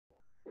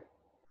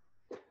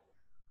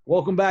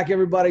Welcome back,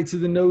 everybody, to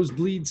the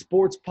Nosebleed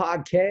Sports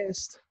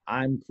Podcast.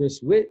 I'm Chris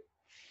Witt.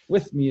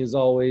 With me, as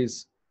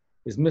always,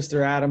 is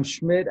Mr. Adam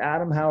Schmidt.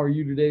 Adam, how are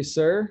you today,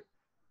 sir?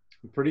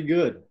 I'm pretty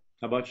good.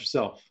 How about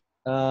yourself?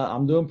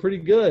 I'm doing pretty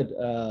good.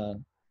 I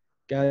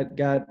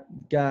got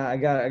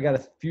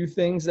a few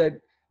things that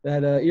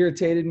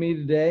irritated me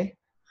today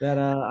that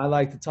I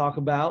like to talk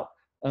about.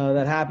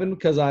 That happened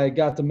because I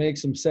got to make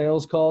some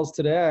sales calls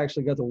today. I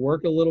actually got to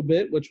work a little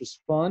bit, which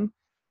was fun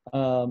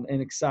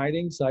and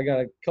exciting. So I got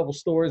a couple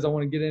stories I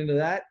want to get into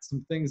that.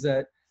 Some things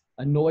that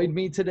annoyed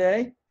me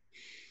today.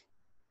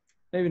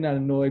 Maybe not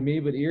annoyed me,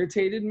 but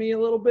irritated me a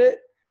little bit.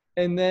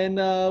 And then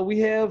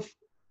we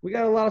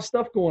got a lot of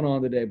stuff going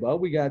on today, bud.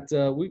 We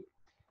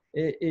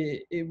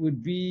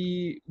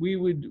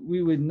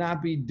would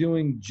not be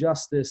doing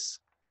justice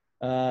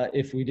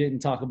if we didn't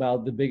talk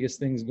about the biggest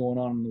things going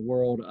on in the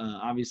world.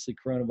 Obviously,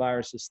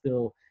 coronavirus is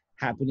still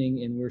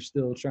happening, and we're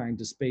still trying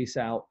to space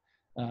out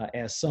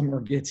as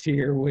summer gets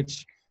here,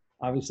 which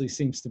obviously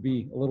seems to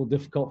be a little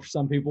difficult for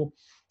some people.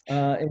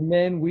 And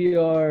then we've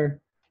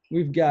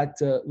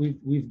got a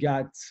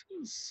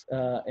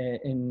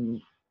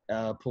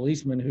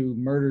policeman who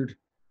murdered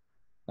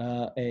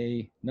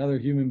another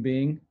human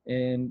being,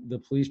 and the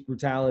police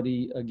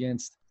brutality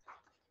against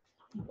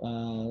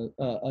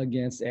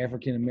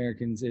African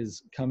Americans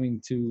is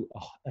coming to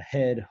a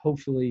head,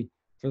 hopefully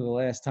for the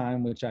last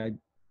time, which of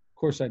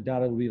course I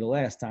doubt it'll be the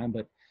last time,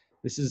 but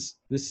this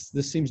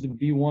seems to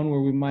be one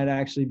where we might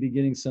actually be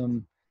getting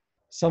something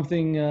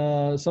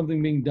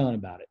being done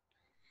about it.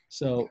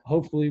 So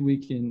hopefully we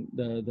can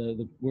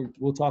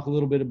we'll talk a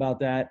little bit about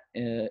that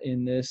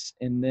in this,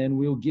 and then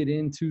we'll get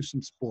into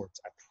some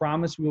sports. I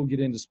promise we'll get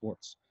into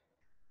sports.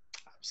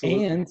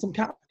 Absolutely. And some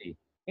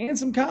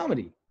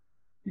comedy.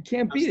 You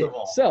can't beat it.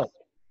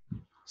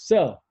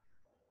 So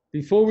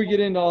before we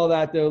get into all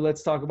that, though,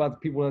 let's talk about the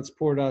people that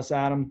support us.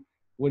 Adam,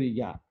 what do you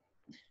got?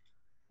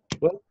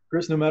 Well,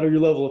 Chris, no matter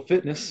your level of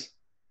fitness,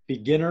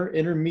 beginner,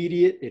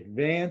 intermediate,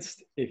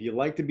 advanced, if you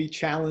like to be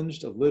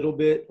challenged a little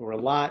bit or a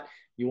lot,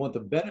 you want the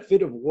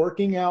benefit of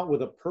working out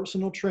with a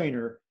personal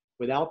trainer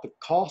without the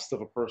cost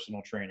of a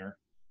personal trainer,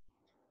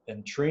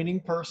 then Training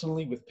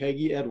Personally with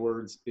Peggy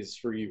Edwards is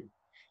for you.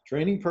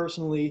 Training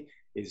Personally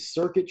is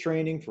circuit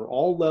training for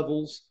all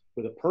levels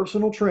with a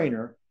personal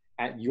trainer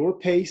at your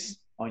pace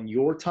on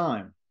your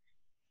time.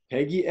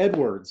 Peggy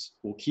Edwards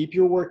will keep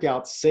your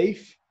workouts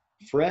safe,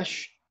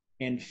 fresh,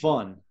 and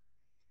fun.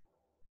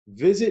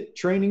 Visit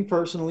Training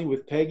Personally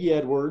with Peggy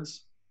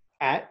Edwards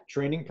at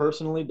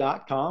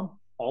trainingpersonally.com.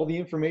 All the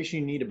information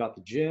you need about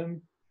the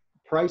gym,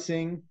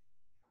 pricing,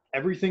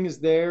 everything is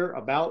there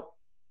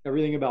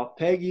everything about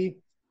Peggy.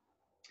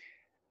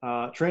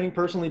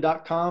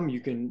 Trainingpersonally.com. You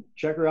can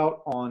check her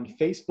out on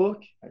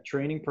Facebook at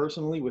Training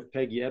Personally with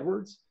Peggy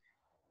Edwards.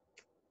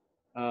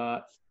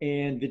 And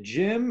the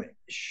gym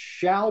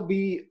shall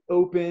be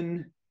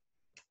open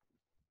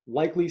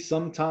likely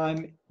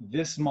sometime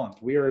this month.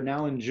 We are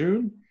now in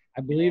June.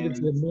 I believe it's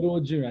the middle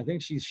of June. I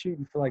think she's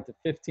shooting for like the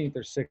 15th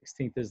or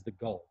 16th is the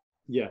goal.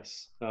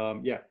 Yes.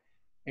 Yeah.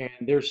 And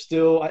there's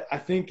still, I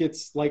think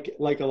it's like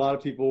a lot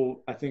of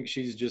people, I think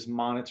she's just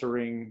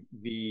monitoring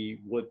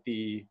what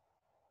the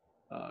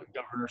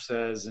governor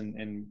says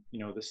and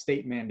the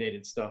state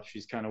mandated stuff.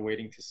 She's kind of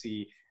waiting to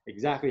see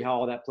exactly how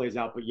all that plays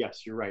out. But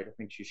yes, you're right. I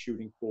think she's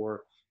shooting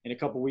for in a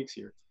couple weeks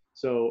here.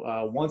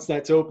 So once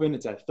that's open,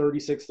 it's at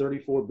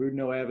 3634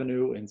 Boudinot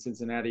Avenue in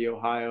Cincinnati,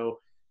 Ohio.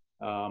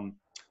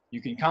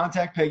 You can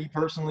contact Peggy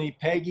personally,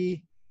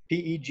 Peggy,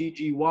 Peggy,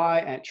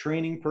 at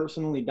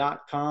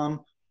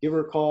trainingpersonally.com. Give her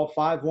a call,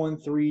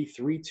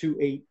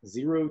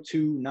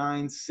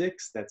 513-328-0296.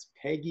 That's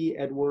Peggy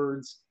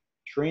Edwards,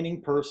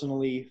 Training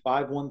Personally,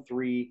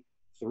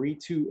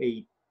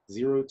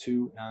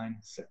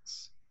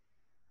 513-328-0296.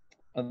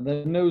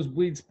 The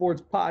Nosebleed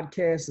Sports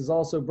Podcast is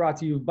also brought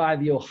to you by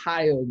the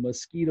Ohio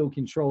Mosquito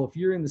Control. If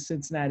you're in the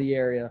Cincinnati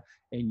area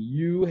and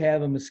you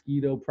have a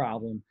mosquito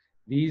problem,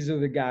 these are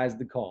the guys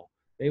to call.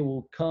 They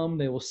will come,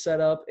 they will set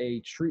up a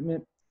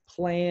treatment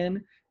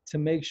plan to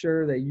make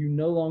sure that you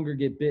no longer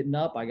get bitten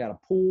up. I got a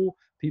pool.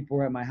 People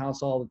are at my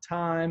house all the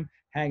time,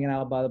 hanging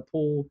out by the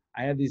pool.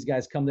 I have these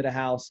guys come to the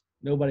house.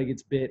 Nobody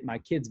gets bit. My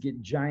kids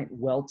get giant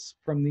welts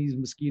from these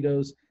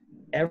mosquitoes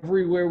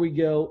everywhere we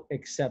go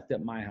except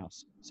at my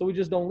house. So we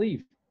just don't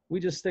leave. We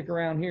just stick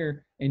around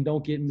here and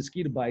don't get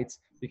mosquito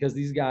bites because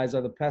these guys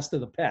are the pest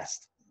of the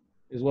pest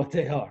is what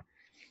they are.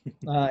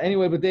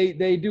 Anyway, but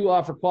they do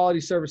offer quality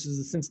services in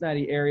the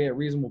Cincinnati area at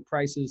reasonable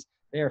prices.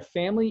 They are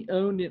family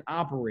owned and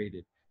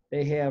operated.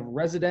 They have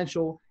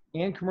residential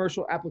and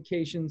commercial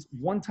applications,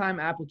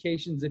 one-time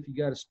applications if you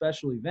got a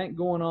special event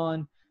going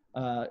on.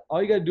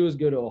 All you got to do is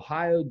go to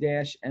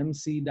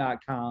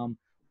ohio-mc.com,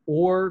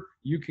 or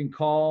you can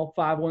call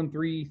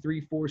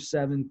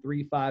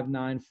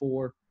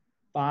 513-347-3594,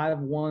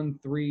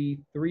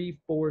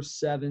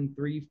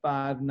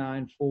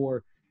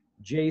 513-347-3594.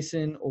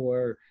 Jason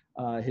or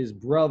his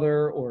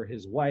brother or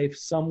his wife,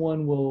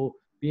 someone will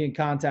be in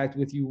contact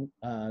with you.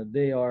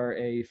 They are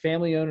a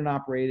family owned and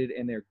operated,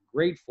 and they're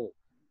grateful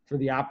for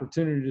the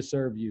opportunity to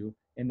serve you.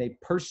 and they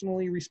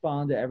personally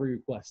respond to every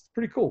request. It's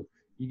pretty cool.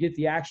 You get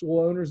the actual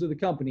owners of the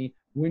company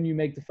when you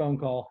make the phone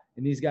call,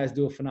 and these guys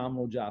do a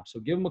phenomenal job. So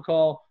give them a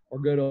call or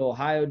go to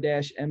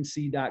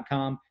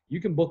ohio-mc.com.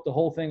 You can book the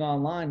whole thing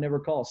online, never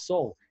call a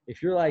soul.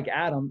 If you're like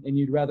Adam and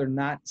you'd rather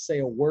not say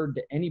a word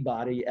to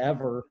anybody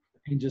ever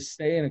and just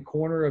stay in a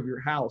corner of your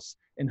house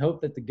and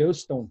hope that the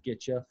ghosts don't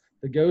get you,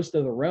 the ghost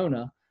of the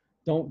Rona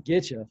don't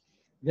get you,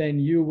 then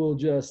you will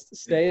just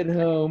stay at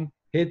home,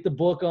 hit the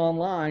book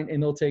online,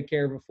 and they'll take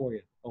care of it for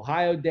you.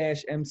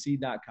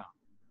 ohio-mc.com.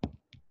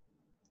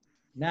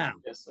 Now,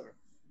 yes, sir.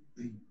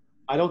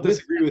 I don't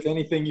disagree with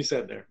anything you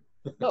said there.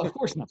 No, of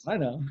course not. I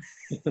know.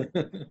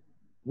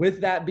 With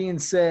that being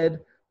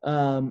said,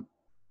 I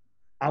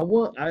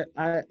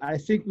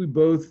think we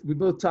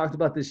both talked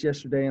about this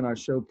yesterday in our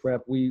show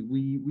prep.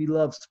 We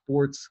love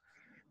sports.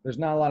 There's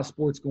not a lot of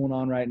sports going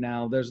on right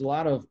now. There's a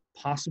lot of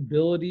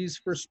possibilities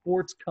for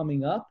sports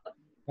coming up,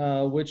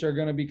 which are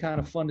going to be kind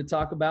of fun to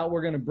talk about.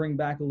 We're going to bring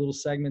back a little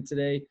segment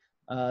today,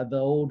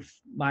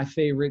 my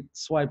favorite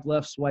swipe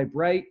left, swipe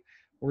right.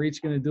 We're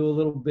each going to do a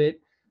little bit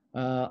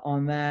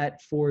on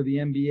that for the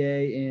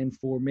NBA and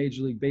for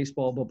Major League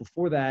Baseball. But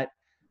before that,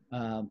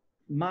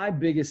 my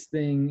biggest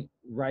thing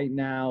right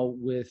now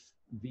with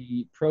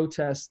the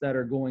protests that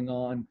are going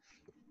on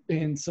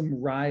and some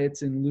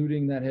riots and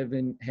looting that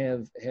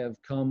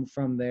have come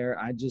from there,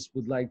 I just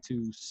would like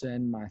to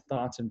send my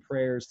thoughts and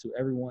prayers to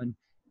everyone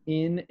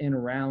in and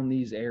around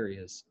these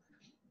areas.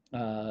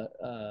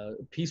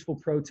 Peaceful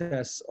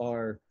protests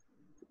are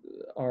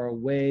a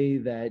way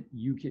that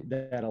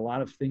that a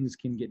lot of things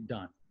can get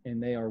done,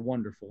 and they are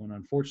wonderful. And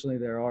unfortunately,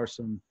 there are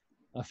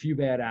a few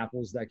bad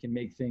apples that can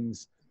make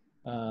things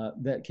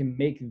that can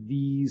make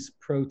these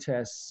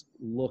protests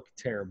look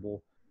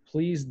terrible.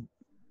 Please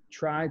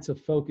try to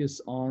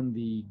focus on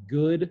the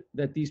good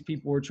that these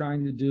people are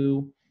trying to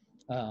do.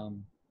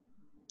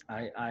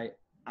 I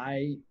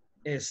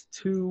as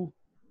two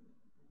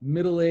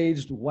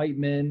middle-aged white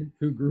men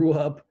who grew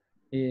up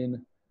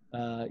in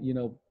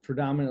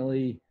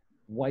predominantly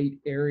white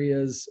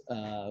areas,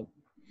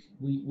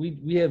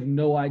 we have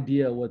no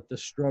idea what the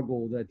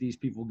struggle that these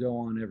people go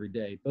on every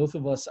day. Both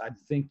of us, I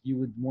think you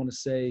would want to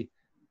say,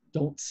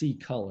 don't see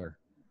color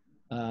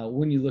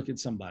when you look at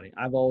somebody.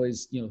 I've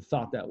always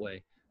thought that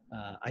way.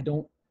 I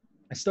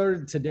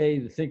started today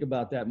to think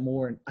about that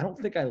more, and I don't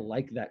think I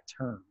like that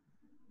term,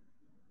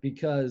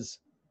 because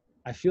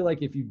I feel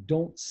like if you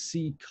don't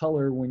see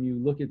color when you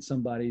look at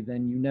somebody,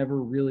 then you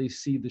never really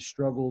see the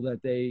struggle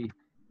that they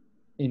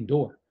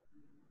endure.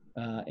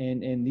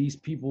 And these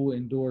people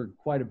endure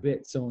quite a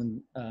bit. So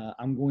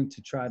I'm going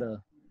to try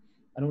to,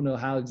 I don't know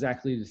how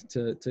exactly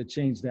to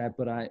change that,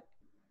 but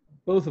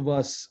both of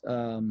us,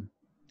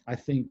 I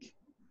think,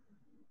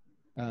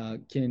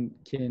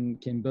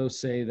 can both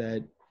say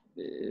that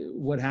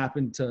what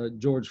happened to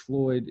George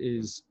Floyd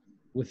is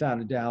without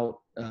a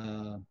doubt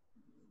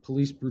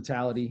police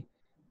brutality.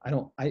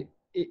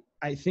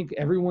 I think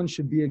everyone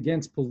should be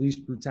against police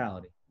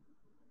brutality.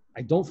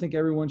 I don't think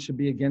everyone should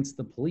be against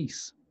the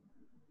police.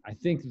 I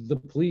think the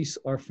police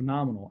are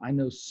phenomenal. I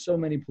know so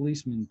many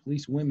policemen,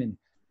 police women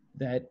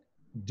that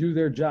do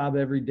their job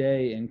every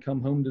day and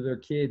come home to their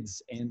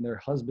kids and their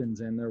husbands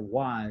and their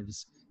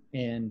wives,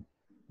 and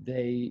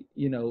they,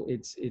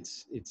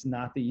 it's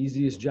not the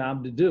easiest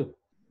job to do.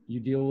 You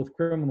deal with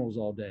criminals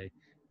all day,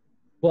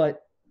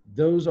 but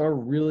those are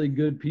really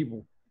good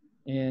people.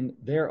 And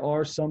there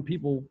are some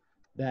people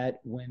that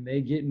when they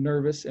get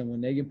nervous and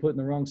when they get put in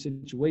the wrong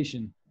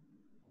situation,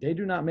 they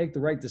do not make the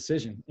right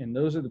decision. And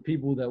those are the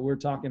people that we're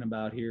talking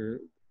about here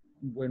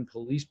when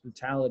police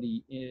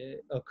brutality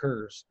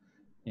occurs.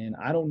 And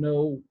I don't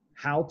know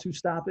how to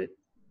stop it.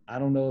 I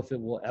don't know if it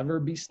will ever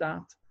be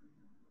stopped,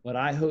 but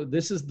I hope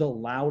this is the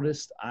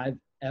loudest I've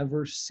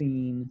ever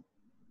seen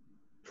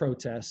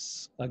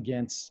protests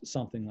against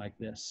something like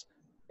this.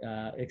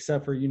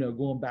 Except for,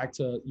 going back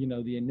to,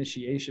 the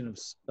initiation of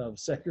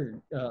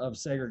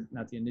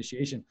not the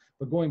initiation,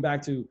 but going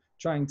back to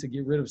trying to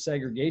get rid of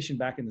segregation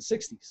back in the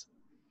 60s.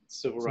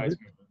 Civil rights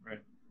movement, right?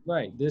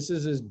 Right. This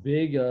is as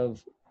big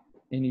of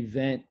an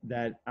event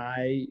that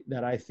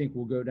I think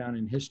will go down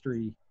in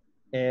history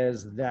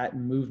as that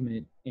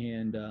movement.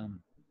 And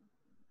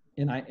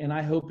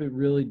I hope it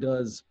really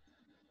does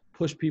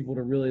push people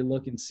to really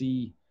look and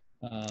see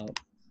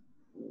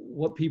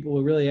what people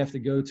will really have to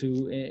go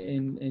to.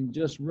 And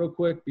just real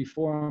quick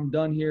before I'm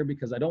done here,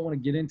 because I don't want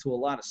to get into a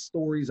lot of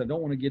stories. I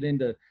don't want to get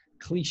into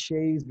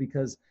cliches,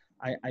 because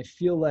I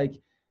feel like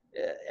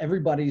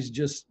everybody's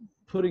just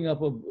putting up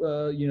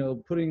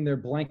putting their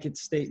blanket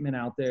statement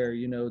out there,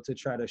 to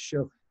try to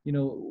show,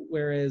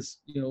 whereas,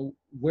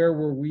 where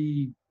were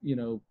we,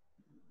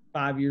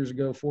 5 years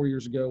ago, 4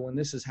 years ago, when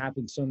this has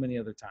happened so many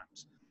other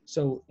times.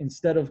 So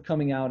instead of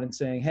coming out and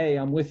saying, hey,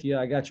 I'm with you,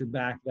 I got your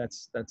back,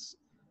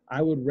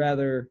 I would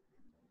rather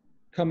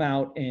come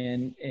out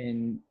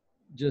and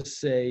just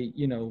say,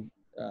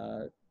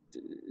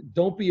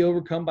 don't be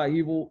overcome by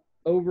evil,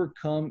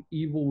 overcome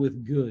evil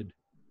with good.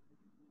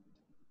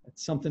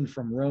 That's something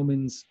from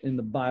Romans in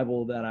the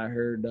Bible that I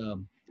heard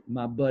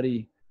my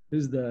buddy,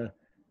 who's the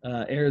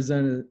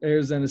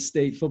Arizona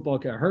State football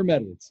coach, Herm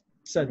Edwards,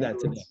 said that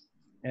today.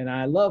 And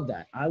I love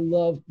that. I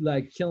love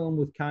like killing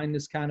with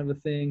kindness kind of a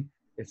thing.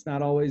 It's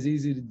not always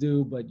easy to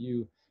do, but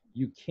you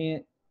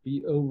can't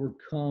be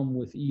overcome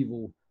with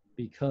evil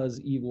because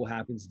evil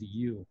happens to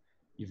you.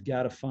 You've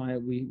got to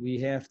find we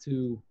have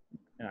to,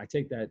 and I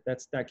take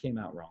that came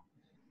out wrong.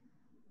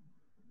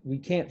 We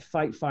can't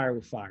fight fire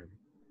with fire.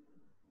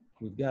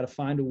 We've got to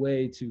find a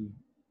way to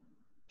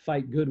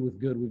fight good with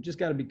good. We've just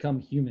got to become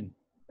human.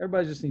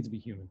 Everybody just needs to be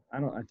human. I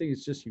think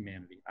it's just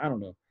humanity. I don't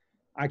know.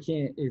 I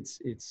can't,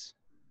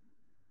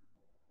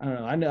 I don't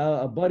know. I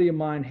know a buddy of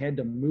mine had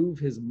to move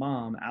his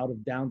mom out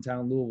of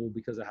downtown Louisville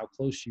because of how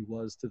close she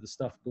was to the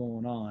stuff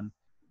going on.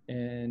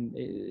 And,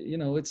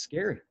 it's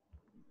scary.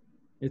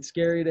 It's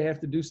scary to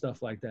have to do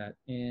stuff like that.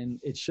 And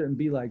it shouldn't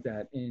be like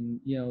that. And,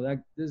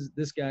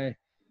 this guy,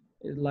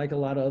 like a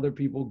lot of other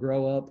people,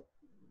 grow up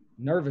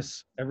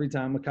nervous every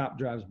time a cop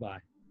drives by.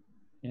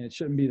 And it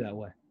shouldn't be that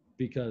way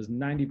because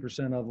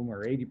 90% of them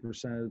or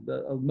 80%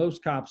 of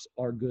most cops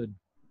are good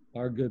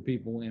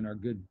people and are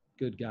good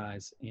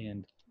guys.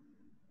 And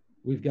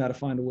we've got to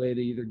find a way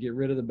to either get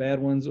rid of the bad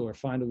ones or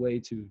find a way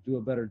to do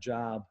a better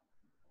job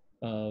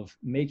of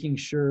making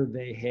sure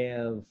they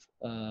have,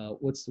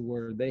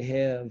 they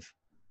have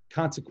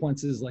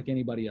consequences like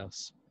anybody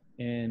else.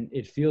 And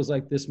it feels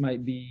like this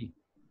might be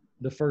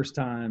the first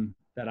time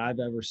that I've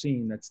ever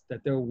seen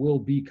that there will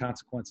be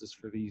consequences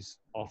for these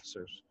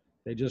officers.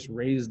 They just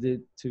raised it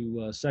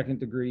to second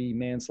degree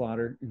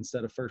manslaughter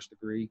instead of first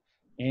degree.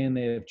 And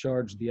they have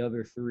charged the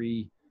other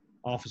 3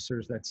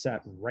 officers that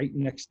sat right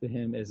next to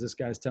him as this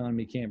guy's telling him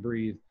he can't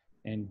breathe,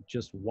 and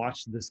just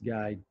watched this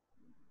guy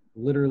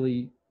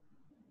literally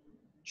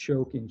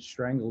choke and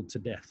strangled to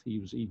death.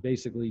 He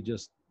basically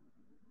just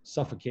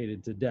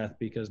suffocated to death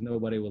because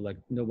nobody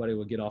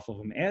would get off of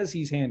him as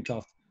he's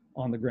handcuffed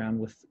on the ground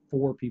with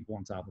 4 people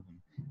on top of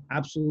him.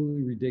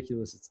 Absolutely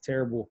ridiculous. It's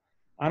terrible.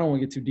 I don't want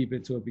to get too deep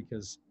into it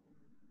because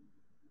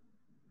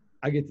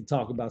I get to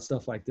talk about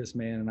stuff like this,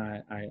 man, and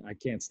I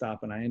can't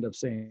stop, and I end up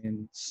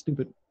saying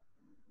stupid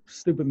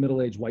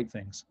middle-aged white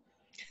things.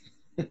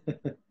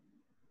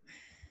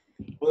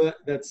 Well,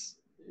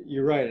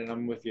 you're right, and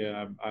I'm with you.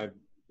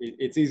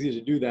 It's easy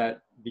to do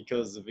that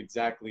because of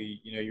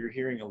exactly, you're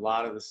hearing a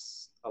lot of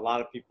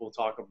people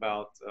talk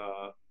about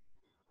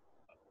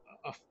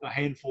a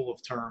handful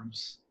of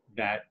terms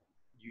that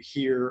you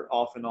hear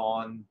off and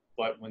on,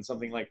 but when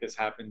something like this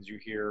happens, you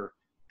hear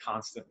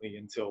constantly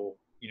until,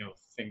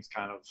 things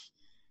kind of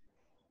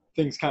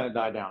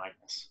die down, I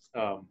guess.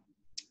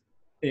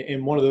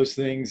 And one of those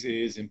things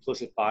is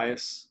implicit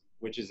bias,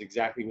 which is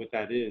exactly what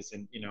that is.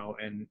 And,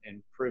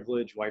 and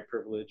privilege, white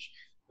privilege,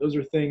 those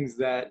are things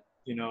that,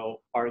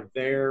 are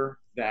there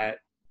that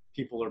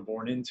people are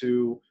born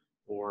into,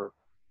 or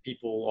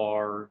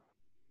people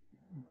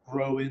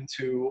grow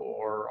into,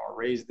 or are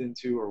raised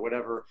into, or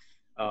whatever.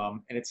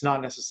 And it's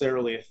not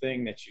necessarily a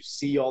thing that you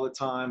see all the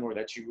time, or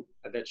that you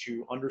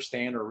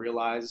understand or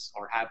realize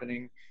are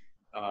happening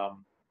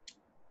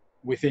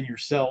within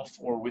yourself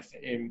or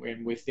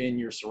within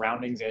your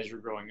surroundings as you're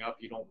growing up.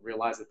 You don't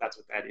realize that that's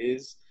what that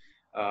is.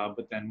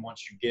 But then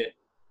once you get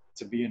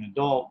to be an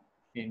adult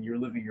and you're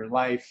living your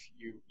life,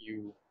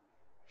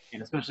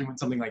 and especially when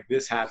something like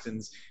this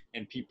happens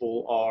and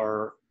people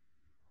are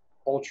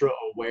ultra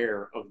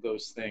aware of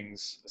those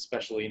things,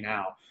 especially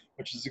now,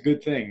 which is a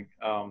good thing,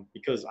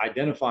 because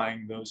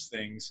identifying those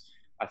things,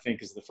 I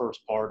think, is the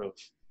first part of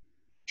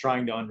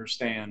trying to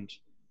understand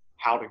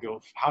how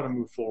to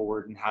move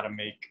forward and how to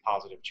make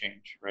positive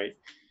change, right?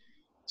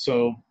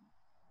 So,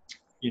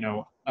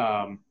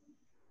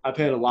 I've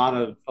had a lot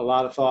of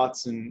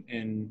thoughts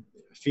and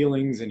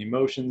feelings and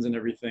emotions and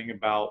everything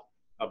about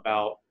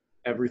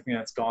everything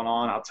that's gone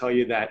on. I'll tell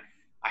you that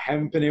I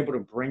haven't been able to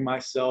bring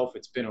myself,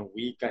 it's been a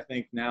week, I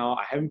think now,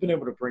 I haven't been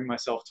able to bring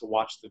myself to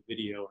watch the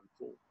video in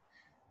full.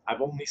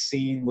 I've only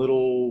seen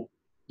little,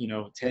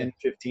 10,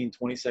 15,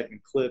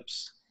 20-second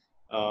clips,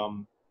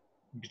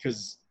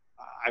 because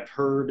I've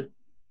heard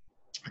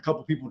a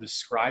couple people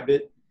describe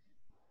it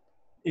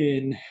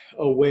in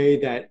a way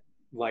that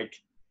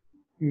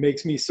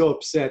makes me so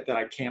upset that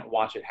I can't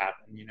watch it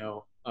happen,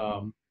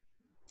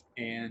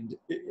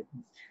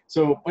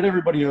 but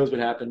everybody knows what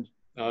happened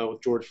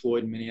with George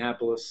Floyd in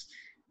Minneapolis.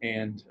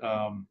 And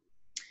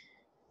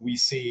we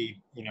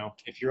see,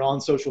 if you're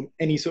on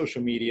any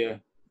social media,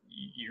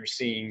 you're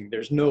seeing,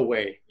 there's no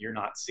way you're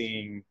not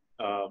seeing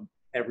 90%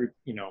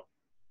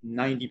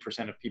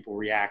 of people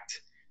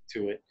react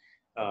to it.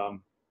 A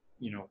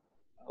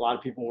lot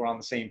of people were on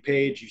the same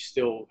page. You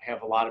still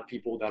have a lot of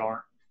people that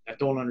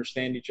don't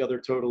understand each other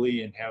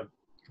totally and have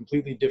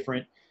completely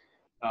different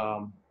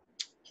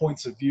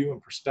points of view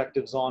and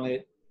perspectives on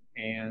it.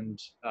 And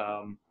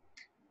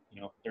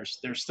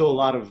there's still a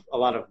lot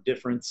of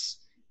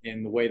difference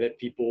in the way that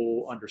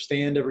people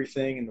understand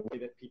everything and the way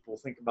that people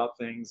think about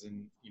things.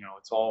 And,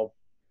 it's all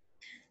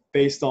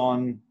based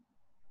on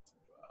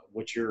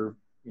what your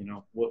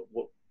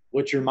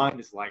mind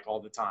is like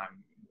all the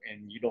time.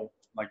 And you don't,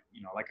 like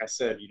I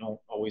said, you don't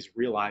always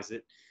realize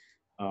it.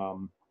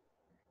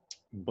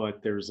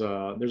 but there's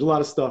a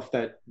lot of stuff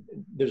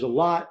there's a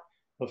lot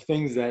of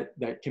things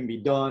that can be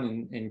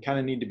done and kind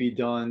of need to be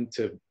done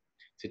to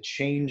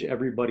change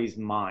everybody's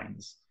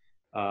minds,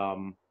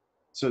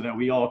 so that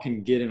we all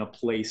can get in a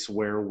place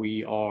where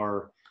we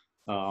are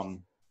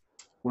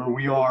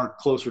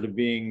closer to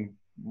being,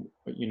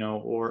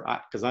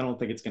 because I don't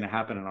think it's going to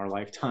happen in our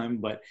lifetime,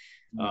 but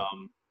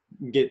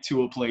get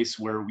to a place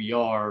where we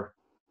are,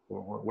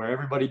 where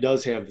everybody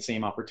does have the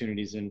same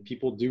opportunities and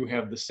people do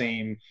have the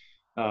same,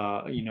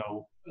 a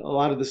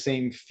lot of the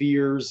same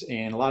fears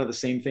and a lot of the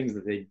same things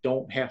that they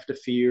don't have to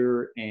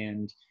fear,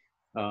 and,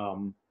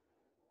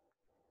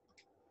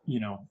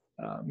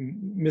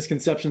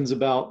 misconceptions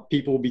about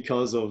people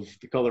because of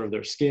the color of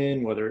their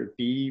skin, whether it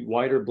be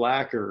white or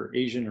black or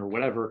Asian or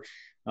whatever.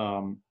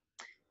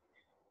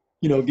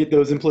 Get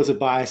those implicit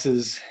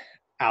biases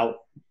out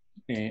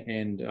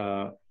and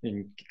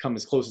come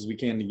as close as we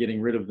can to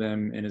getting rid of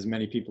them and as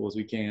many people as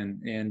we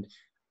can. And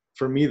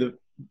for me,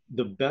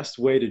 the best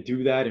way to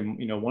do that,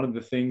 and one of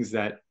the things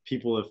that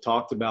people have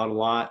talked about a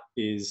lot,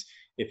 is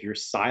if you're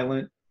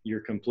silent,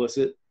 you're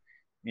complicit.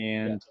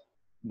 And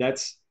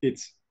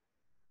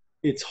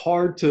it's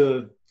hard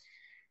to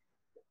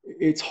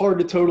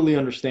totally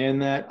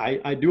understand that.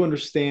 I do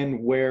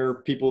understand where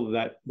people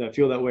that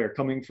feel that way are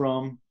coming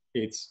from.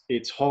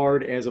 It's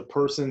hard as a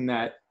person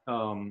that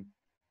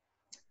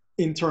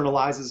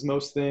internalizes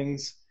most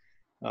things,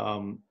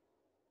 and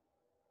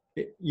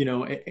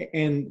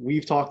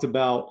we've talked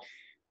about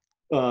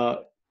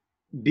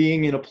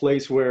being in a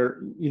place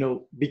where,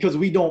 because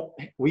we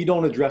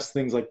don't address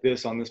things like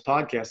this on this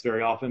podcast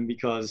very often,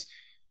 because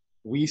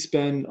we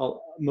spend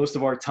most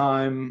of our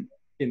time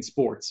in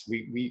sports.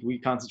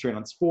 We concentrate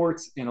on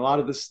sports, and a lot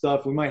of this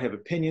stuff, we might have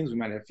opinions, we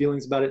might have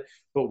feelings about it,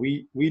 but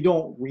we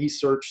don't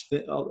research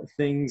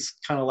things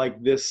kind of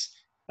like this,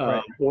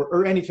 right.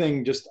 or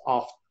anything just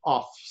off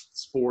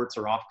sports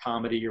or off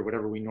comedy or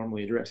whatever we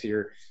normally address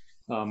here.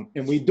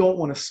 And we don't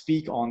want to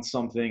speak on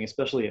something,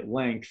 especially at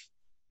length,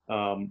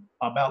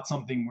 about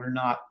something we're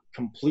not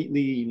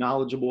completely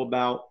knowledgeable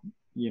about,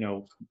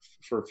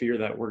 for fear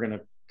that we're going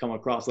to come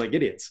across like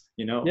idiots.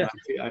 Yeah.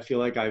 I feel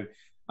like I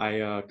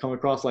come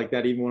across like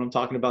that even when I'm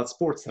talking about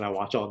sports that I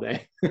watch all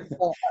day.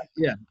 Well,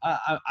 yeah,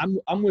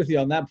 I'm with you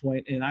on that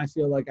point, and I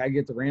feel like I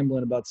get to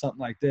rambling about something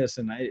like this,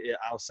 and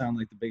I'll sound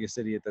like the biggest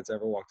idiot that's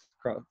ever walked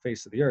across the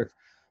face of the earth.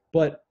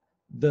 But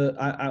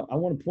I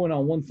want to point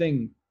out one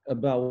thing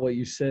about what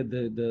you said.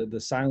 The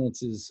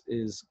silence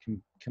is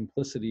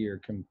complicity or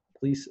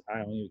complice. I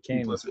don't even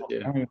can't even, Yeah.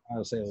 I don't even know how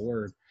to say the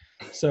word.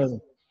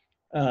 So,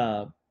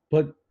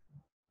 but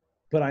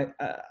I've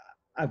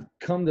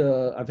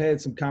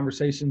had some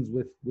conversations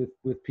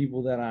with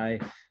people that I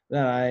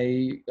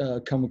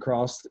come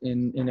across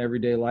in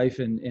everyday life,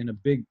 and a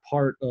big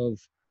part of,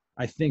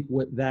 I think,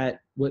 what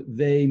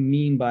they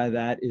mean by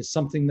that is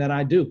something that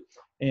I do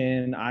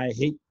and I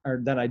hate, or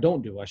that I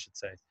don't do, I should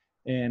say.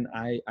 And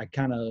I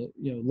kind of,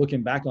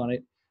 looking back on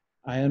it,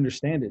 I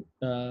understand it.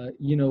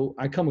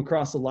 I come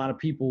across a lot of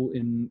people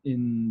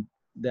in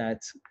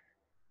that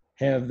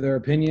have their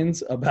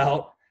opinions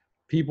about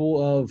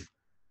people of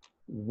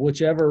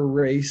whichever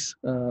race,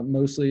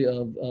 mostly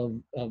of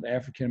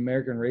African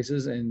American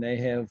races, and they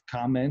have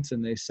comments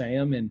and they say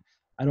them, and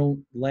I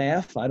don't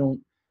laugh. I don't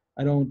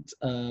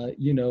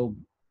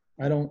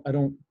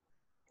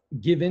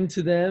give in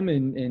to them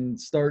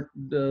and start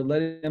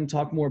letting them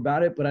talk more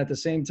about it. But at the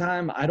same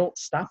time, I don't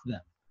stop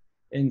them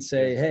and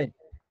say, hey,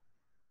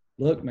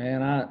 look,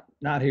 man,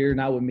 not here,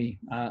 not with me.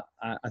 I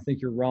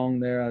think you're wrong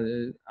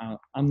there.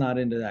 I'm not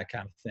into that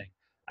kind of thing.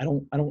 I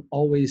don't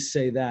always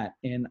say that.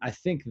 And I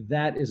think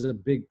that is a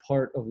big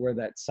part of where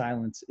that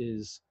silence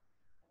is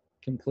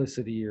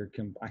complicity, or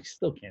I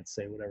still can't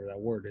say whatever that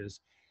word is,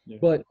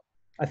 but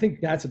I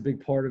think that's a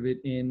big part of it.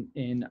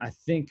 And I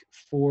think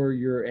for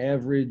your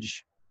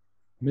average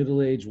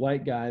middle-aged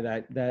white guy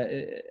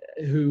that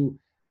who,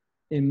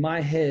 in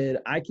my head,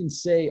 I can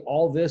say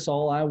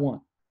all I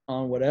want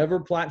on whatever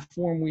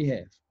platform we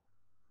have.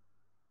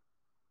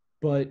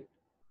 But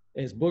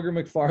as Booger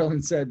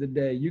McFarland said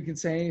today, you can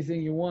say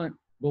anything you want,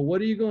 but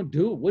what are you going to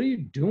do? What are you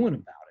doing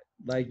about it?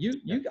 Like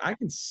I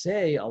can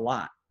say a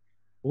lot,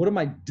 but what am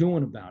I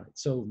doing about it?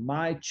 So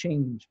my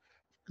change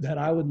that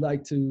I would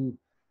like to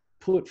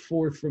put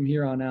forth from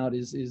here on out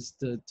is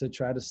to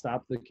try to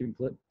stop the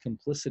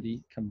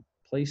complicity,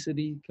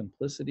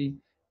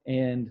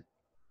 and,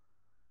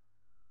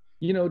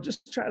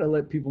 just try to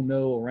let people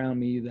know around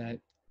me that,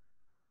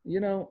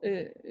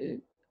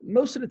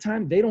 most of the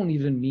time they don't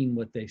even mean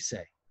what they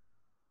say.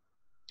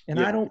 And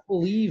I don't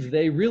believe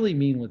they really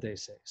mean what they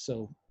say.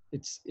 So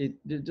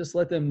just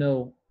let them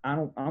know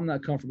I'm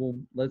not comfortable.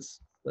 Let's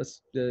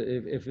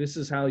if this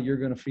is how you're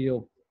going to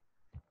feel,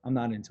 I'm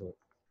not into it.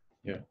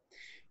 Yeah.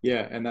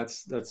 Yeah. And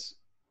that's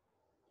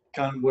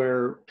kind of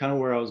where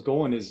I was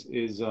going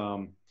is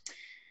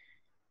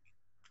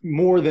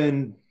more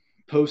than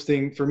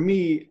posting for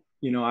me.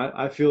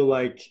 I feel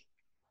like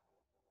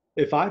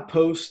if I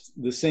post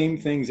the same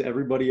things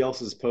everybody else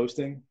is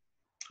posting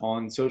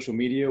on social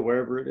media,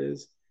 wherever it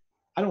is,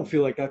 I don't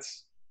feel like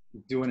that's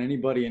doing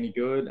anybody any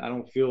good.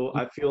 I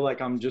feel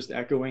like I'm just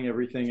echoing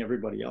everything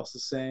everybody else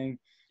is saying.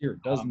 Here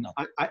does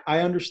nothing. I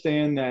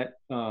understand that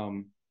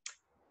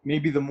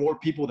maybe the more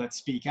people that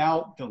speak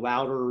out, the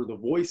louder the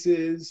voice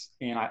is.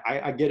 And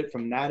I get it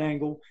from that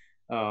angle.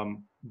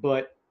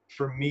 But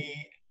for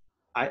me,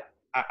 I,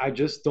 I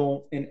just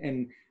don't,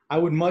 and I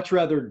would much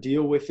rather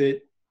deal with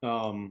it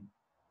in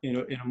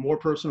a more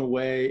personal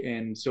way.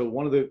 And so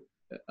one of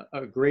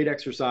a great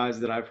exercise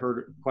that I've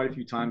heard quite a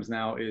few times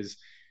now is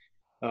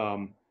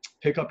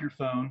pick up your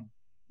phone.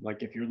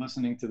 Like if you're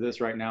listening to this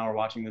right now or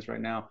watching this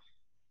right now,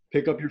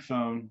 pick up your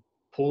phone,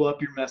 pull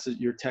up your message,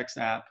 your text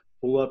app,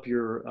 pull up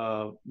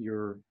your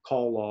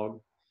call log.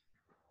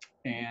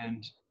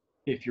 And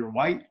if you're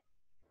white,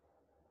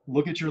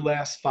 look at your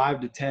last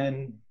 5 to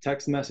 10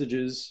 text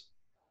messages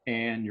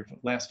and your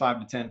last 5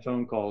 to 10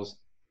 phone calls.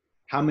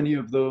 How many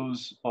of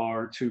those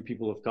are to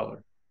people of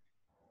color?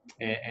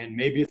 And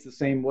maybe it's the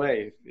same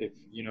way. If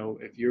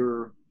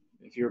you're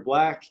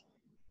black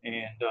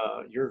and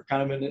you're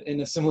kind of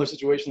in a similar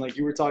situation like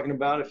you were talking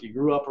about, if you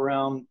grew up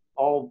around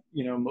all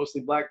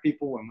mostly black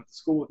people and went to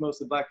school with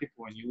mostly black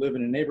people and you live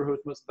in a neighborhood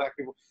with mostly black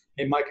people,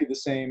 it might be the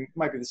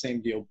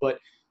same deal. But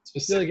I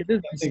feel like it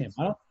is the same.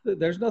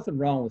 There's nothing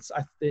wrong with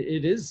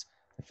it. Is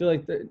I feel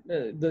like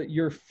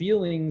your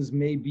feelings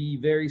may be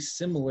very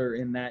similar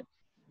in that,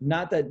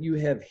 not that you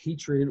have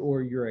hatred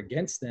or you're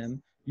against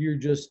them. You're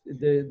just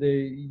you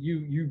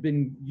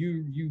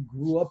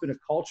grew up in a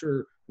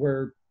culture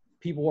where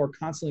people are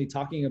constantly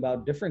talking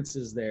about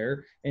differences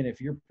there, and if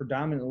you're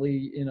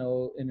predominantly in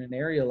an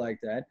area like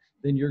that,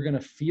 then you're going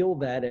to feel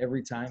that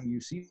every time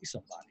you see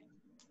somebody.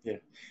 Yeah.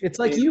 It's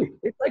like you.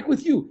 It's like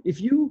with you.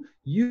 If you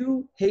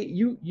hate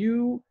you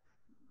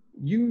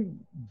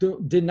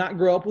did not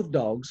grow up with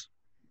dogs,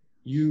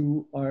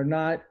 you are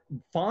not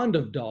fond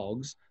of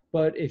dogs.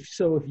 But if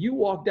you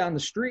walk down the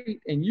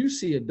street and you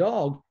see a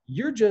dog,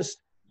 you're just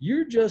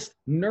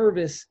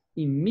nervous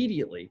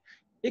immediately.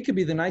 It could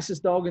be the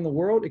nicest dog in the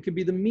world. It could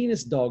be the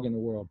meanest dog in the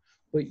world.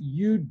 But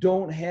you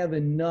don't have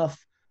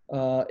enough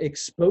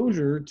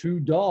exposure to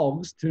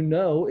dogs to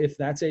know if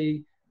that's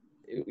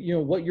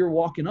what you're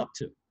walking up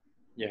to.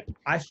 Yeah.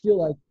 I feel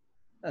like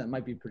that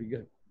might be pretty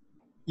good.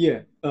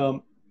 Yeah.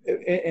 But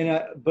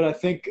I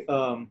think,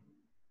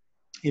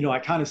 I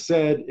kind of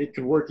said it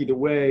could work either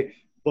way,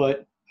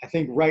 but I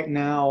think right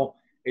now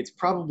it's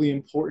probably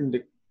important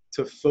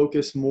to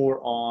focus more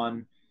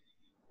on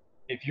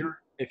if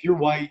you're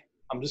white.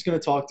 I'm just going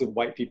to talk to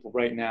white people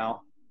right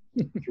now.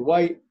 If you're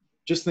white,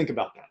 just think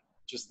about that.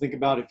 Just think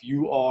about if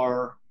you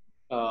are,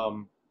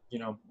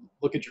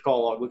 look at your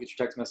call log, look at your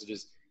text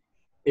messages.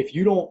 If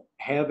you don't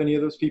have any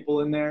of those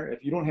people in there,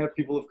 if you don't have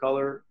people of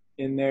color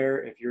in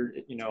there, if you're,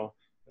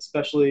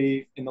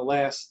 especially in the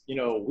last,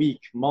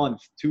 week,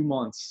 month, 2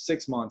 months,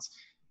 6 months,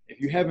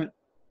 if you haven't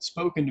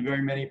spoken to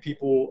very many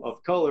people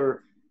of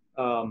color,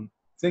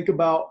 think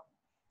about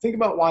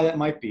why that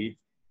might be.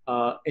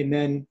 And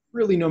then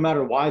really, no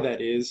matter why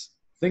that is,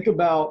 think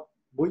about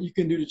what you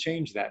can do to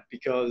change that.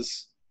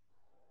 Because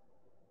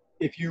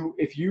if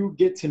you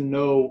get to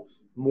know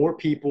more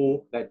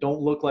people that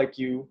don't look like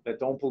you, that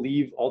don't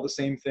believe all the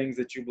same things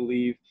that you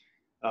believe,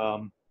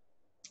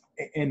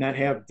 and that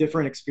have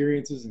different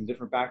experiences and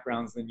different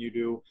backgrounds than you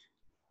do,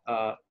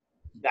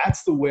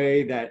 that's the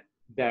way that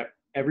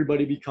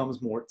everybody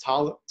becomes more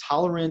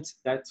tolerant.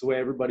 That's the way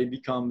everybody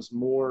becomes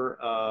more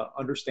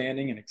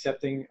understanding and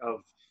accepting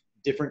of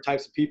different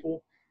types of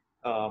people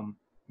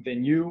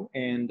than you.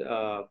 And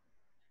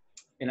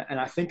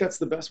I think that's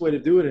the best way to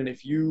do it. And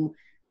if you,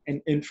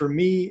 and for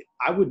me,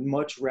 I would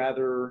much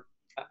rather,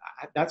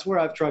 that's where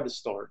I've tried to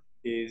start,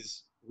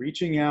 is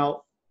reaching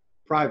out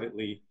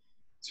privately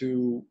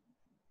to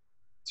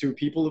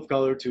people of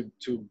color, to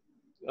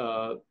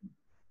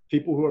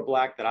people who are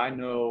black that I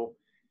know,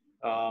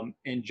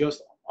 and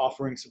just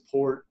offering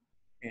support.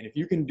 And if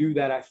you can do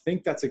that, I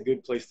think that's a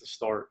good place to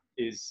start,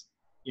 is,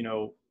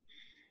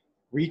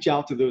 reach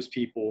out to those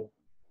people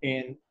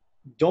and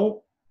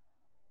don't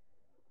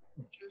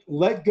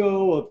let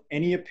go of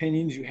any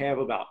opinions you have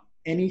about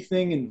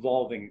anything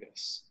involving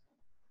this.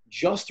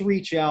 Just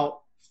reach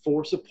out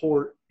for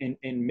support and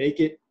make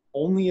it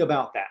only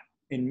about that,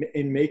 and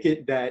make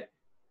it that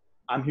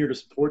I'm here to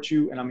support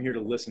you and I'm here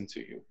to listen to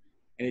you.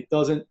 And it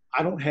doesn't,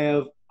 I don't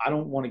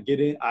want to get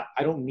in.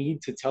 I don't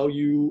need to tell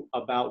you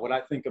about what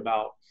I think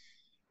about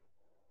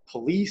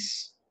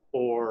police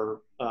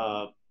or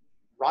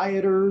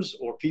rioters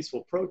or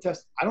peaceful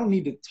protests. I don't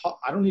need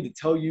to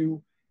tell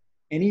you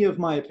any of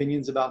my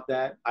opinions about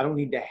that. I don't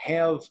need to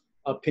have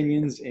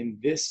opinions in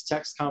this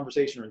text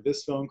conversation or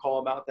this phone call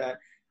about that.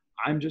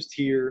 I'm just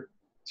here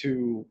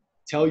to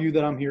tell you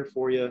that I'm here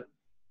for you.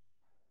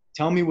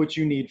 Tell me what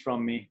you need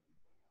from me,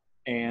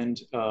 and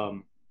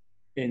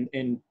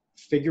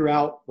figure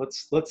out,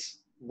 let's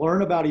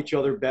learn about each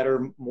other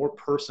better, more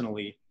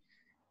personally,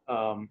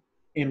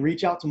 and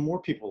reach out to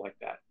more people like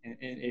that. And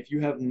if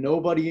you have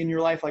nobody in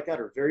your life like that,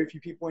 or very few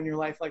people in your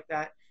life like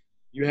that,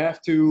 you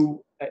have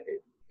to,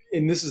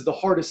 and this is the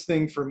hardest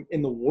thing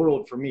in the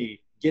world for me,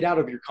 get out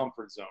of your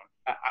comfort zone.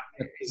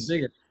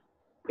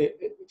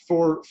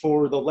 for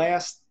the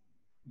last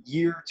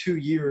year, 2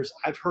 years,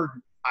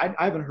 I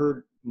haven't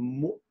heard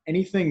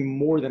anything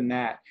more than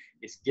that.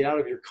 Is get out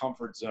of your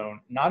comfort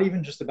zone. Not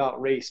even just about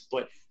race,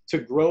 but to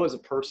grow as a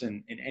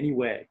person in any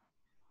way.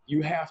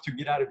 You have to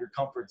get out of your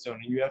comfort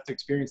zone, and you have to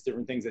experience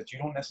different things that you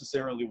don't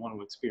necessarily want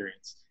to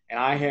experience. And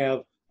I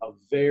have a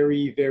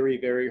very, very,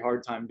 very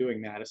hard time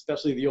doing that,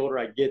 especially the older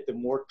I get, the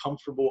more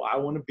comfortable I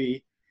want to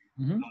be.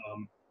 Mm-hmm.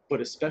 But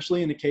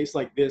especially in a case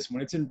like this,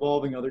 when it's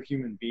involving other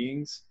human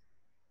beings,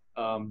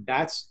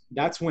 that's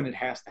when it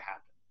has to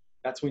happen.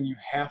 That's when you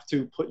have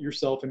to put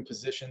yourself in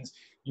positions.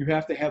 You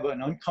have to have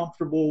an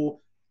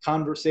uncomfortable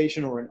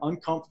conversation or an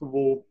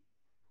uncomfortable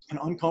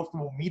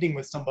meeting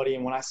with somebody.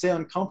 And when I say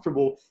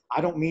uncomfortable, I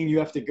don't mean you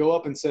have to go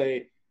up and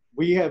say,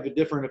 we have a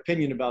different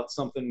opinion about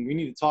something, we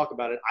need to talk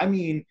about it. I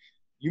mean,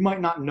 you might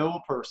not know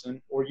a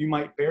person, or you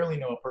might barely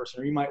know a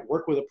person, or you might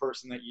work with a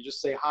person that you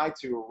just say hi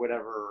to or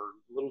whatever, or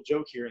a little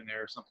joke here and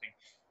there or something.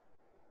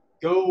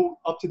 Go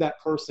up to that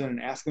person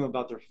and ask them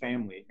about their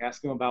family,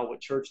 ask them about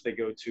what church they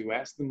go to,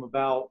 ask them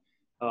about,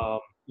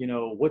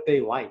 what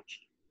they like,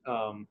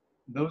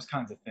 those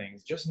kinds of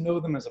things. Just know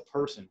them as a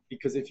person,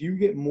 because if you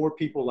get more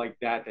people like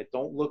that, that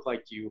don't look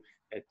like you,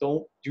 that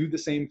don't do the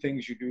same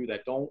things you do,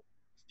 that don't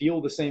feel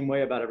the same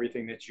way about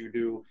everything that you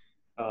do,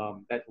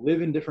 that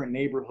live in different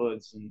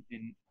neighborhoods, and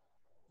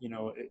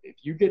if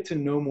you get to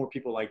know more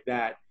people like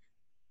that,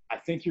 I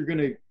think you're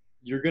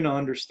gonna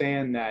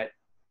understand that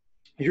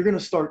you're going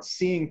to start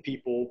seeing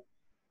people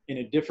in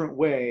a different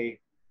way,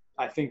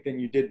 I think, than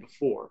you did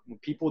before. When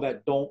people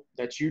that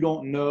you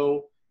don't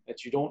know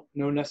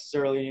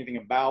necessarily anything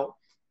about,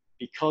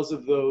 because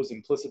of those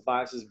implicit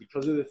biases,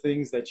 because of the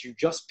things that you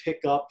just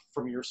pick up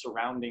from your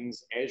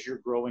surroundings as you're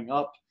growing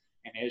up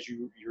and as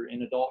you're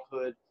in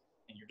adulthood,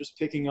 and you're just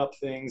picking up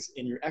things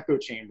in your echo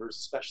chambers,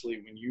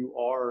 especially when you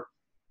are,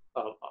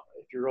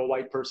 if you're a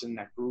white person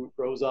that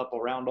grows up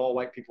around all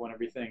white people and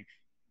everything.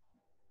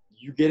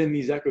 You get in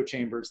these echo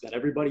chambers that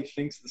everybody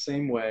thinks the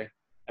same way.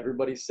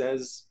 Everybody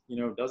says,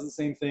 does the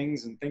same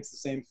things and thinks the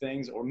same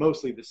things, or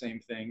mostly the same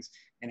things,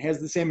 and has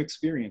the same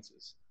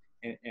experiences.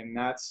 And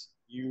that's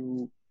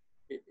you.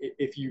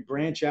 If you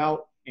branch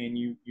out and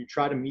you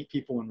try to meet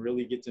people and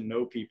really get to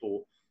know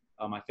people,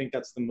 I think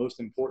that's the most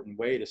important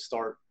way to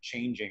start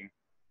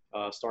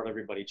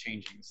everybody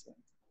changing this thing.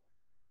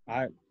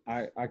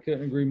 I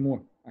couldn't agree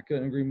more.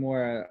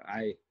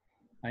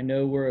 I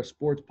know we're a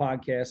sports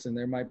podcast, and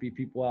there might be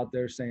people out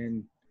there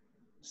saying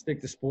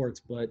stick to sports,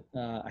 but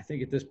I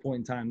think at this point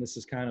in time, this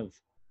is kind of,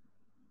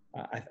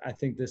 I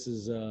think this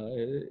is,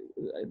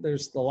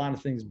 there's a lot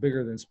of things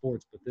bigger than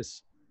sports, but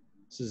this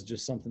is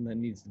just something that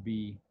needs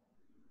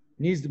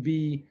to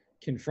be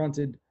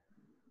confronted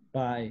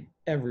by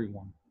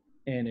everyone.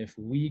 And if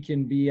we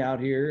can be out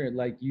here,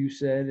 like you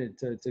said,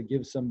 to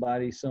give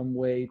somebody some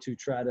way to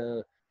try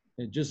to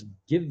just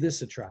give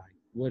this a try.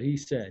 What he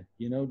said,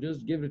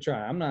 just give it a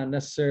try. I'm not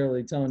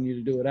necessarily telling you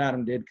to do what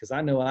Adam did, because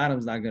I know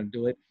Adam's not going to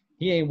do it.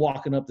 He ain't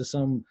walking up to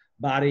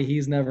somebody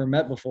he's never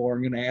met before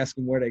and going to ask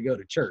him where they go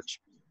to church.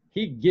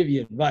 He'd give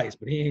you advice,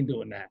 but he ain't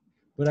doing that.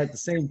 But at the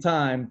same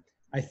time,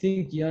 I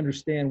think you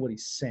understand what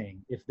he's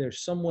saying. If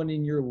there's someone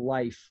in your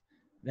life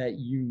that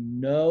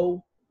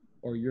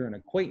or you're an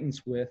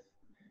acquaintance with,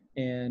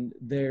 and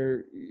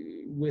they're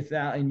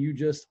without, and you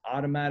just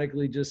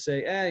automatically just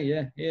say,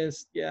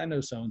 I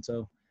know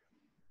so-and-so.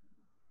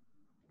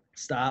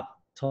 Stop,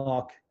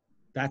 talk.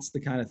 That's the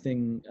kind of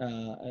thing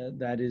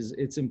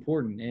it's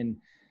important. And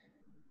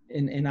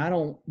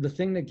the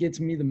thing that gets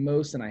me the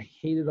most, and I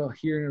hate it all,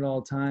 hearing it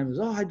all the time, is,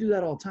 I do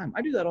that all the time.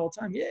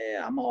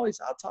 Yeah,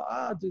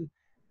 I'll do.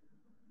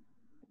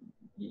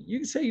 You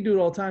can say you do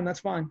it all the time. That's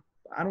fine.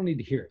 I don't need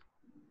to hear it.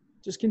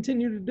 Just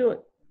continue to do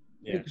it.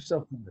 Yeah. Make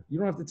yourself better. You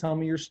don't have to tell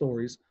me your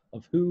stories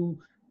of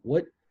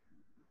what.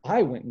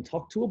 I went and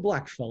talked to a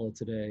black fella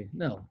today.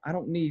 No, I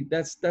don't need,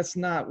 that's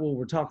not what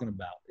we're talking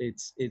about.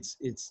 It's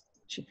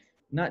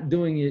not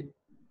doing it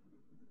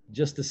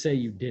just to say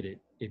you did it.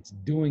 It's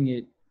doing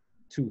it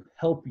to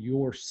help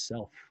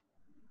yourself.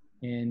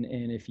 And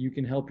if you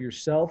can help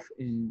yourself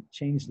and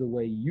change the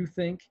way you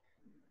think,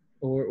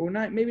 or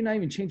not, maybe not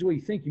even change the way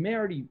you think,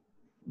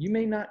 you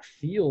may not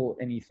feel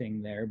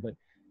anything there, but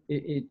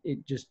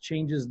it just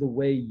changes the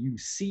way you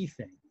see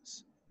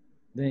things,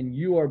 then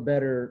you are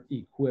better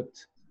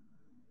equipped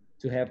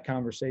to have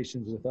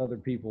conversations with other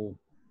people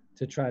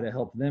to try to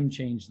help them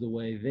change the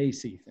way they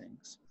see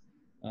things.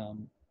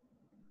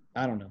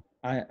 I don't know.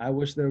 I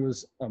wish there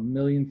was a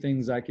million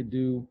things I could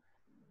do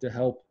to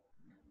help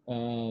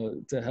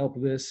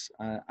this.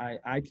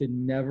 I could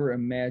never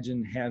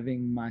imagine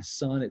having my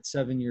son at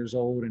 7 years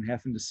old and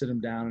having to sit him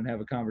down and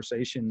have a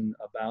conversation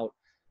about,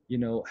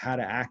 how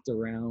to act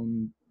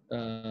around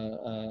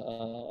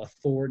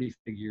authority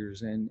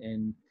figures,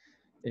 and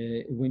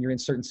when you're in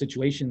certain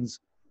situations,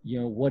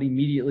 what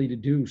immediately to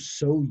do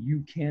so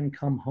you can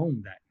come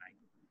home that night.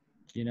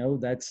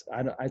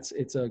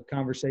 It's a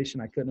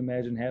conversation I couldn't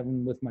imagine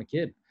having with my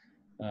kid.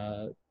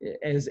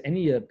 As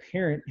any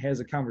parent has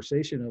a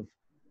conversation of,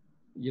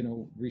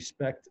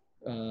 respect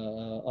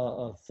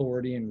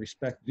authority and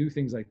respect, do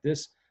things like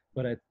this.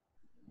 but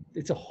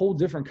it's a whole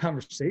different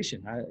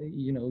conversation.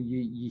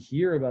 You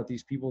hear about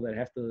these people that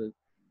have to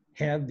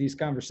have these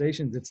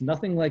conversations. It's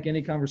nothing like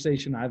any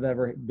conversation I've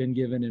ever been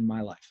given in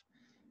my life.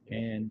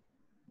 And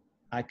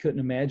I couldn't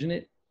imagine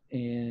it.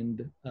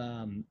 And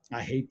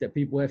I hate that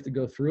people have to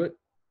go through it.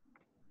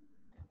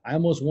 I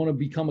almost want to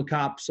become a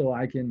cop so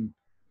I can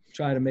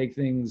try to make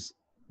things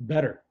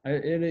better.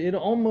 It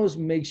almost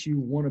makes you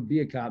want to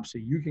be a cop so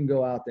you can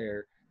go out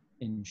there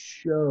and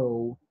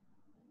show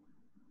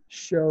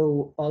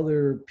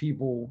other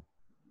people,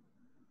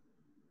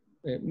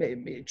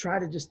 try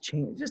to just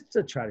change, just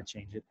to try to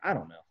change it. I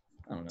don't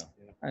know.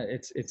 Yeah.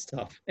 It's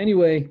tough.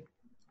 Anyway,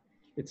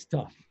 it's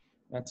tough.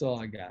 That's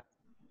all I got.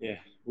 Yeah,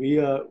 we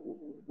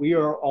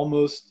are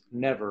almost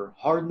never,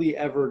 hardly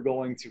ever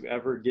going to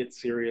ever get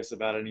serious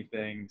about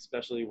anything,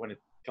 especially when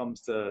it comes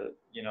to,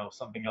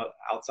 something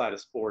outside of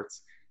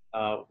sports.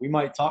 We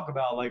might talk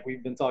about, like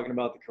we've been talking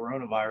about the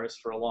coronavirus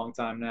for a long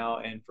time now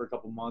and for a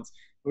couple months.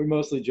 We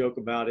mostly joke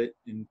about it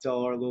and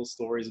tell our little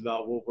stories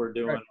about what we're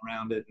doing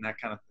around it and that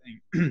kind of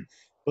thing.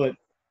 But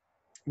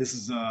this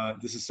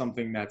is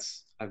something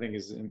that's, I think,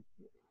 is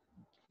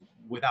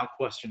without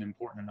question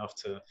important enough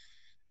to,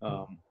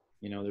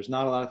 there's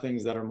not a lot of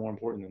things that are more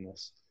important than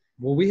this.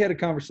 Well, we had a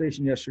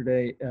conversation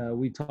yesterday.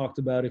 We talked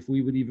about if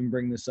we would even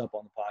bring this up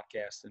on the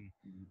podcast, and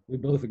we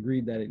both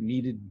agreed that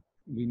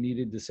we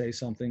needed to say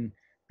something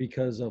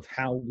because of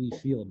how we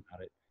feel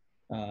about it.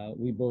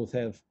 We both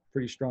have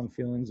pretty strong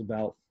feelings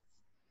about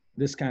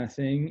this kind of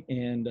thing,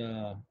 and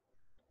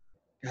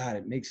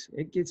God,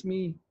 it gets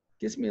me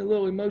a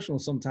little emotional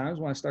sometimes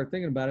when I start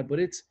thinking about it. But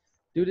it's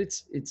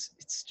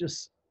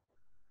just,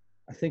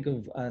 I think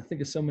of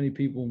so many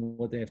people and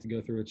what they have to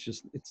go through.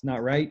 It's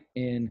not right,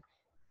 and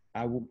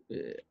I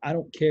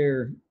don't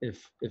care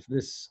if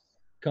this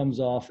comes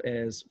off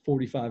as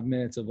 45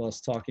 minutes of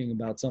us talking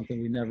about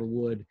something we never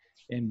would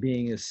and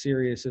being as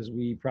serious as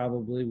we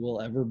probably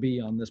will ever be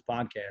on this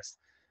podcast.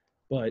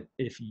 But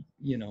if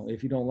you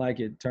don't like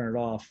it, turn it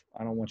off.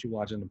 I don't want you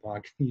watching the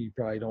podcast. You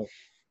probably don't.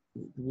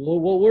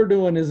 What we're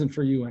doing isn't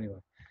for you anyway.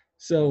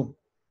 So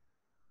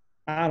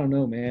I don't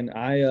know, man.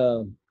 I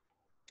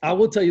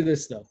will tell you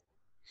this though.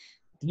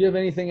 Do you have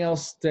anything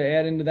else to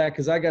add into that?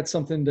 Because I got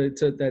something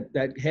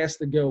that has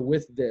to go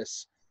with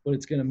this, but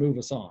it's going to move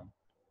us on.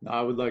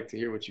 I would like to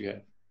hear what you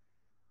have.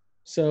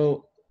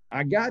 So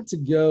I got to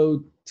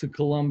go to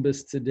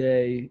Columbus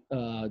today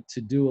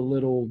to do a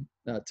little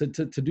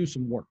to do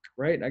some work.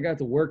 Right, I got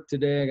to work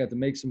today. I got to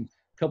make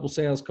couple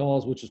sales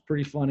calls, which was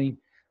pretty funny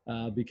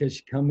because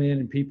you come in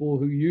and people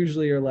who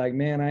usually are like,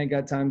 "Man, I ain't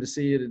got time to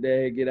see you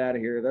today. Get out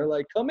of here." They're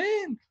like, "Come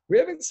in. We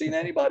haven't seen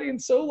anybody in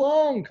so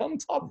long. Come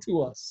talk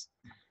to us."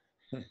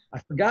 I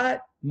forgot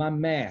my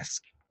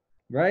mask,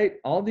 right?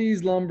 All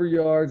these lumber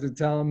yards are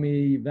telling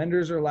me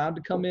vendors are allowed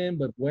to come in,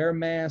 but wear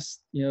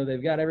masks.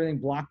 They've got everything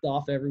blocked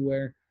off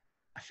everywhere.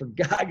 I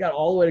forgot. I got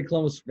all the way to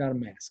Columbus, forgot a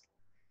mask.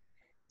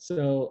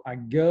 So I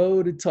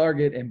go to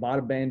Target and bought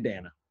a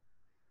bandana.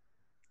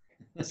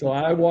 So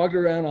I walked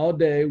around all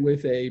day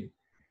with a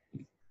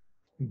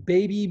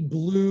baby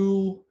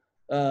blue,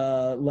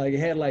 like it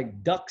had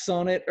like ducks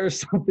on it or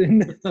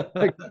something,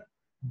 like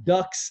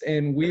ducks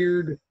and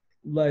weird,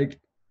 like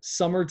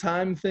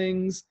summertime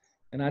things,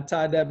 and I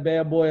tied that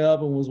bad boy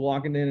up and was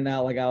walking in and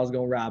out like I was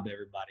gonna rob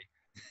everybody.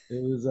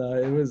 It was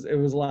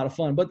a lot of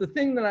fun. But the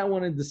thing that I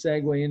wanted to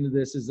segue into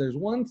this is there's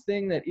one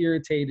thing that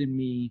irritated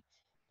me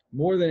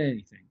more than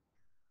anything.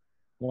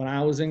 When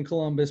I was in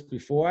Columbus,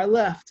 before I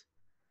left,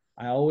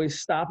 I always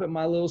stop at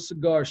my little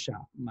cigar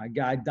shop. My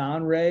guy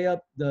Don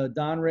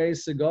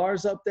Ray's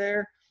cigars up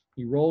there.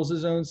 He rolls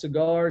his own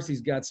cigars.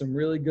 He's got some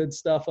really good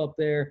stuff up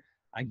there.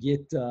 I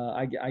get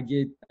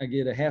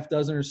a half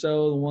dozen or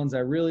so of the ones I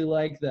really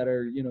like that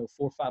are, $4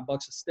 or $5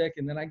 a stick,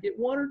 and then I get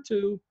one or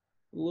two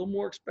a little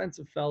more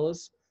expensive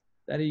fellas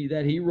that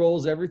he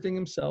rolls everything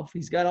himself.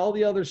 He's got all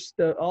the other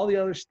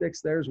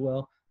sticks there as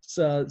well.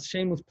 So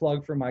shameless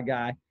plug for my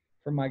guy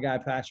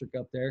Patrick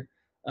up there.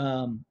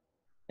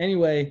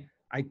 Anyway,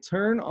 I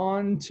turn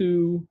on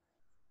to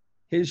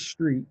his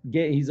street.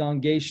 He's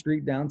on Gay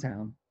Street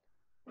downtown,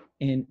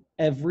 and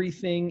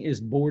everything is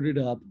boarded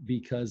up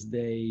because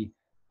they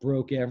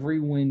broke every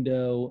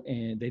window,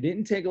 and they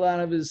didn't take a lot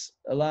of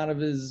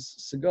his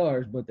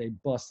cigars, but they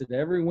busted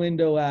every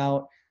window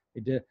out.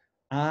 They did.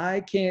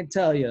 I can't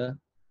tell you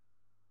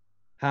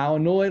how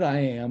annoyed I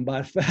am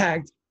by the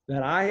fact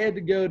that I had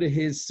to go to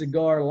his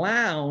cigar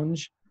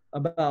lounge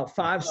about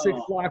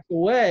 5-6 blocks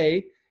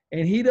away,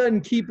 and he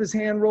doesn't keep his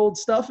hand-rolled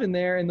stuff in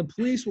there, and the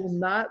police will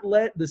not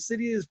let, the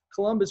city of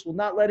Columbus will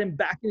not let him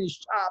back in his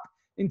shop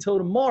until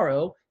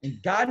tomorrow, and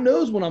God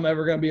knows when I'm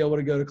ever going to be able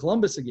to go to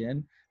Columbus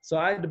again. So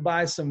I had to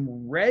buy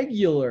some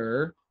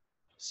regular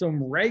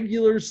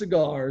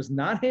cigars,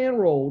 not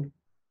hand-rolled.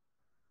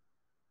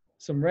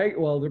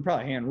 Well, they're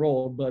probably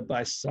hand-rolled, but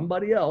by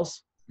somebody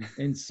else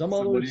in some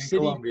other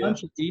city,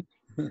 country.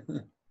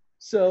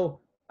 So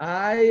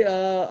I'm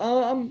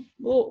a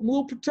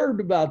little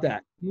perturbed about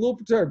that. I'm a little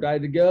perturbed. I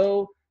had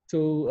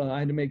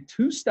to make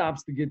 2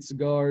 stops to get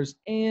cigars,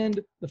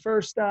 and the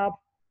first stop,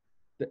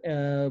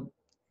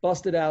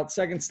 busted out.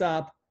 Second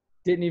stop,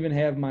 didn't even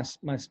have my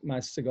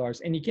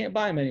cigars, and you can't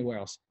buy them anywhere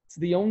else. It's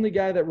the only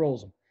guy that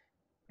rolls them.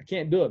 I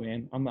can't do it,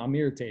 man. I'm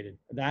irritated.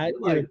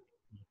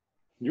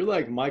 You're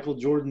like Michael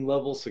Jordan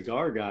level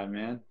cigar guy,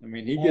 man. I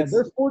mean, he gets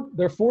they're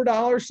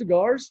 $4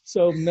 cigars.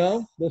 So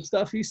no, the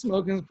stuff he's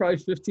smoking is probably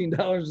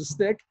 $15 a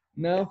stick.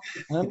 No,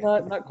 I'm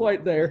not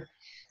quite there.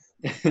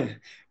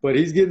 But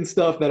he's getting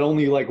stuff that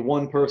only like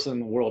one person in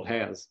the world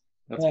has.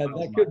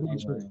 That could be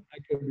true.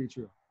 That could be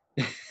true.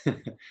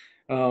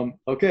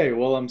 Okay,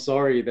 well, I'm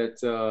sorry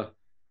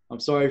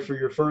for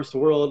your first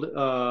world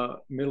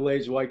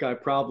middle-aged white guy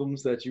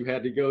problems that you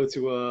had to go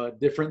to a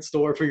different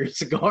store for your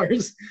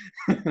cigars.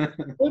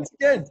 Once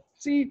again,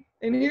 see,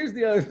 and here's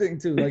the other thing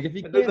too. Like if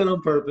you I did that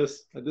on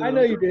purpose. I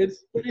know you did.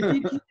 But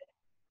if you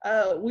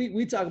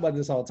we talk about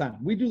this all the time.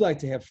 We do like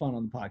to have fun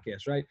on the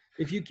podcast, right?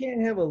 If you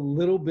can't have a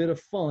little bit of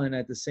fun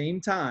at the same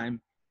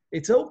time,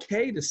 it's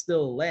okay to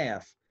still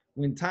laugh.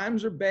 When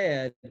times are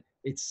bad,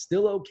 it's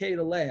still okay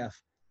to laugh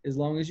as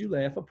long as you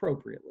laugh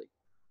appropriately.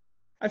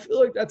 I feel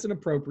like that's an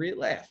appropriate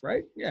laugh,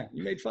 right? Yeah,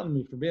 you made fun of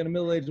me for being a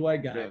middle-aged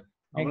white guy. Yeah.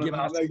 I'll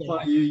make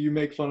fun of you. You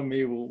make fun of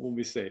me. We'll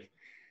be safe.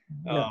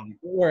 Don't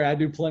worry, I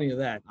do plenty of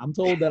that. I'm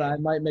told that I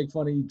might make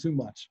fun of you too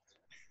much.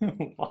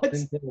 What? I've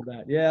been told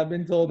that. Yeah, I've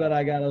been told that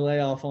I got to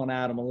lay off on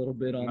Adam a little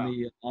bit on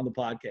the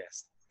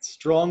podcast.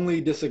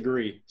 Strongly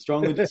disagree.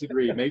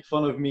 Make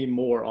fun of me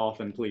more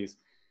often, please.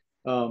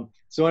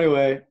 So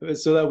anyway,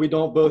 so that we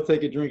don't both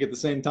take a drink at the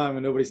same time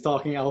and nobody's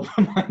talking, I'll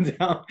put mine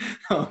down.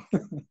 So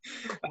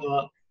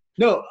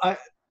that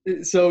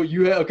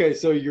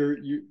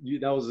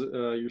was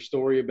your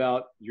story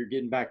about you're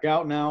getting back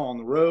out now on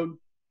the road.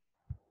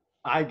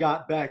 I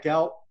got back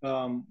out,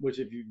 which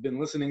if you've been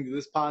listening to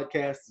this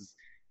podcast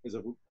is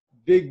a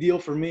big deal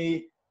for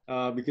me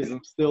because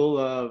I'm still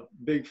a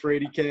big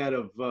scaredy cat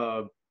of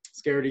the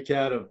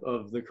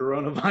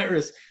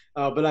coronavirus.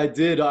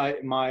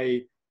 But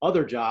my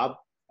other job,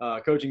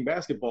 coaching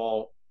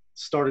basketball,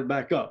 started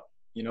back up.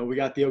 You know, we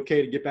got the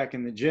okay to get back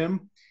in the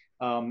gym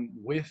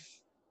with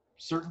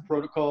certain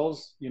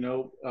protocols. You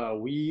know,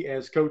 we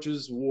as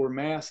coaches wore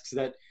masks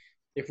that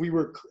if we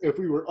were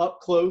up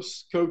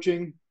close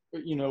coaching,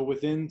 you know,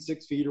 within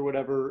 6 feet or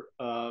whatever,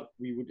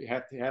 we would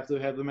have to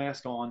have the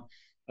mask on.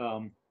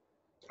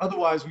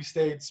 Otherwise, we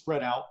stayed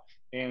spread out,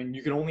 and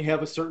you can only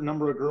have a certain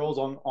number of girls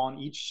on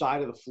each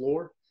side of the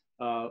floor.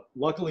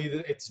 Luckily,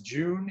 it's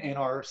June, and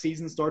our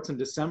season starts in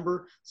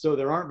December, so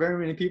there aren't very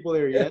many people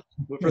there yet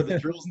for the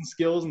drills and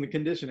skills and the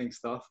conditioning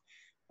stuff.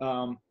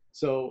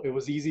 So it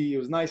was easy. It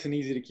was nice and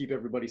easy to keep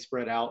everybody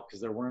spread out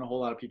because there weren't a whole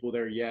lot of people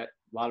there yet.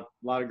 A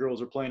lot of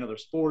girls are playing other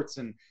sports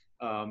and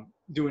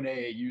doing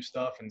AAU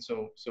stuff, and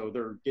so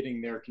they're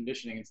getting their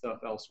conditioning and stuff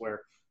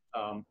elsewhere.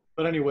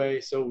 But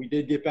anyway, so we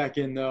did get back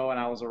in though, and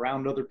I was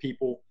around other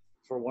people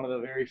for one of the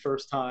very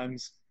first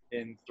times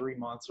in 3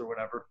 months or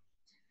whatever.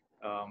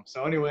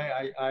 So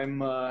anyway,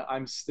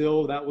 I'm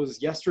still, that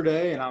was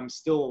yesterday, and I'm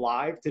still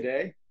alive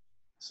today.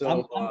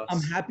 So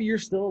I'm happy you're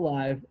still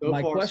alive. So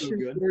My far,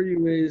 question for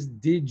you is,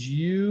 did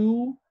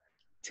you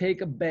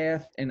take a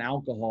bath in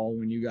alcohol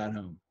when you got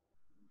home?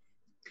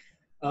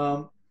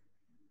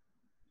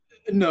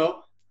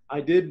 No,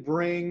 I did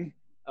bring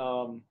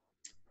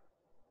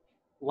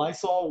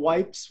Lysol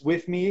wipes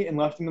with me and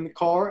left them in the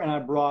car, and I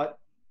brought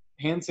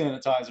hand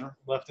sanitizer,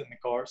 left it in the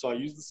car. So I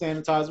used the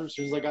sanitizer as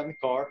soon as I got in the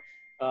car.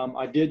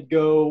 I did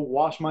go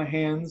wash my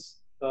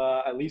hands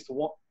at least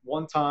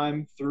one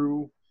time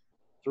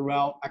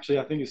throughout. Actually,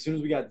 I think as soon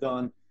as we got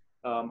done,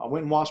 I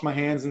went and washed my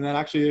hands, and then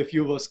actually a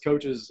few of us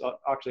coaches,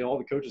 actually all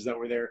the coaches that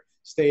were there,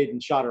 stayed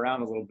and shot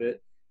around a little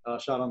bit,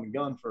 shot on the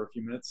gun for a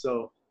few minutes.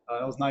 So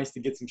it was nice to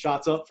get some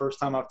shots up. First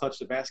time I've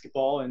touched a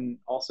basketball, and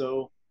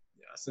also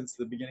since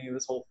the beginning of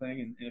this whole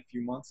thing in a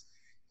few months.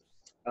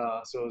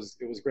 So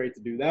it was great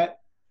to do that.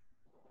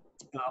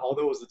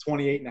 Although it was the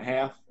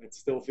 28.5, it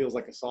still feels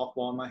like a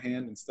softball in my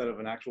hand instead of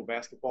an actual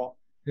basketball.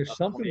 There's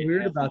something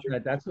weird about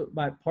that. That's what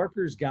my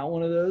Parker's got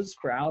one of those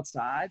for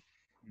outside,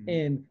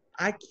 and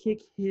I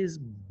kick his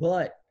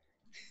butt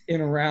in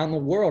around the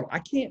world. I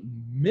can't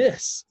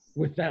miss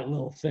with that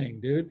little thing,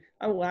 dude.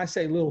 When I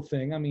say little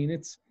thing, I mean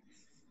it's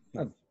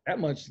not that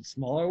much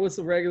smaller. What's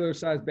the regular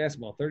size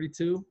basketball?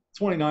 32?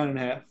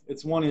 29.5.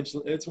 It's 1 inch.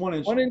 It's 1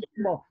 inch. 1 inch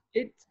small.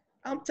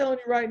 I'm telling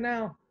you right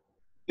now.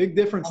 Big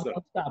difference, though.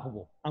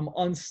 Unstoppable. I'm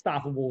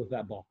unstoppable with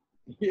that ball.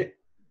 Yeah.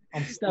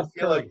 I'm Steph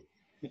Curry.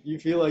 You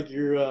feel like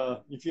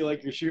you're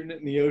shooting it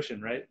in the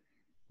ocean, right?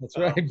 That's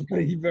right.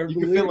 You better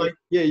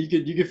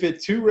you could fit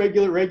 2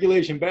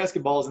 regulation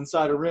basketballs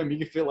inside a rim. You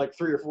could fit like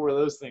 3 or 4 of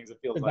those things. It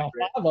feels like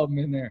about 5 of them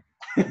in there.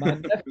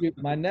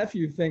 My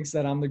nephew thinks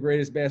that I'm the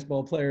greatest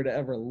basketball player to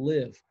ever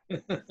live.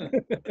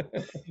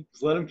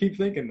 Just let him keep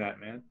thinking that,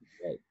 man.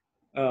 Right.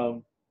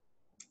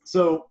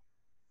 So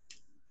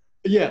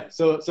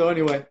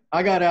anyway,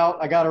 I got out.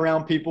 I got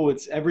around people.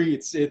 It's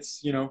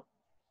you know,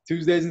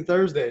 Tuesdays and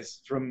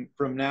Thursdays from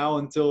now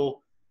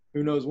until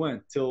who knows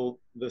when, till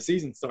the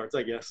season starts,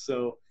 I guess.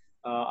 So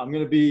I'm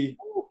gonna be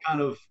kind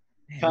of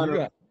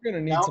You're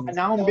gonna need some.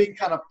 Now I'm being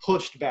kind of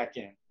pushed back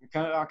in.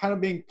 I'm kind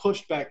of being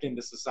pushed back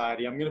into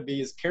society. I'm going to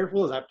be as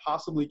careful as I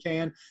possibly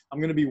can. I'm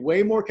going to be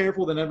way more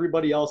careful than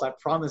everybody else. I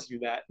promise you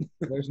that.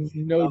 There's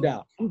no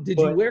doubt. Did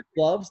you wear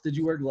gloves? Did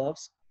you wear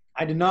gloves?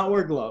 I did not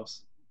wear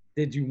gloves.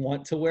 Did you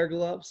want to wear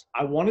gloves?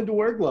 I wanted to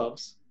wear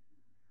gloves.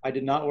 I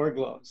did not wear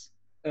gloves.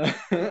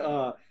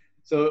 So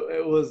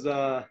it was,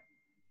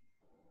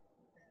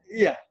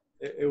 yeah,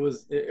 it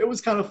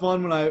was kind of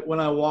fun when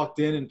I walked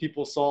in and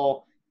people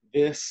saw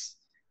this,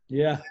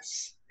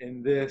 this,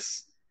 and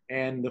this.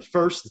 And the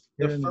first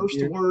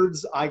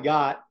words I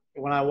got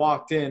when I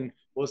walked in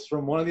was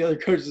from one of the other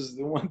coaches,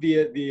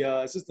 the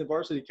assistant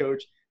varsity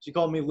coach. She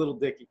called me Little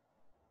Dicky.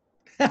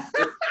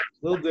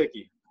 Little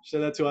Dicky. She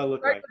said that's who I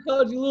look like. I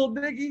called you Little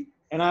Dicky.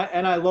 And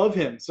I love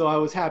him, so I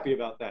was happy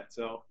about that.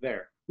 So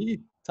there.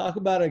 Talk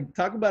about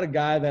a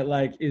guy that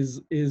like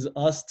is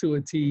us to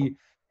a T.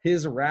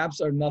 His raps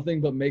are nothing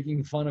but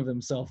making fun of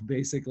himself,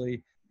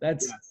 basically.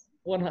 That's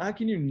one. How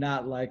can you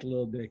not like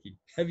Little Dicky?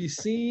 Have you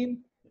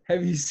seen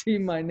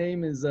My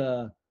Name Is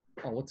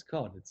what's it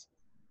called?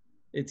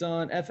 It's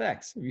on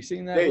FX. Have you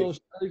seen that little show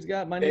he's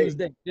got? My Name Is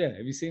Dave. Yeah,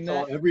 have you seen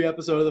that? Every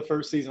episode of the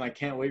first season. I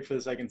can't wait for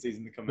the second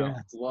season to come out.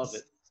 Love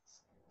it.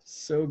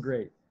 So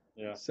great.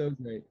 Yeah. So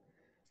great.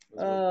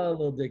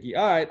 Little Dicky.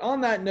 All right. On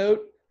that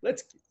note,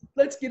 let's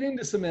get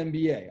into some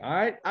NBA. All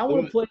right. I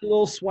want to play a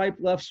little swipe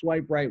left,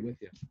 swipe right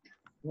with you.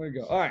 Where to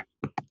go? All right.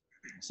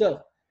 So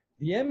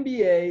the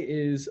NBA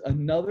is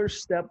another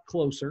step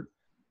closer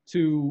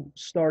to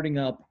starting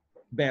up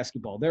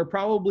basketball. They're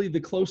probably the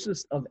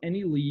closest of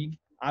any league,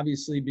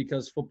 obviously,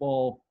 because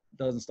football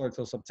doesn't start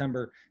till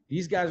September.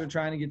 These guys are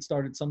trying to get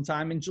started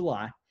sometime in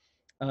July.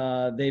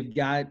 They've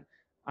got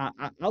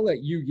I'll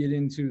let you get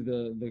into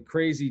the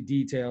crazy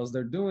details.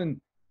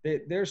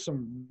 There's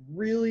some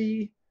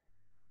really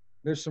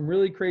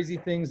crazy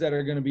things that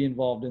are going to be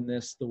involved in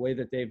this, the way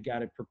that they've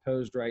got it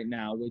proposed right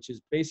now, which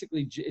is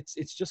basically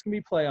it's just going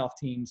to be playoff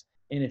teams.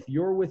 And if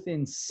you're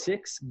within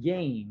 6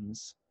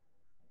 games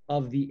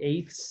of the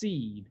 8th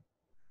seed,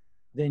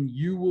 then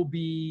you will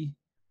be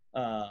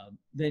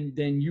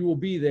then you will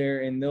be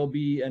there, and there'll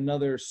be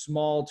another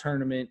small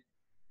tournament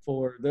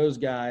for those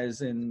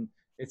guys. And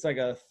it's like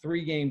a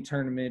 3-game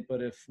tournament,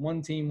 but if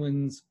one team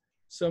wins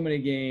so many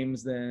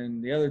games,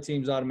 then the other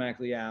team's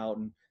automatically out.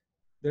 And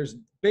there's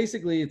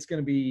basically, it's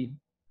going to be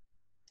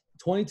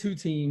 22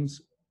 teams.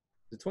 Is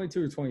it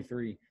 22 or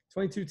 23?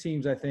 22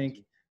 teams, I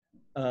think.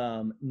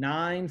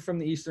 9 from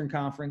the Eastern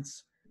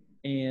Conference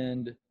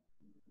and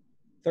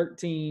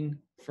 13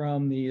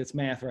 from it's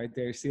math right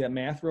there. See that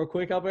math real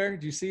quick up there?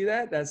 Did you see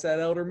that? That's that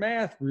elder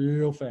math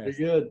real fast.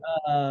 Pretty good.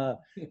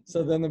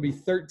 So then there'll be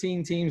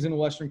 13 teams in the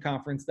Western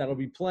Conference that'll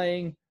be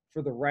playing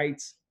for the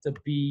rights to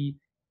be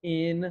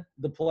in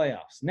the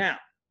playoffs. Now,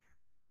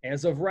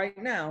 as of right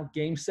now,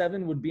 Game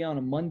 7 would be on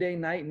a Monday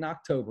night in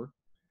October.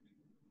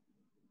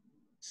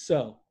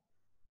 So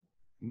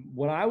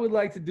what I would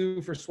like to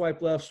do for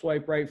swipe left,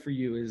 swipe right for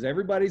you is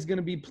everybody's going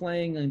to be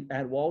playing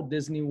at Walt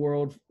Disney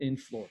World in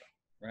Florida,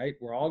 right?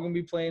 We're all going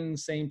to be playing in the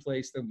same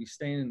place. They'll be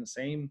staying in the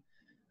same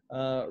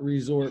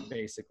resort,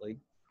 basically.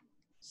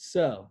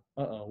 So,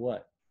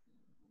 what?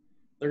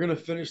 They're going to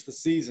finish the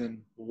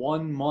season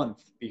 1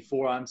 month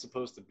before I'm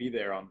supposed to be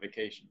there on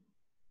vacation.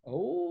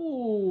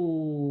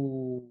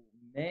 Oh,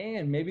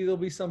 man, maybe there'll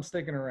be some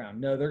sticking around.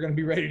 No, they're going to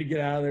be ready to get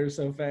out of there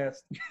so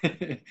fast.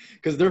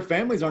 Because their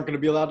families aren't going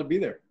to be allowed to be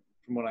there,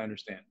 from what I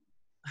understand.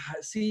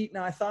 See,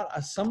 now I thought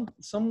some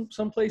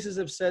places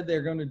have said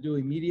they're going to do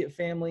immediate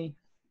family.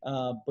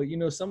 But,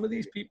 some of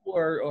these people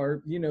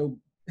are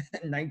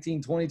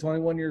 19, 20,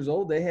 21 years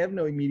old. They have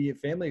no immediate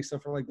family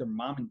except for like their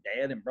mom and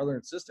dad and brother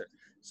and sister.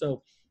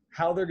 So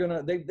how they're going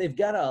to – they've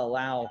got to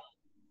allow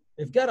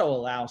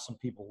some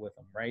people with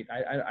them, right?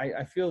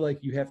 I feel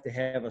like you have to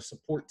have a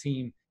support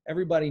team.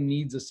 Everybody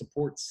needs a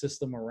support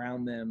system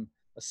around them,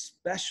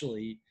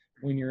 especially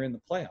when you're in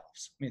the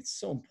playoffs. I mean, it's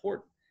so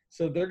important.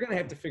 So they're going to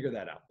have to figure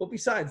that out. But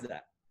besides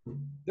that,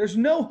 there's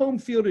no home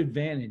field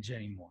advantage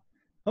anymore.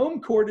 Home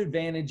court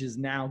advantage is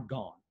now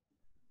gone.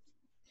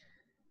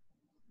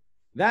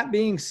 That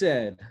being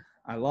said,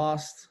 I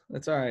lost.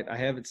 That's all right. I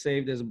have it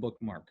saved as a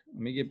bookmark.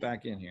 Let me get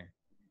back in here.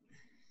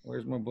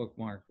 Where's my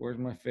bookmark? Where's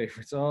my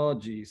favorites? Oh,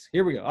 geez.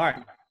 Here we go. All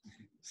right.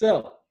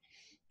 So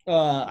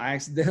I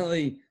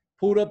accidentally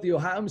pulled up the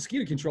Ohio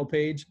mosquito control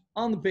page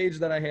on the page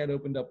that I had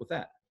opened up with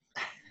that.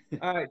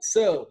 All right.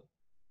 So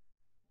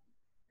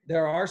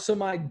there are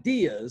some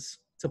ideas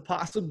to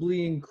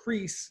possibly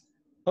increase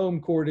home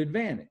court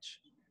advantage.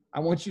 I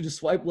want you to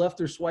swipe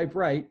left or swipe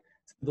right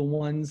to the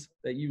ones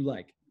that you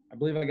like. I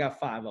believe I got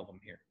 5 of them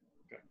here.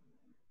 Okay.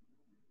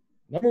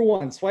 Number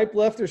 1, swipe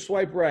left or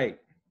swipe right.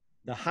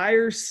 The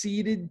higher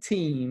seeded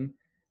team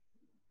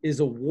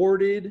is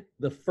awarded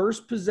the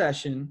first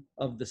possession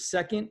of the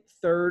second,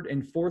 third,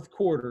 and fourth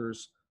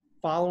quarters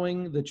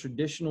following the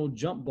traditional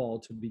jump ball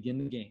to begin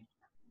the game.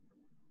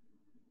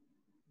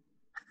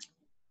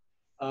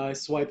 I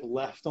swipe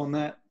left on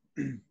that.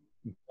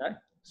 Okay.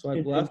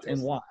 Swipe left,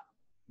 and why?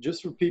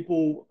 Just for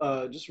people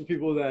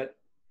that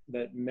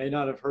may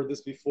not have heard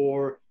this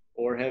before,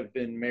 or have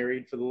been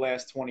married for the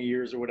last 20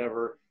 years or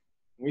whatever,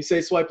 when we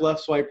say swipe left,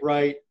 swipe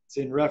right, it's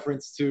in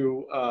reference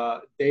to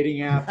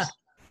dating apps.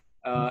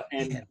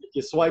 And if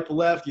you swipe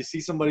left, you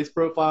see somebody's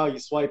profile, you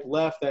swipe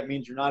left, that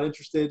means you're not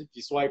interested. If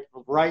you swipe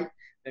right,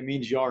 that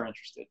means you are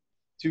interested.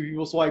 Two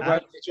people swipe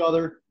right at each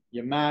other,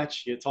 you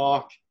match, you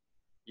talk,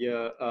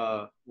 you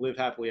live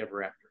happily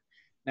ever after.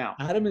 Now,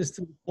 Adam is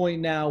to the point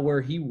now where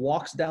he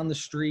walks down the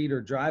street or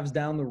drives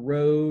down the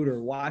road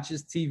or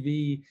watches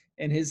TV,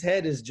 and his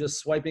head is just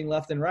swiping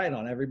left and right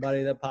on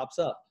everybody that pops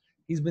up.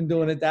 He's been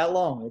doing it that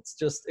long. It's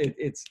just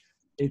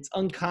it's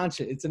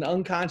unconscious. It's an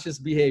unconscious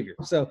behavior.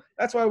 So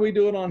that's why we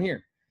do it on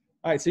here.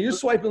 All right, so you're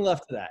swiping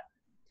left to that.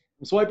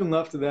 I'm swiping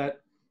left to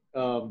that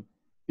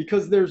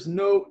because there's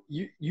no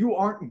you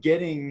aren't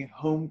getting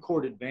home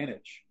court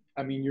advantage.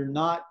 I mean, you're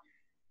not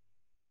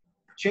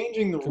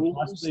changing the rules.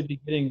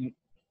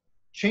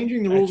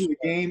 Changing the rules of the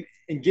game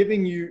and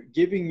giving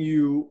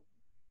you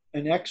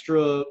an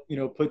extra,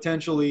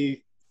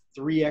 potentially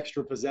 3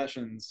 extra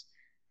possessions,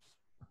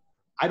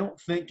 I don't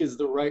think is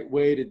the right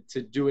way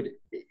to do it.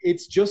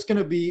 It's just going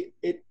to be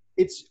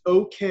it's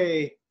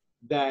okay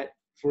that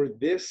for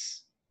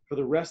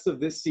the rest of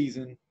this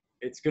season,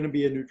 it's going to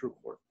be a neutral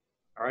court.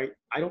 All right.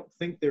 I don't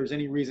think there's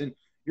any reason.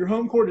 Your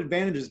home court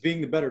advantage is being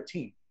the better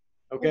team.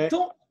 Okay.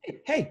 Well,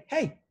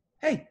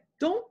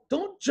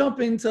 don't jump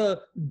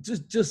into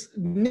just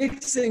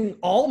mixing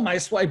all my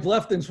swipe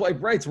left and swipe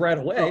rights right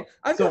away.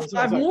 I've got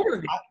 5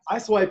 more. I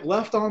swipe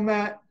left on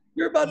that.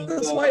 You're about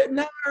to swipe.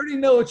 Now I already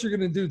know what you're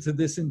going to do to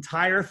this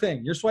entire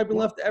thing. You're swiping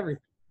left to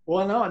everything.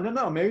 Well,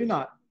 no, maybe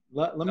not.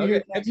 Let me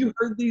hear. Have you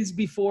heard these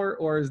before,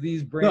 or is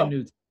these brand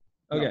new?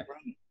 Okay. No.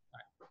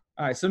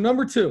 All right. So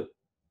number two.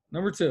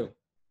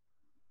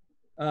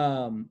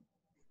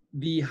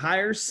 The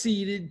higher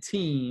seeded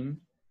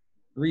team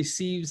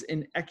receives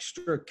an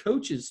extra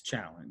coaches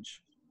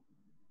challenge.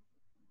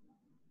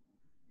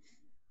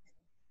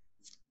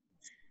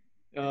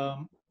 Yeah.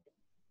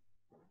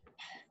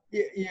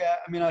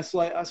 I mean, I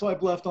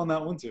swipe left on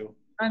that one too.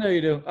 I know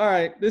you do. All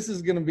right, this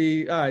is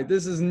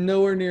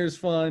nowhere near as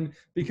fun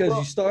because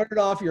you started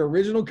off your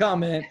original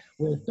comment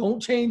with "don't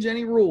change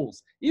any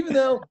rules," even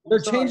though they're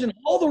changing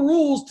all the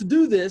rules to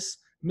do this,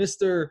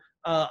 Mister.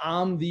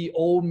 I'm the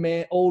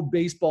old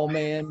baseball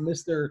man,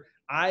 Mister.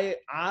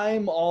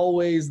 I'm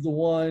always the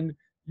one.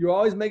 You're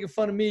always making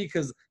fun of me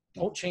because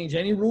don't change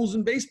any rules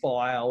in baseball.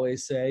 I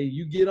always say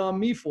you get on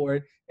me for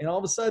it, and all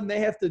of a sudden they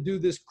have to do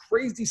this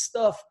crazy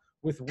stuff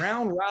with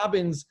round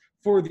robins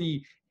for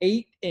the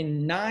 8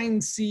 and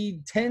 9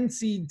 seed, 10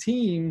 seed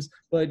teams.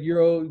 But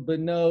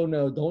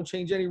no, don't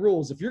change any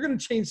rules. If you're going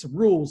to change some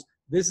rules,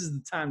 this is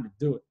the time to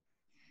do it.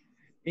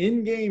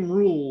 In-game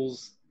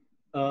rules.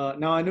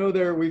 Now I know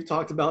we've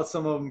talked about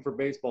some of them for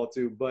baseball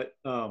too, but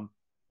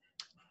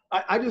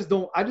I just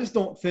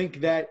don't think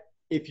that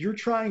if you're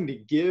trying to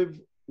give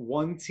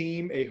one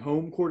team a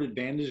home court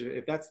advantage,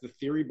 if that's the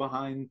theory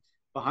behind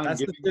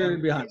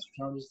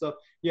stuff.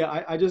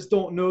 Yeah, I just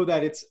don't know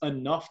that it's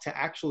enough to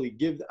actually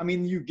give. I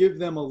mean, you give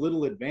them a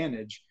little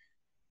advantage,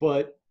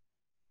 but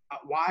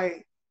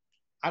why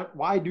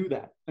do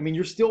that? I mean,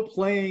 you're still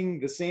playing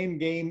the same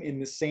game in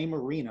the same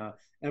arena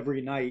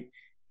every night.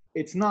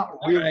 It's not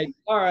really.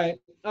 All right.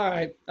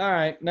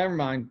 Never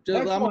mind.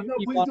 I'm going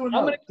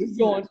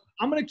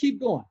to keep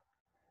going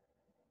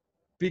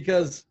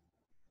because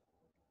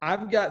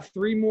I've got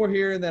 3 more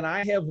here, and then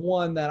I have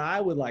one that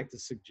I would like to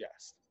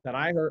suggest that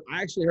I heard.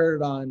 I actually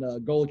heard it on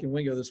Golic and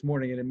Wingo this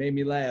morning, and it made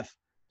me laugh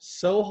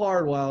so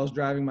hard while I was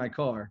driving my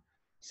car.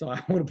 So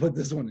I want to put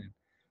this one in.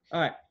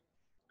 All right.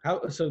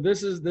 So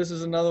this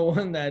is another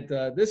one that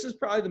this is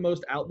probably the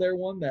most out there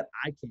one that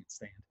I can't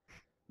stand.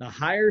 The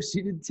higher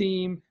seeded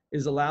team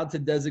is allowed to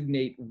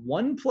designate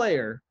 1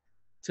 player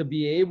to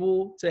be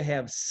able to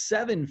have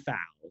 7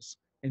 fouls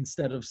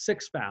instead of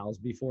 6 fouls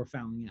before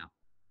fouling out.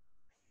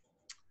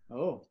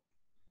 Oh.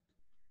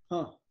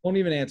 Huh. Don't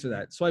even answer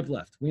that. Swipe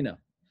left. We know.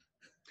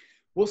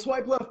 Well,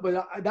 swipe left,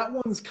 but that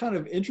one's kind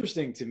of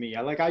interesting to me.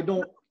 I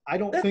don't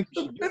think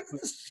that's the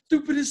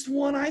stupidest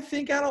one I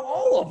think out of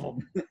all of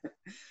them.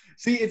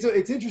 See,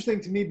 it's interesting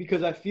to me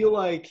because I feel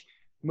like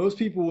most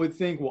people would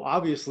think, well,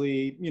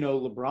 obviously,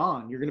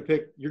 LeBron, you're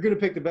gonna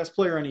pick the best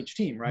player on each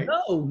team, right?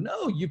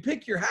 No, you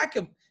pick your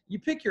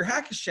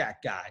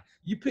Hack-a-Shack guy.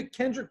 You pick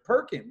Kendrick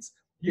Perkins.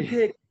 You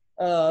pick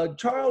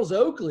Charles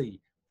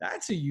Oakley.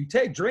 That's who you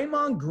take.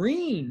 Draymond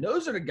Green.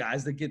 Those are the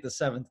guys that get the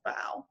 7th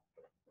foul.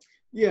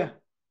 Yeah.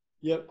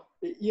 Yep.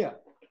 Yeah.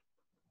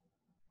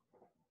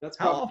 That's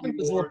how often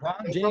does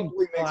LeBron James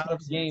go out of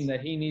the game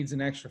that he needs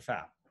an extra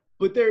foul?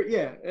 But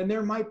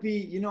there might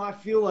be, I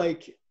feel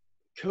like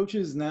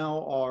coaches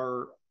now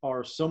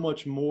are so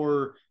much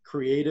more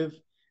creative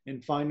in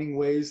finding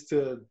ways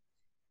to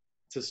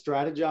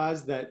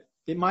strategize that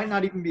it might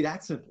not even be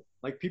that simple.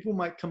 Like people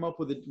might come up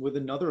with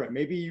another.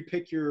 Maybe you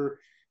pick your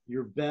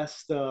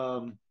best.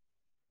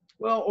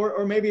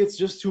 Or maybe it's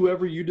just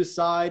whoever you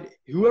decide,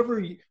 whoever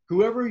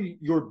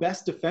your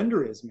best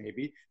defender is,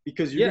 maybe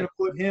because you're going to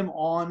put him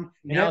on.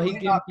 Now he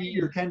can be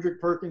your Kendrick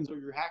Perkins or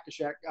your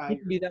Hack-a-Shack guy. He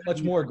can be that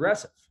much more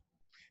aggressive.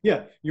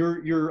 Yeah,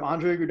 your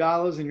Andre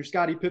Iguodala's and your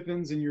Scottie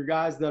Pippins and your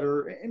guys that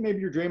are, and maybe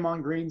your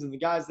Draymond Greens and the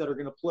guys that are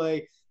going to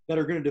play, that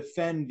are going to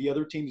defend the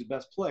other team's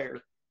best player.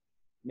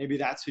 Maybe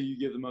that's who you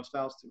give the most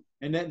fouls to.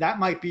 And that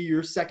might be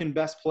your second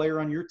best player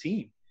on your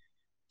team.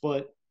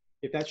 But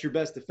if that's your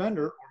best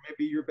defender, or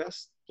maybe your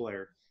best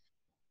player.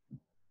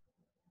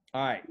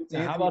 All right. It's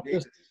Now, Anthony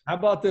Davis. how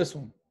about this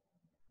one?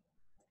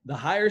 The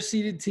higher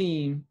seeded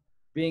team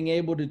being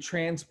able to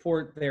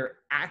transport their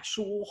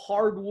actual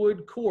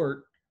hardwood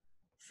court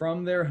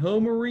from their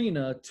home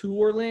arena to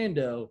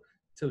Orlando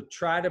to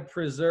try to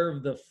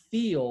preserve the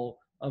feel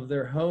of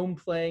their home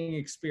playing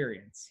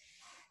experience.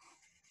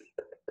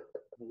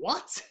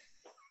 What?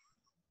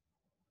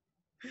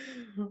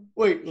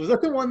 Wait, was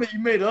that the one that you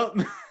made up?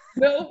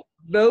 Nope.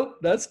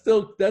 That's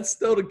still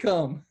to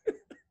come.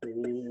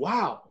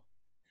 Wow.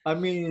 I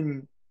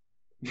mean,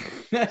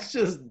 that's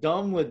just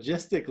dumb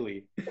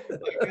logistically.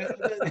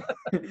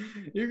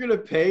 You're gonna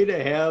pay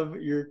to have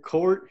your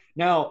court.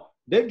 Now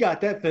they've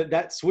got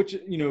that switch,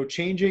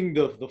 changing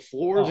the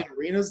floors and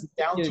arenas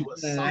down to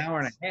an hour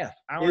and a half,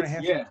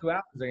 yeah. 2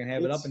 hours. They're gonna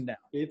have it up and down.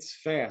 It's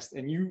fast,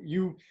 and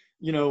you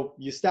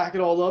stack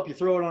it all up, you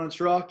throw it on a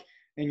truck,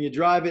 and you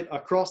drive it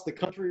across the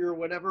country or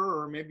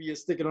whatever, or maybe you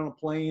stick it on a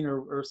plane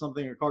or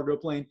something, a cargo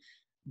plane.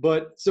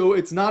 But so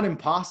it's not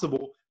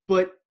impossible,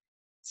 but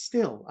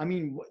still, I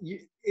mean,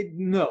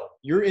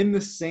 you're in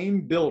the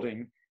same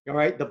building. All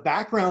right, the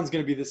background's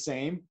going to be the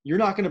same. You're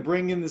not going to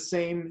bring in the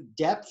same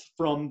depth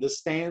from the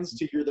stands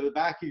to the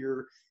back of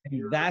your.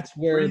 That's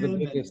where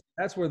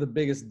the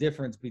biggest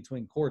difference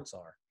between courts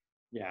are.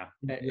 Yeah,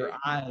 your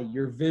eye,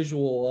 your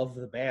visual of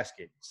the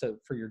basket. So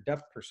for your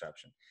depth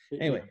perception.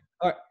 Anyway,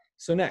 all right.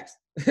 So next,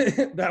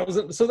 that was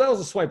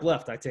a swipe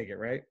left. I take it,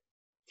 right?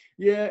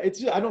 Yeah,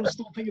 I don't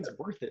think it's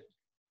worth it.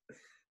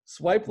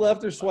 Swipe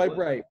left or swipe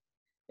right.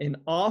 An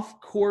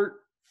off-court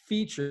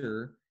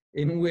feature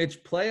in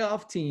which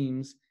playoff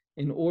teams,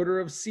 in order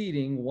of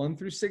seeding 1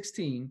 through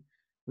 16,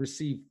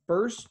 receive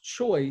first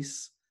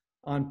choice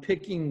on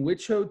picking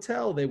which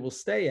hotel they will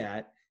stay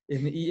at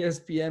in the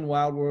ESPN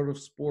Wide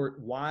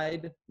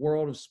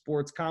World of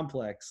Sports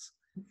complex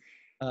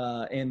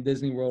and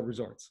Disney World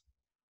resorts.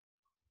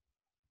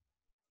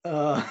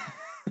 Does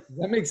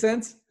that make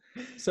sense?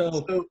 So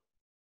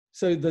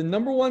the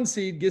number 1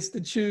 seed gets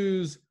to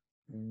choose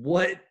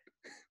what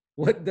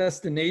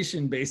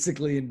destination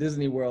basically in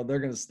Disney World they're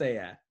going to stay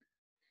at.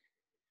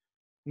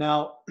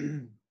 Now,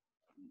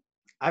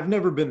 I've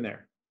never been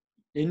there.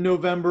 In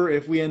November,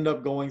 if we end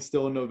up going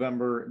still in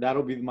November,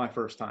 that'll be my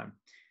first time.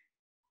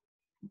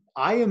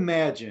 I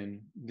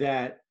imagine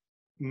that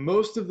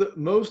most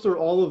or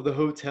all of the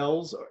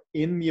hotels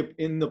in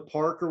the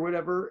park or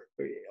whatever,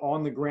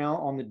 on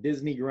the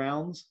Disney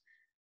grounds,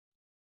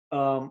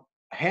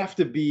 have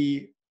to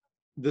be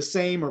the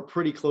same or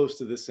pretty close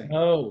to the same.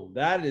 No,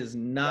 that is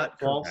not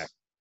correct.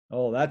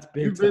 Oh, that's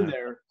big. You've been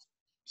there.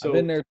 So I've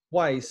been there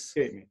twice.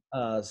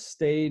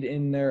 Stayed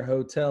in their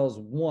hotels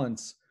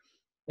once,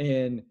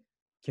 and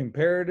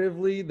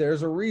comparatively,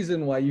 there's a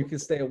reason why you can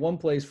stay at one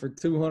place for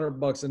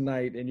 $200 a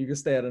night, and you can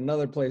stay at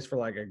another place for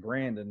like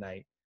 $1,000 a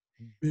night.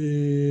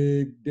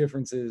 Big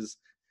differences,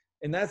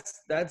 and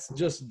that's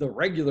just the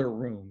regular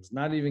rooms.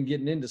 Not even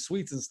getting into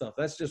suites and stuff.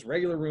 That's just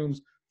regular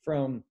rooms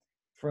from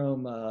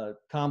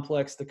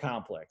complex to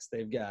complex.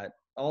 They've got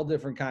all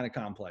different kind of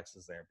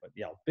complexes there, but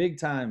yeah, big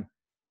time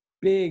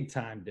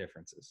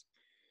differences.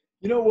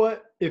 You know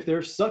what? If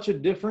there's such a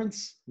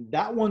difference,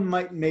 that one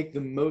might make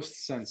the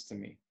most sense to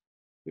me.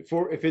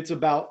 If it's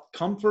about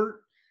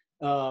comfort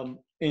and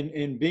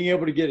being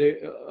able to get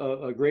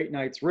a great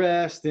night's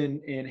rest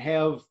and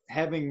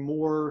having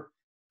more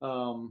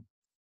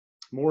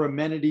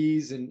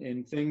amenities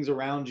and things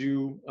around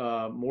you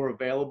more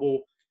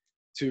available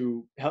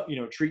to help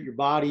treat your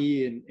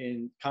body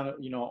and kind of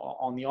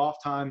on the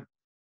off time,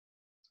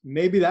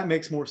 maybe that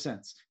makes more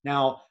sense.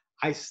 Now,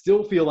 I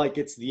still feel like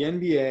it's the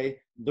NBA.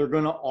 They're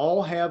going to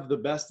all have the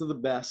best of the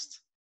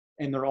best,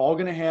 and they're all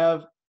going to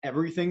have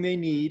everything they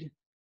need.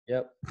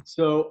 Yep.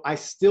 So I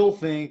still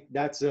think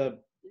that's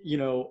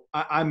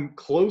I'm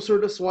closer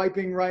to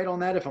swiping right on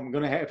that.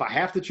 If I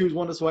have to choose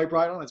one to swipe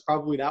right on, it's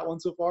probably that one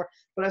so far.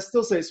 But I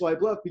still say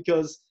swipe left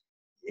because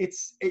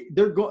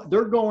they're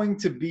going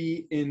to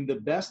be in the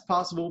best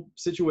possible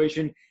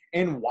situation.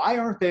 And why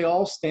aren't they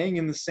all staying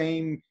in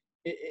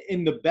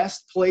the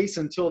best place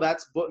until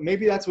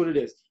maybe that's what it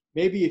is.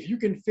 Maybe if you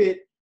can fit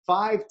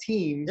 5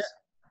 teams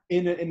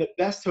in the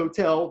best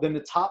hotel, then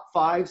the top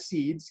 5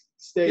 seeds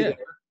stay there.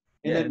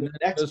 And then the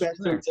next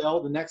best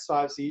hotel, the next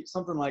 5 seeds,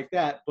 something like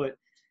that. But,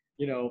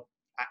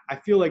 I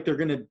feel like they're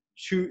going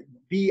to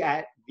be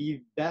at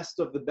the best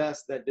of the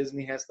best that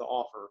Disney has to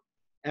offer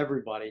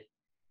everybody.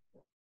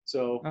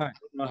 So I don't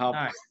know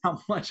how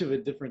much of a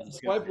difference.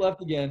 Swipe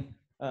left again.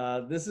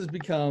 This has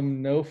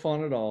become no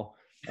fun at all.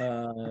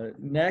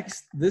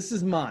 Next, this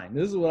is mine.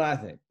 This is what I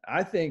think.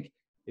 I think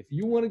if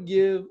you want to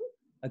give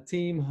a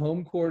team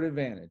home court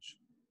advantage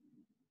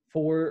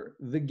for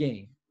the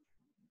game,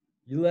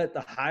 you let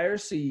the higher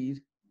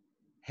seed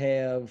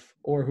have,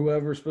 or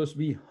whoever's supposed to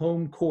be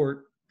home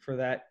court for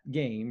that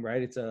game,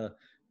 right? It's a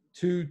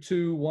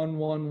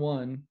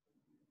 2-2-1-1-1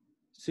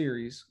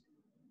 series,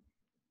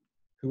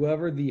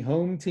 whoever the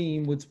home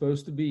team was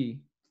supposed to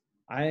be,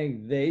 I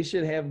think they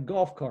should have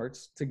golf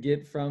carts to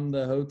get from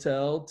the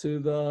hotel to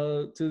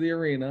the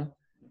arena,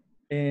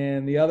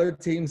 and the other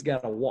team's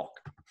got to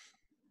walk.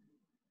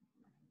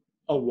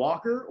 A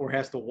walker or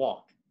has to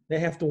walk? They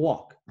have to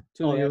walk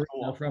to the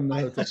arena from the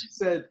hotel. I thought you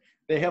said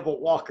they have a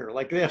walker,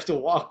 like they have to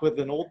walk with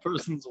an old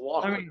person's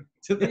walker. I mean,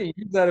 they can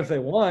use that if they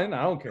want.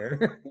 I don't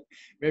care.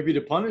 Maybe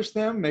to punish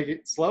them, make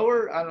it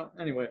slower. I don't.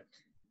 Anyway,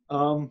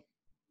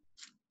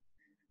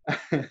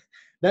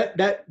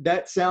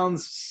 that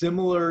sounds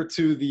similar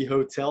to the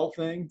hotel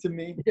thing to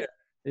me. Yeah,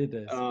 it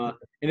is. And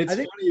it's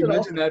funny you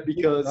mentioned that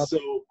because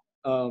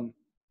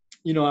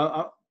you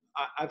know,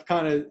 I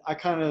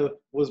kind of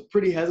was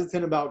pretty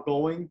hesitant about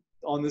going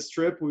on this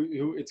trip.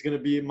 It's going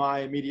to be my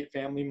immediate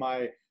family,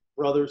 my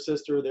brother,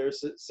 sister, their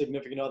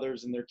significant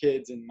others, and their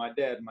kids, and my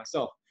dad and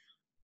myself.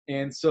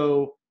 And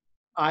so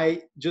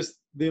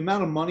the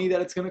amount of money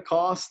that it's going to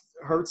cost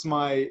hurts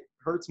my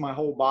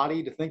whole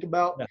body to think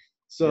about. Yeah.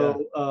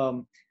 So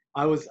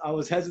I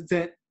was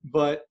hesitant,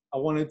 but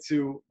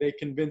they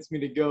convinced me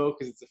to go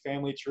because it's a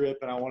family trip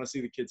and I want to see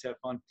the kids have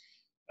fun.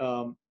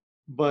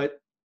 But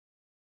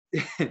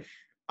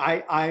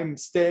I'm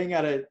staying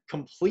at a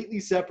completely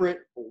separate,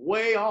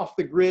 way off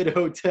the grid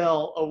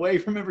hotel away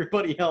from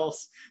everybody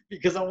else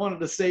because I wanted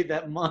to save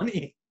that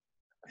money.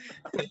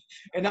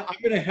 And I'm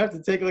going to have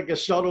to take like a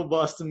shuttle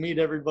bus to meet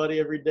everybody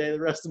every day, the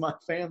rest of my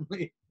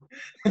family.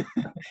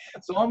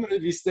 So I'm going to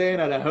be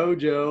staying at a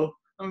Hojo.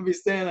 I'm going to be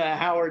staying at a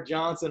Howard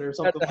Johnson or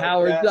something like that.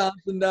 Howard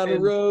Johnson down the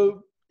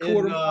road.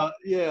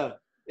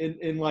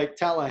 In like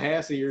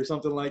Tallahassee or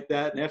something like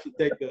that, and have to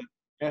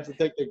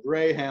take the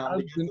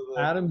Greyhound.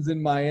 Adam's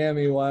in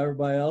Miami while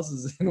everybody else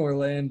is in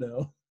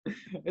Orlando.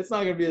 It's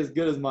not going to be as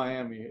good as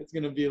Miami. It's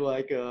going to be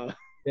like yeah,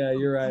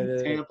 you're right.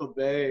 Tampa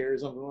Bay or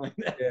something like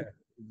that. Yeah,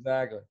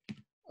 exactly.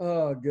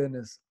 Oh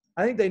goodness,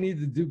 I think they need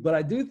to do, but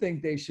I do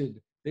think they should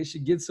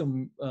get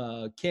some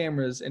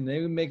cameras, and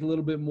they would make a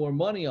little bit more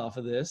money off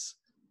of this.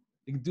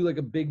 They could do like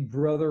a Big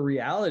Brother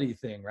reality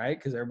thing, right?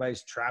 Because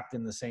everybody's trapped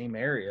in the same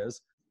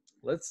areas.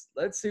 Let's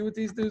see what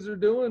these dudes are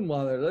doing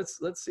while they're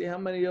let's see how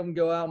many of them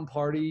go out and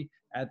party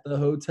at the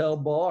hotel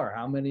bar.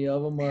 How many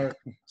of them are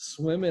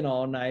swimming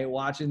all night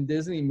watching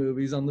Disney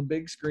movies on the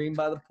big screen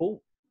by the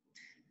pool?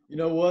 You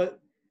know what?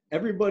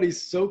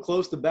 Everybody's so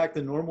close to back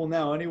to normal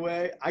now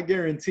anyway. I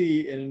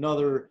guarantee in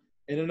another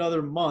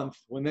month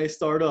when they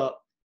start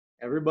up,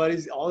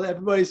 everybody's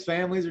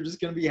families are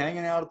just going to be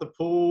hanging out at the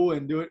pool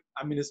and do it.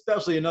 I mean,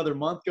 especially another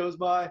month goes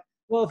by.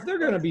 Well, if they're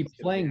going to be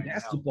playing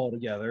basketball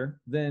together,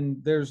 then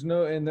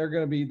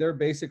they're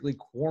basically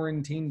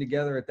quarantined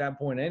together at that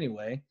point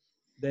anyway.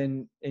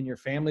 Then, and your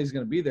family's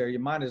going to be there. You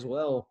might as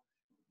well,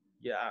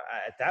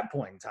 at that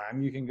point in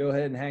time, you can go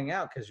ahead and hang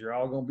out because you're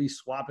all going to be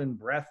swapping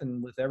breath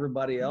and with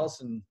everybody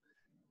else.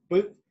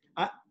 But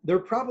they're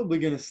probably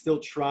going to still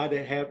try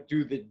to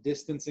do the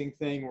distancing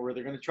thing where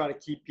they're going to try to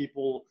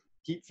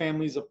keep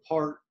families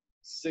apart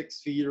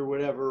 6 feet or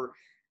whatever.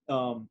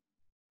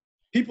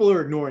 People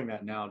are ignoring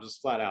that now,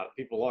 just flat out.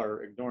 People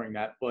are ignoring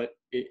that, but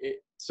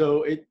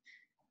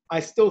I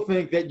still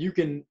think that you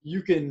can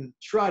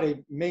try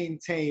to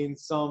maintain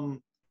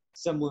some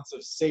semblance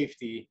of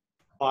safety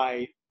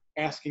by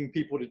asking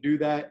people to do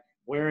that,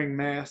 wearing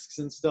masks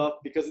and stuff,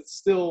 because it's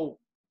still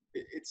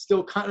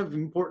kind of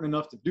important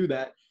enough to do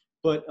that.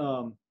 But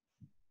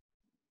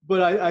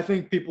I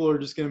think people are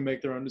just going to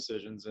make their own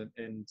decisions,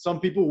 and some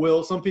people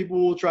will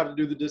try to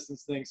do the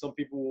distance thing. Some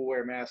people will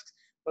wear masks.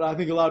 But I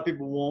think a lot of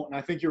people won't, and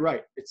I think you're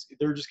right.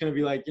 They're just going to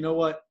be like, you know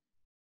what?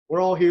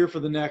 We're all here for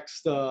the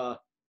next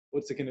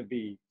what's it going to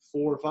be?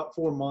 4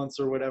 months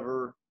or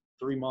whatever,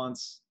 3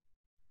 months.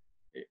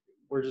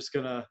 Let's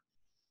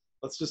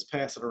just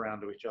pass it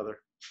around to each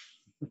other.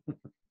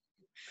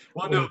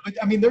 Well, no, but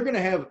I mean they're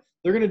going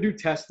to do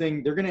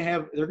testing. They're going to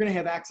have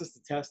access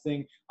to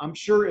testing. I'm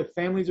sure if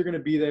families are going to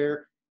be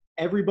there,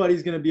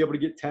 everybody's going to be able to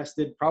get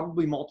tested,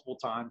 probably multiple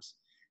times.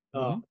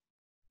 Mm-hmm.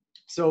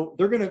 So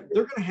they're gonna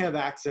have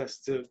access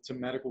to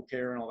medical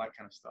care and all that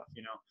kind of stuff,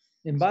 you know.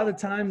 And by the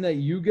time that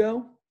you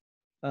go,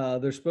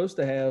 they're supposed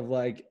to have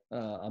like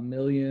 1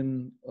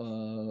 million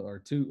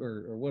or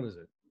what is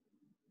it?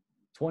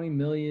 20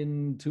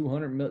 million,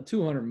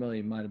 200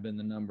 million might have been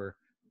the number.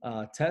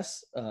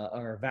 Tests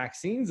or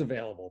vaccines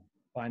available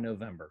by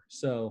November.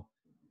 So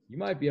you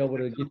might be able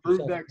to get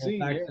yourself a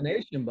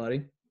vaccination,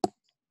 buddy.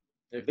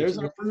 If there's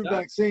an approved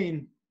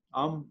vaccine,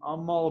 I'm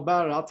all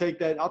about it. I'll take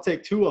that. I'll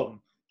take 2 of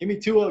them. Give me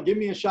 2. Give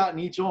me a shot in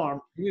each arm.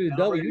 You need a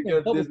double. You need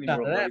a double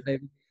shot of that,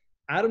 baby.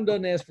 Adam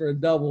doesn't ask for a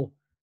double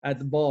at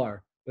the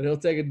bar, but he'll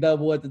take a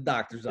double at the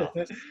doctor's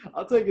office.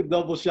 I'll take a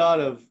double shot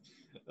of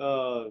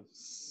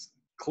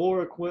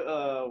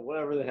chloroquine,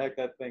 whatever the heck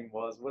that thing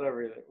was,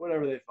 whatever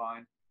they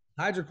find.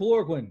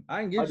 Hydrochloroquine.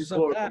 I can get you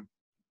some of that.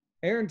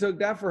 Erin took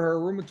that for her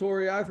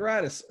rheumatoid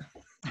arthritis.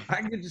 I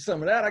can get you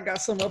some of that. I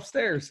got some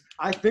upstairs.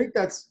 I think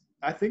that's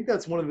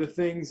one of the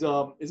things.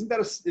 Isn't that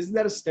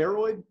a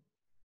steroid?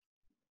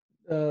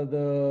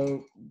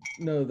 The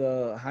no,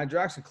 the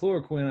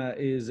hydroxychloroquine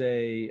is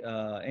a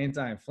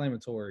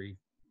anti-inflammatory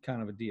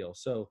kind of a deal.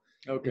 So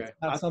Okay.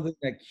 it's not something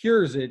that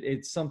cures it.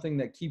 It's something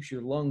that keeps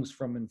your lungs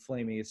from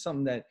inflaming. It's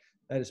something that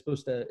is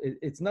supposed to.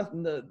 It's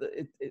nothing.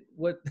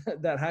 What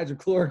that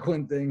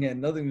hydrochloroquine thing had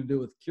nothing to do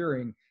with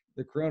curing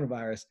the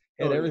coronavirus.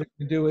 It had everything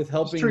to do with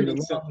helping your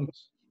lungs.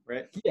 Symptoms,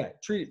 right? Yeah,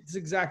 treat. It's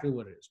exactly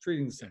what it is.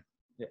 Treating the symptoms.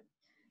 Yeah.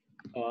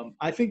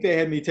 I think they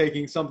had me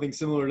taking something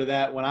similar to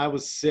that when I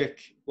was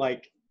sick,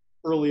 like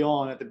early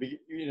on at the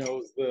it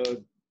was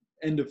the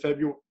end of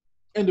February.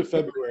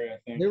 I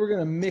think. They were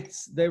going to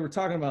mix. They were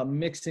talking about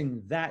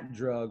mixing that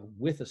drug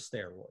with a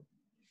steroid.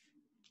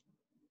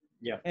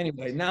 Yeah.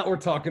 Anyway, now we're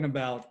talking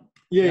about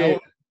we're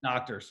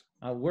doctors.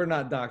 We're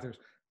not doctors.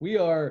 We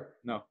are.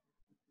 No.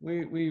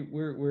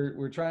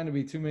 We're trying to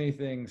be too many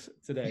things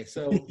today.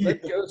 So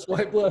let's go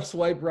swipe left,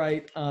 swipe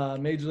right,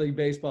 Major League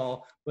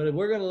Baseball. But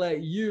we're going to let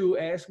you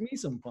ask me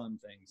some fun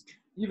things,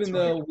 even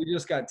though we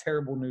just got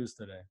terrible news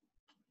today.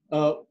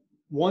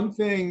 One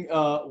thing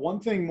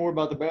more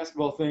about the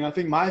basketball thing. I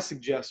think my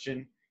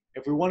suggestion,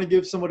 if we want to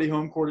give somebody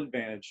home court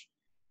advantage,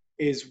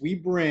 is we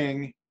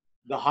bring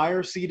the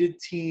higher seeded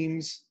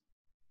team's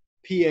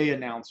PA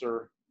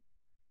announcer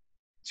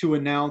to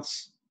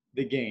announce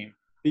the game.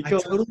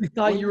 Because I totally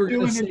thought you were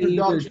going to say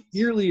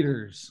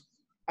cheerleaders.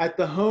 At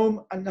the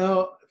home,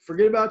 no,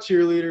 forget about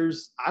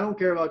cheerleaders. I don't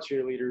care about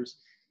cheerleaders.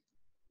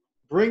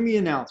 Bring the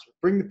announcer.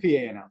 Bring the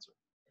PA announcer.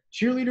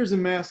 Cheerleaders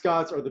and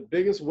mascots are the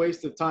biggest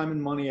waste of time and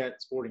money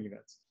at sporting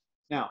events.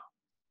 Now,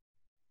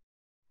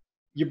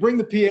 you bring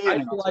the PA announcer. I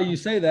know why you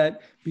say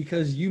that,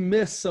 because you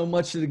miss so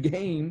much of the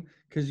game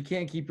because you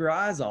can't keep your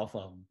eyes off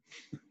of them.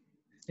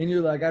 And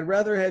you're like, I'd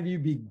rather have you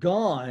be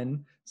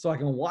gone so I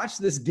can watch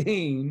this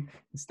game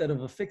instead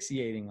of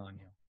asphyxiating on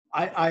you.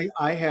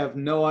 I have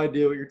no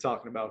idea what you're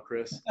talking about,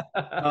 Chris.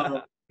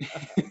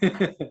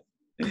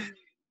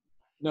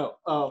 No.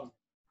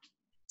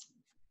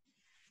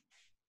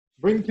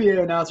 Bring the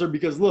PA announcer,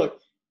 because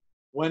look,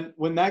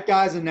 when that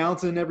guy's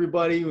announcing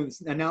everybody, when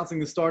announcing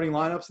the starting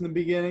lineups in the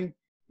beginning,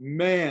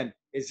 man,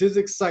 is his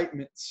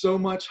excitement so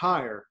much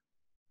higher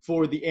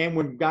and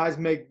when guys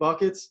make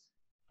buckets,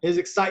 his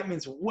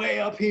excitement's way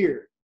up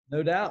here.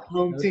 No doubt.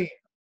 Home team.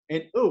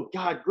 And, oh,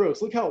 God,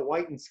 gross. Look how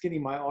white and skinny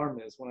my arm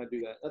is when I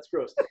do that. That's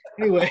gross.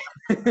 Anyway.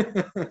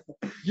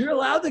 You're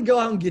allowed to go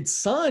out and get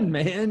sun,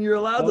 man. You're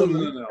allowed to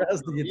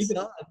get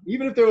sun.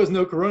 Even if there was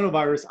no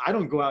coronavirus, I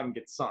don't go out and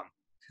get sun.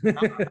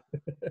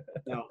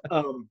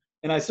 No.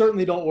 And I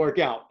certainly don't work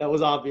out. That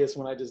was obvious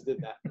when I just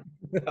did that.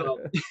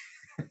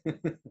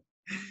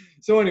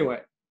 So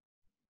anyway,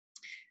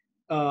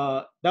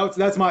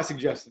 that's my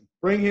suggestion.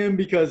 Bring him,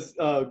 because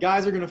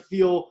guys are gonna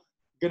feel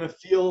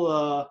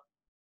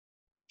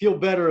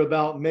better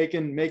about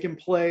making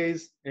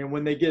plays, and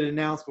when they get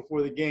announced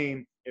before the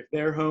game, if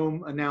their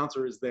home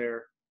announcer is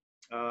there,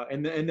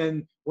 and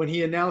then when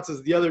he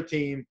announces the other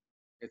team,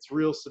 it's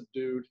real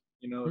subdued.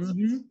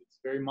 It's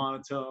very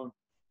monotone.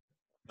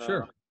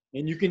 Sure.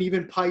 And you can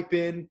even pipe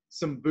in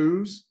some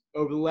booze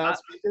over the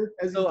loudspeaker.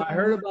 So I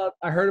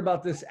heard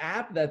about this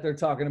app that they're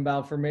talking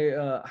about for me.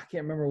 I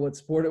can't remember what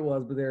sport it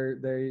was, but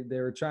they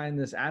were trying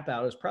this app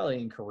out. It was probably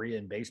in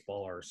Korean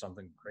baseball or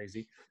something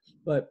crazy.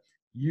 But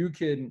you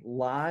can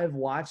live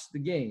watch the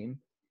game,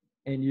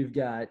 and you've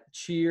got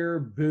cheer,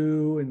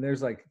 boo, and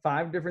there's like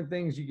 5 different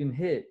things you can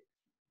hit,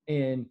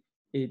 and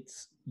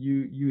it's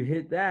you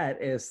hit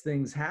that as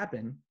things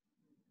happen.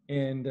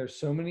 And there's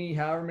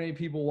however many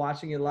people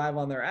watching it live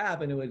on their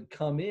app, and it would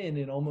come in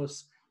and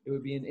it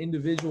would be an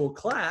individual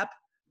clap.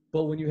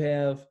 But when you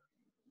have,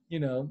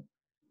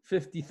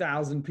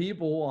 50,000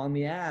 people on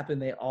the app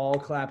and they all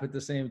clap at the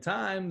same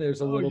time,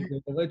 there's a little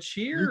bit of a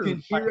cheer. You can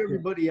hear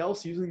everybody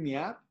else using the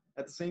app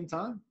at the same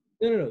time?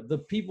 No. The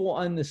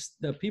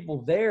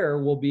people there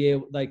will be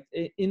able, like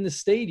in the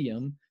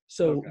stadium.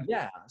 So okay.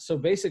 Yeah. So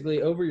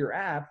basically over your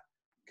app,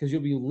 because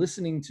you'll be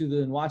listening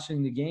to and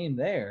watching the game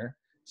there.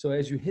 So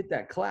as you hit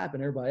that clap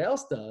and everybody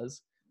else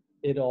does,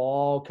 it'll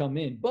all come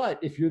in. But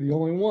if you're the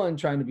only one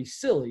trying to be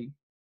silly,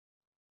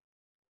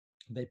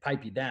 they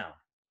pipe you down.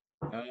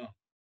 Oh.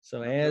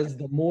 So as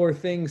the more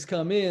things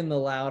come in, the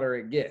louder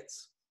it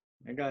gets.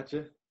 I got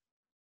you.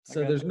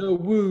 So there's no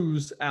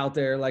woos out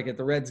there like at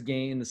the Reds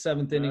game, the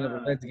 7th inning of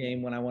a Reds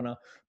game, when I want to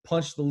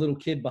punch the little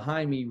kid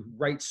behind me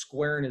right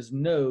square in his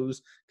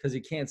nose because he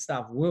can't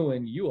stop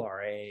wooing. You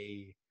are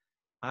a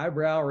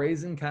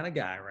eyebrow-raising kind of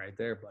guy right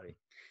there, buddy.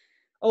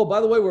 Oh,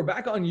 by the way, we're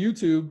back on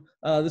YouTube.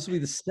 This will be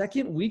the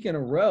 2nd week in a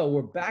row.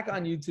 We're back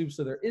on YouTube,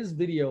 so there is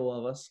video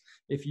of us.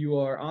 If you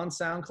are on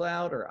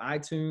SoundCloud or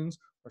iTunes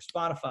or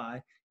Spotify,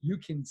 you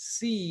can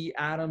see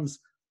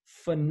Adam's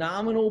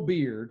phenomenal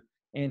beard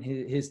and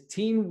his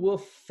Teen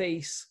Wolf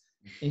face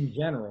in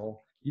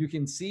general. You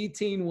can see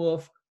Teen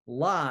Wolf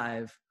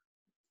live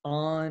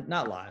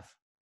not live.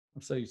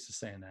 I'm so used to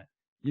saying that.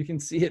 You can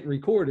see it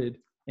recorded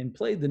and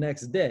played the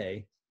next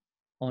day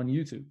on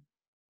YouTube.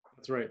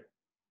 That's right.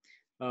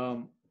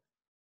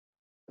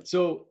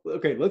 So,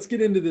 okay, let's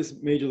get into this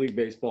Major League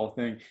Baseball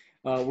thing.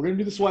 We're going to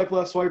do the swipe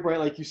left, swipe right,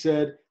 like you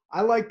said.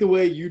 I like the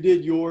way you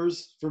did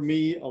yours for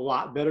me a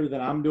lot better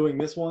than I'm doing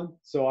this one.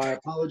 So I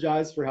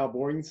apologize for how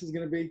boring this is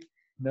going to be.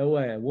 No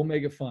way. We'll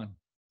make it fun.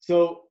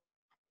 So,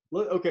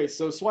 okay.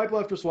 So swipe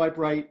left or swipe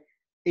right,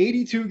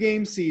 82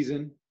 game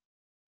season,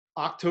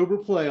 October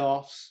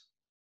playoffs,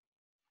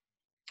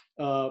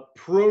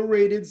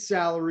 prorated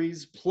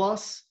salaries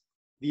plus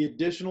the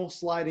additional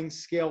sliding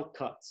scale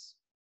cuts.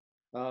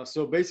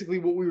 So basically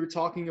what we were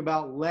talking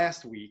about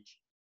last week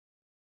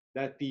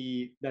that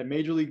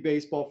Major League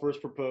Baseball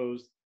first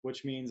proposed,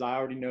 which means I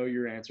already know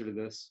your answer to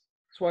this.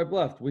 Swipe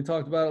left. We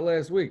talked about it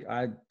last week.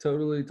 I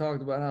totally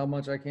talked about how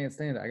much I can't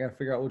stand it. I got to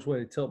figure out which way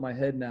to tilt my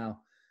head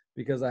now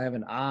because I have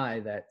an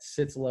eye that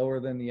sits lower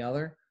than the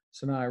other.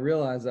 So now I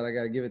realize that I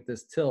got to give it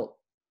this tilt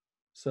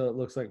so it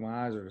looks like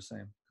my eyes are the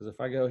same. Because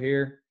if I go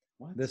here,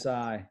 this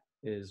eye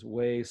is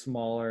way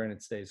smaller and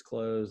it stays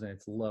closed and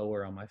it's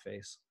lower on my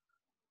face.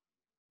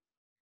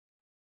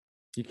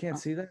 You can't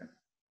see that?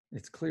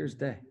 It's clear as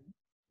day.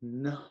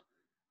 No,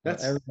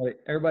 that's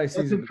everybody sees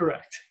that's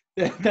incorrect.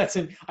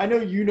 I know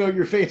you know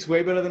your face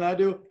way better than I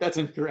do. That's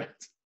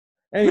incorrect.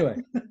 Anyway,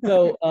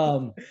 so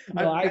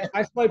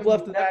I swiped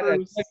left to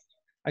that.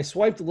 I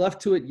swiped left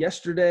to it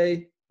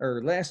yesterday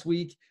or last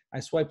week.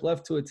 I swiped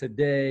left to it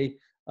today.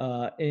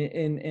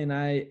 And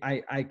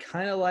I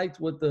kind of liked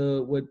what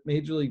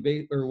Major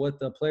League or what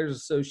the Players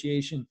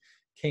Association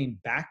came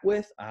back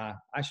with. I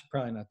should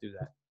probably not do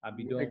that. I'd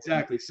be doing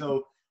exactly.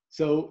 So,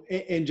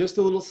 and just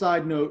a little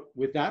side note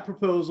with that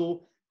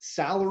proposal,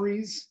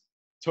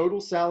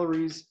 total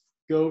salaries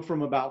go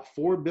from about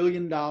 $4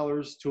 billion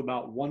to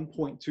about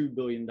 $1.2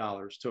 billion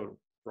total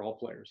for all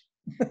players.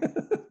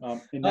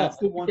 And that's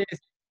the one.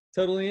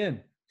 Totally in.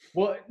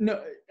 Well,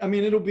 no, I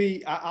mean, it'll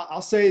be,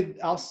 I'll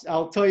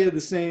tell you the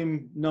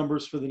same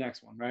numbers for the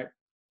next one, right?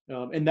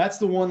 And that's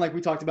the one like we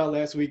talked about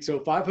last week. So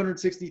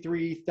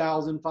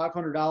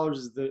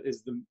 $563,500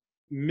 is the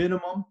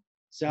minimum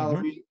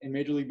salary in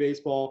Major League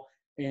Baseball.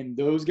 And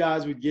those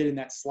guys would get in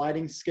that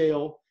sliding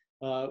scale,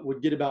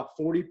 would get about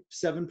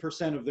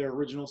 47% of their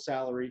original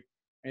salary.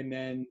 And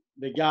then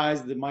the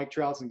guys, the Mike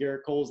Trouts and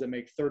Garrett Coles that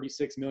make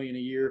 $36 million a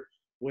year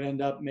would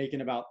end up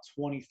making about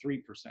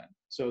 23%.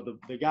 So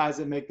the guys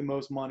that make the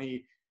most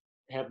money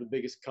have the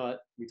biggest cut.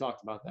 We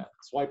talked about that.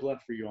 Swipe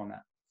left for you on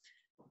that.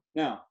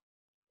 Now,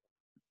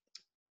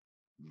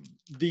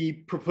 the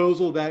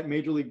proposal that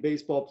Major League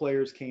Baseball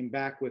players came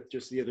back with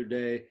just the other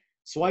day,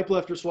 swipe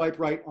left or swipe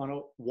right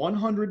on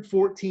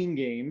 114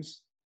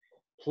 games.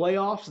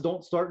 Playoffs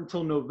don't start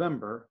until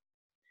November.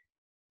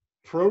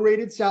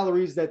 Prorated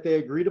salaries that they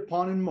agreed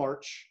upon in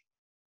March,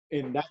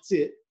 and that's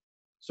it.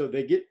 So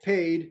they get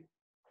paid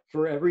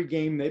for every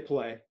game they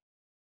play,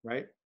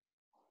 right?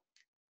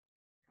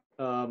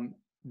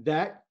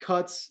 That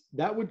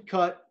would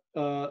cut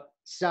total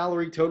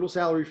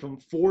salary from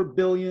 $4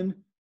 billion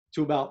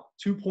to about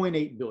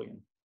 $2.8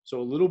 billion. So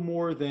a little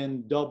more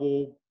than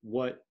double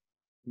what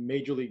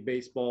Major League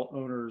Baseball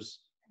owners'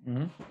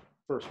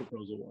 first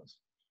proposal was.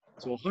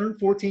 So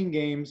 114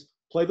 games,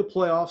 play the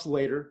playoffs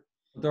later.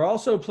 They're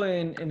also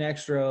playing an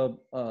extra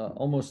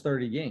almost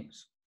 30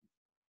 games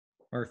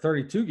or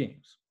 32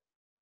 games.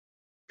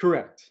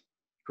 Correct.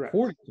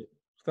 42,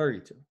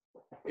 32.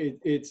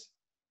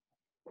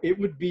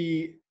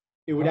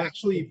 They would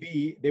actually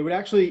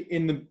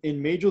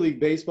in Major League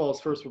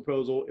Baseball's first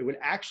proposal, it would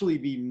actually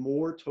be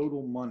more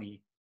total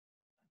money.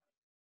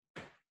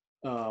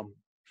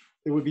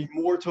 It would be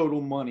more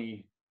total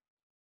money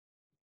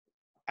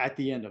at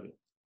the end of it.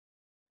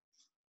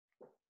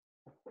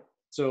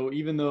 So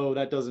even though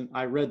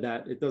I read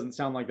that, it doesn't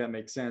sound like that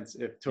makes sense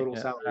if total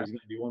salary is going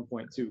to be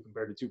 1.2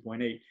 compared to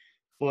 2.8.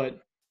 But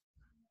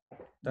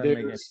doesn't make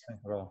any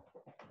sense at all.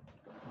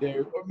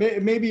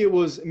 Maybe it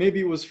was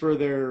for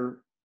their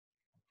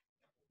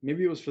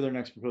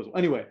next proposal.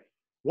 Anyway,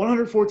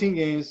 114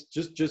 games,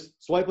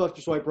 just swipe left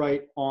or swipe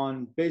right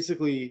on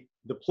basically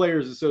the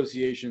Players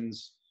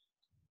Association's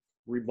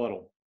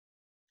rebuttal.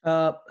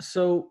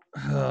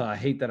 I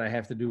hate that I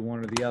have to do one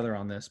or the other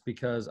on this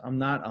because I'm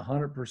not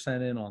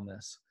 100% in on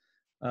this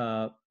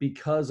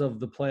because of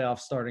the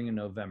playoffs starting in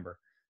November.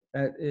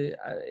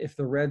 If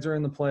the Reds are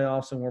in the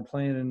playoffs and we're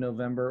playing in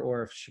November,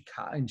 or if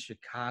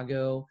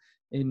Chicago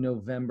in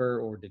November,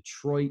 or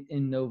Detroit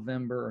in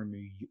November, or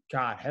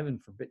God, heaven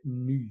forbid,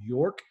 New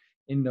York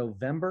in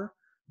November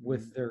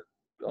with their,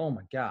 oh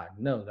my God,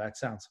 no, that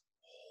sounds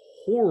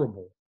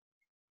horrible.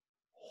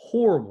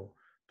 Horrible.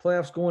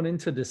 Playoffs going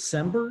into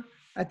December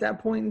at that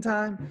point in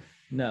time?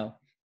 No.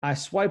 I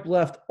swipe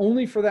left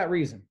only for that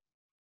reason.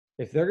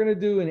 If they're going to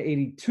do an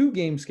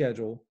 82-game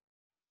schedule,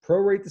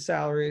 prorate the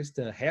salaries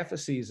to half a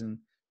season,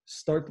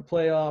 start the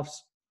playoffs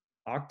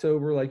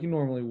October like you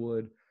normally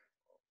would,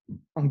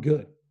 I'm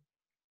good.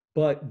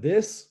 But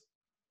this,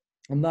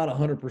 I'm not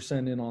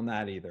 100% in on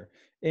that either.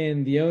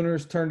 And the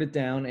owners turned it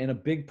down, and a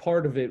big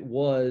part of it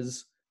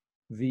was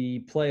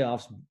the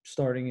playoffs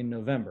starting in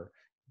November.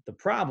 The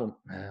problem,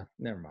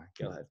 never mind.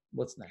 Go ahead.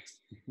 What's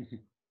next?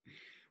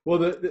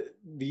 Well,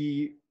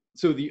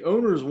 so the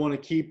owners want to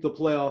keep the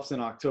playoffs in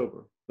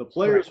October. The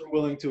players are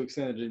willing to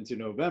extend it into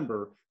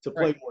November to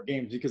play more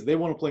games because they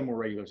want to play more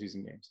regular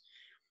season games.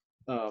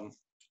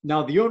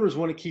 Now the owners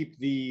want to keep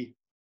the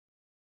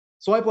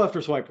swipe left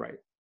or swipe right.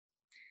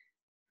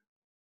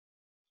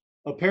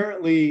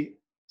 Apparently,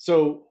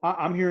 so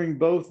I'm hearing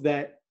both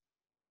that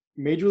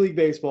Major League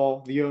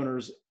Baseball, the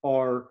owners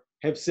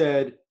have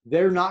said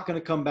they're not going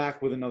to come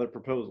back with another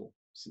proposal.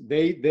 So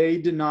they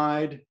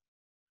denied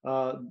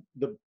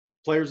the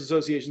Players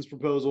Association's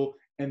proposal,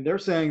 and they're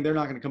saying they're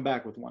not going to come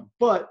back with one.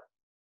 But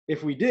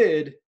if we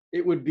did,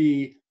 it would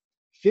be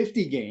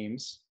 50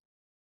 games,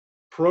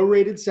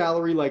 prorated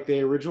salary like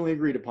they originally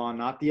agreed upon,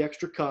 not the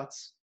extra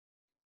cuts,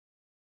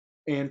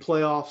 and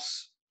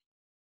playoffs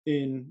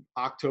in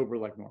October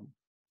like normal.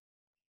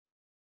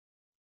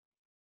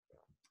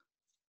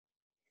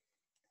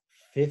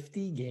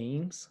 50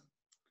 games?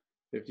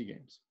 50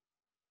 games.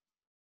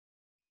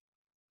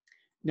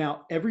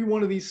 Now, every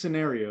one of these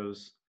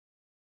scenarios,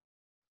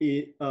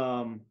 it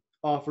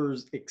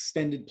offers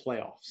extended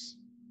playoffs.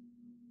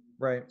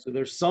 Right. So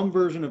there's some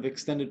version of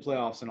extended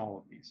playoffs in all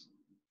of these.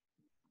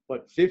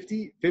 But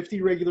 50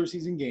 regular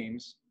season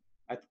games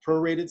at the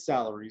prorated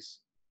salaries,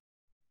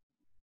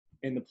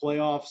 and the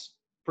playoffs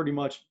pretty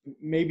much,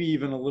 maybe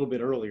even a little bit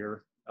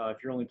earlier if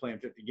you're only playing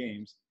 50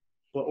 games.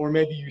 Or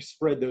maybe you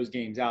spread those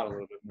games out a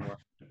little bit more.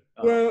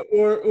 Well,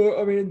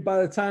 or I mean,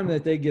 by the time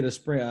that they get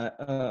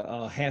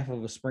a half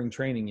of a spring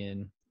training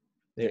in,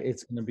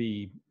 it's going to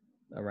be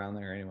around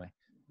there anyway.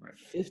 Right.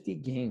 50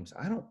 games.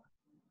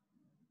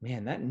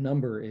 Man, that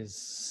number is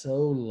so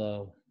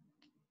low.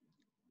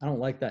 I don't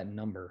like that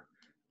number.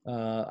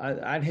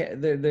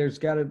 There's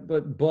got to,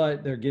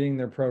 but they're getting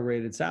their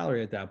prorated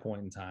salary at that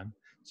point in time,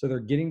 so they're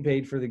getting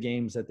paid for the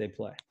games that they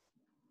play.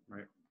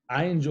 Right.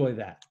 I enjoy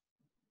that.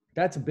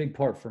 That's a big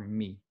part for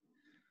me.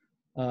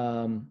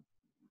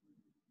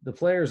 The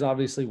players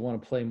obviously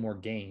want to play more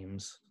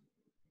games.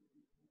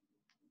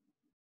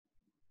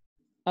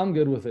 I'm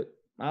good with it.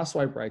 I'll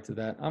swipe right to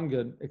that. I'm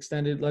good.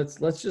 Extended.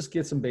 Let's just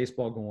get some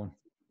baseball going.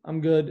 I'm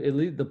good. At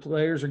least the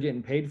players are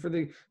getting paid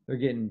they're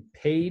getting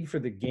paid for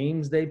the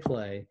games they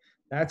play.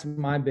 That's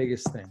my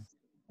biggest thing.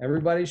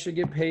 Everybody should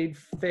get paid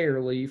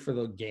fairly for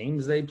the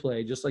games they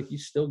play, just like you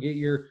still get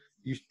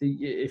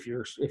if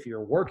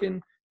you're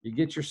working, you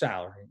get your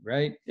salary,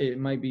 right? It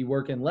might be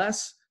working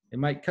less, it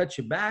might cut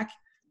you back,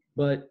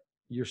 but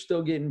you're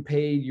still getting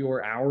paid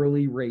your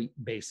hourly rate,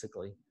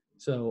 basically.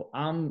 So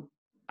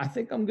I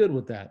think I'm good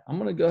with that. I'm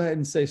going to go ahead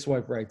and say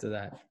swipe right to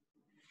that.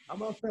 How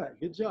about that?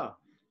 Good job.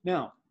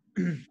 Now,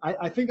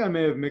 I think I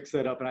may have mixed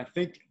that up, and I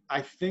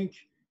think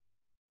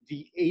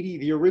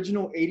the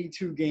original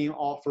 82 game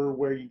offer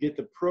where you get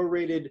the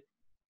prorated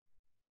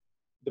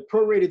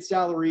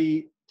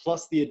salary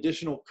plus the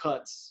additional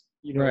cuts,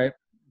 right,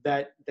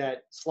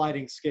 that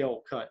sliding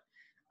scale cut.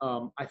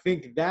 I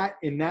think that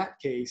in that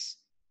case,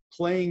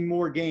 playing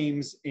more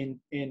games and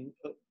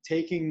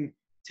taking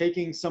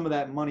some of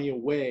that money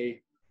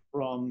away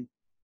from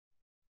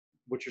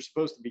what you're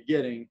supposed to be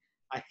getting,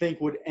 I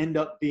think would end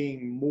up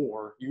being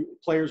more.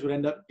 Players would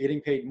end up getting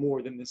paid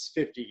more than this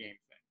 50 game thing.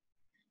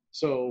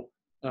 So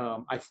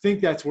I think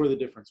that's where the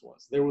difference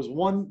was. I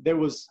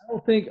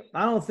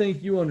don't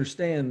think you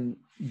understand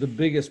the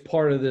biggest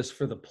part of this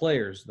for the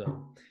players,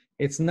 though.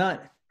 It's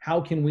not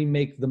how can we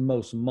make the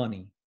most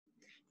money.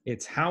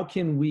 It's how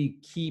can we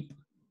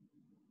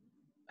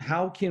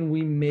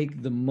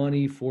make the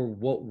money for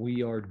what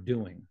we are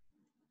doing.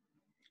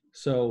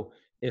 So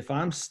if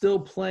I'm still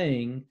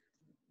playing,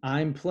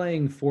 I'm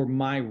playing for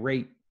my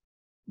rate.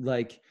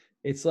 Like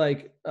it's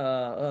like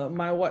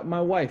my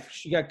wife,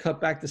 she got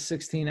cut back to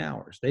 16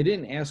 hours. They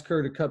didn't ask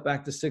her to cut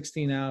back to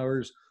 16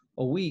 hours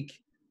a week.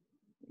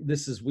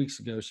 This is weeks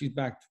ago. She's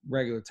back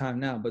regular time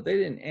now, but they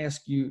didn't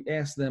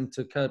ask them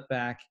to cut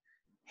back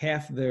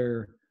half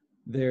their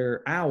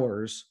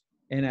hours,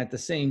 and at the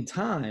same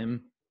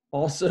time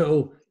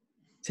also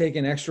take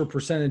an extra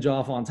percentage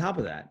off on top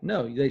of that.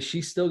 No,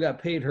 she still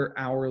got paid her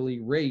hourly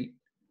rate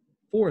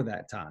for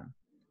that time.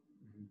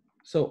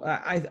 So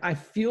I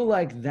feel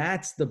like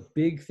that's the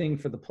big thing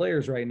for the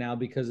players right now,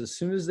 because as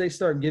soon as they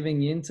start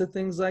giving into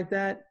things like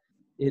that,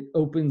 it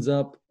opens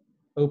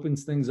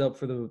things up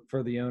for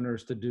the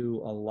owners to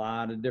do a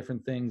lot of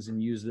different things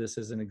and use this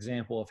as an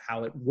example of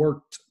how it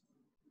worked,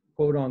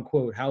 quote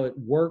unquote, how it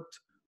worked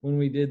when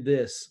we did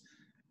this.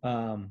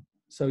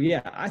 So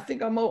yeah, I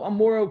think I'm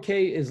more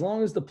okay as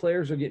long as the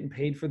players are getting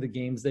paid for the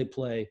games they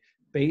play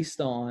based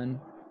on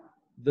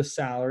the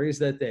salaries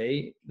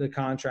the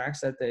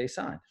contracts that they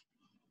signed.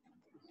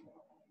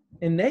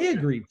 And they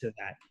agreed to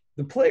that.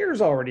 The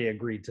players already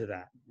agreed to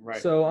that.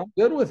 Right. So I'm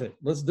good with it.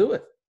 Let's do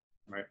it.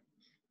 Right.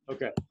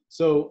 Okay.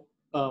 So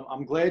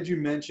I'm glad you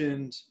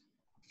mentioned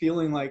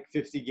feeling like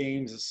 50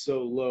 games is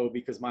so low,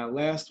 because my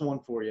last one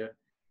for you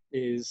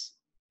is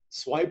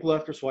swipe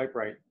left or swipe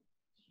right.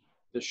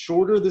 The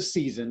shorter the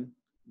season,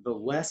 the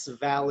less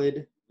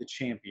valid the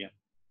champion.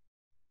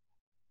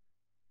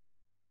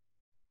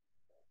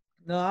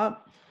 No,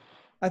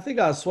 I think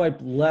I'll swipe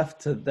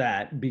left to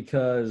that,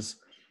 because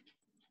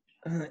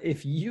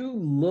if you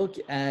look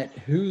at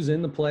who's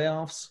in the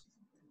playoffs,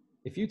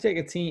 if you take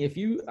a team, if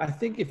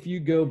you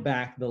go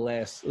back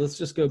let's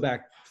just go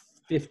back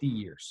 50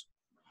 years.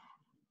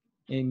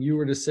 and you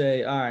were to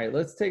say, all right,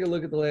 let's take a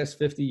look at the last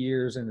 50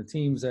 years and the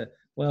teams that,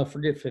 well,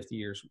 forget 50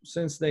 years,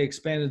 since they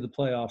expanded the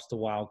playoffs to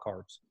wild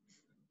cards.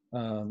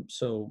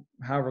 So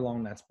however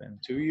long that's been.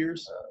 2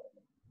 years?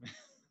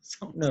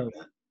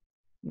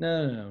 No,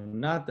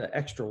 not the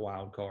extra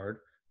wild card,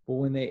 but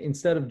when they,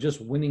 instead of just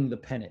winning the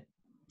pennant,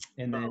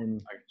 and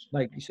then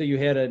so you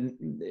had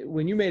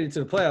when you made it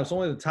to the playoffs,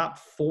 only the top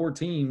 4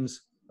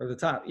 teams, or the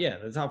top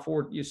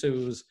 4. So it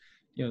was,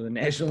 the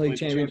National League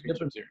Championship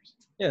Series.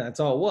 Yeah, that's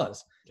all it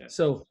was. Yeah.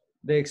 So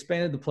they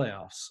expanded the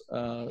playoffs.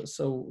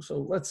 So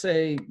let's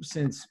say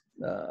since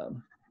I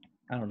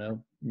don't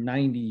know,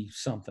 90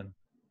 something,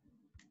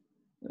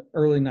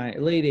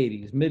 late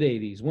 80s, mid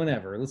 80s,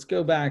 whenever. Let's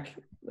go back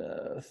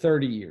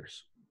 30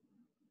 years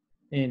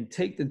and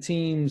take the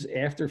teams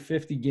after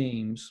 50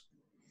 games.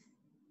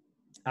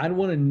 I'd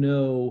want to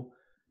know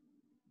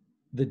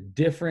the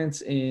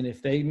difference in,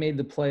 if they made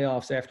the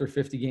playoffs after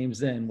 50 games,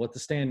 then what the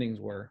standings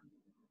were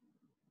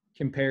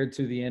compared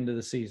to the end of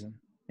the season,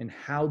 and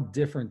how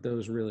different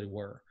those really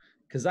were.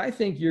 Because I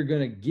think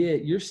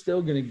you're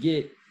still going to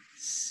get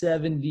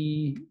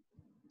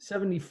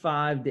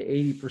 75 to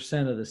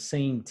 80% of the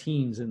same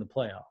teams in the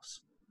playoffs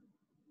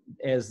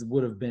as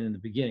would have been in the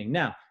beginning.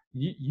 Now,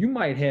 you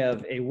might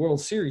have a World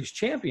Series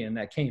champion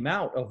that came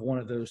out of one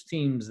of those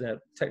teams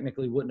that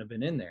technically wouldn't have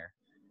been in there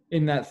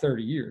in that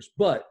 30 years.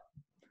 But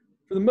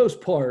for the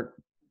most part,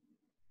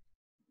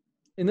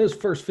 in those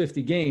first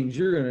 50 games,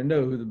 you're going to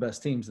know who the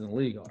best teams in the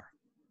league are.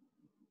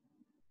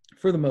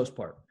 For the most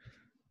part.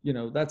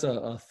 That's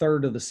a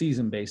third of the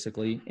season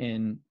basically,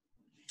 and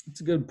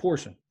it's a good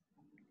portion.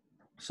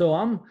 So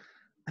I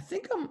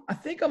think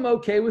I'm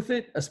okay with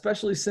it,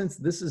 especially since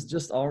this is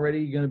just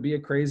already going to be a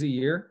crazy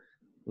year.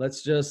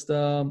 Let's just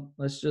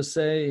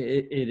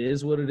say it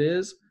is what it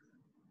is.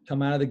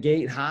 Come out of the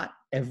gate hot.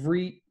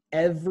 Every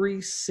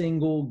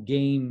single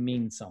game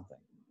means something.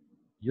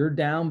 You're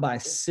down by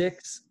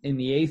 6 in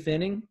the 8th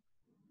inning.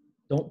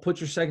 Don't put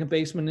your second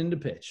baseman into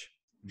pitch.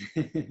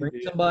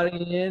 Bring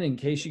somebody in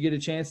case you get a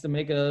chance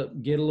to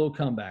get a little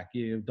comeback.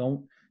 You're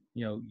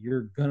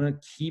gonna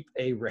keep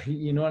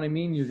you know what I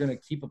mean? You're gonna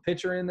keep a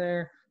pitcher in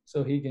there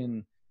so he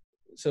can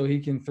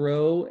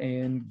throw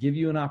and give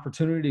you an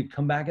opportunity to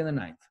come back in the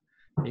 9th.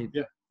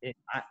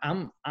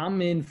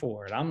 I'm in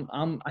for it.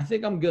 I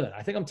think I'm good.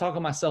 I think I'm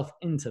talking myself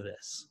into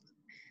this,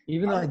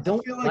 even though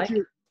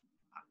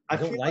I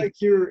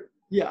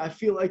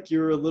feel like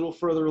you're a little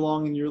further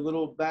along and you're a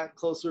little back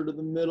closer to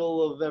the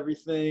middle of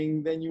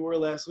everything than you were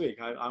last week.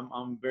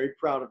 I'm very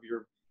proud of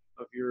your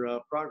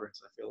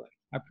progress. I feel like.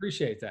 I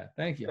appreciate that.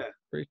 Thank you. Yeah.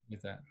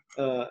 Appreciate that.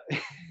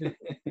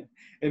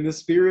 In the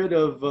spirit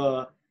of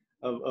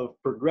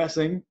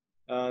progressing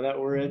that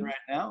we're in right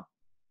now,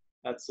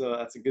 that's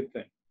a good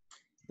thing.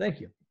 Thank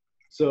you.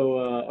 So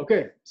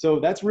okay, so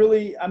that's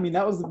really,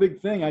 that was the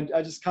big thing.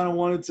 I just kind of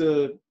wanted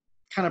to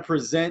kind of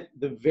present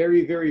the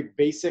very, very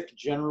basic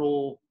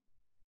general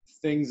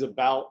things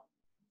about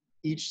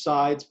each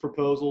side's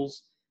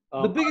proposals.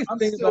 The biggest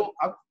thing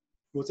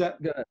what's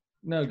that? Go ahead.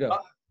 No, go.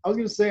 I was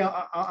going to say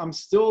I'm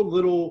still a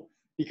little,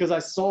 because I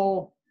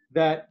saw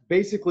that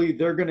basically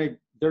they're gonna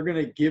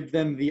give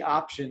them the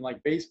option,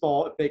 like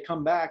baseball. If they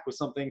come back with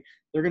something,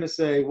 they're gonna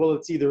say, well,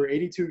 it's either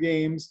 82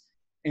 games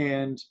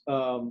and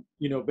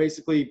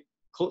basically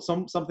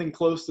something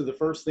close to the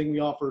first thing we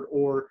offered,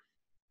 or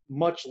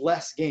much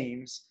less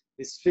games,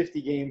 this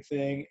 50-game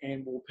thing,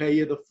 and we'll pay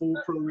you the full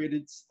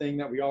prorated thing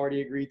that we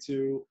already agreed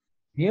to.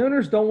 The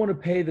owners don't want to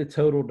pay the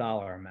total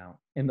dollar amount,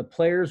 and the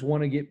players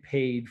want to get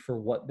paid for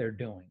what they're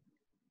doing.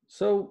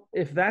 So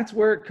if that's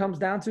where it comes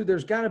down to,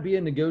 there's got to be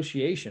a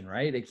negotiation,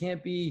 right? It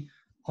can't be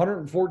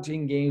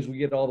 114 games, we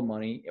get all the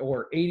money,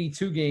 or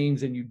 82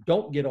 games and you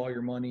don't get all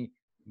your money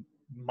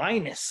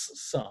minus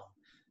some.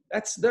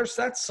 That's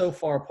so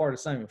far apart,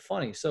 it's not even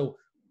funny. So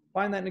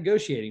find that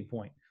negotiating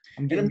point.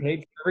 I'm getting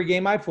paid for every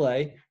game I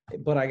play,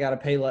 but I got to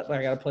play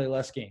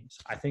less games.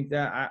 I think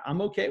that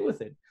I'm okay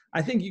with it.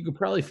 I think you could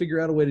probably figure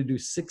out a way to do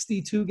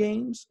 62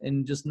 games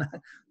and just not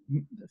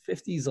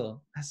 50's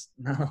that's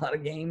not a lot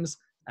of games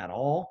at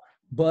all,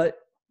 but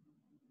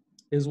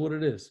is what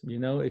it is.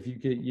 If you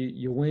could,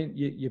 you win,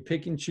 you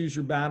pick and choose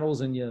your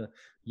battles, and you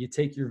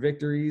take your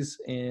victories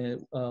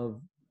and of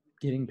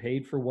getting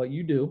paid for what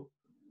you do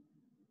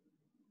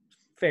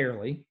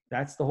fairly.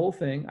 That's the whole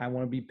thing. I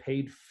want to be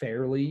paid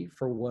fairly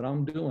for what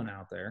I'm doing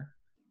out there,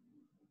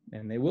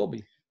 and they will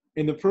be.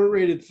 And the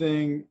prorated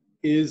thing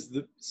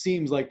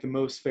seems like the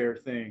most fair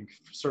thing,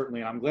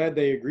 certainly. I'm glad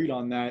they agreed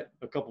on that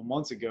a couple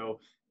months ago,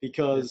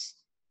 because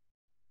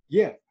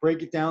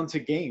break it down to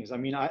games.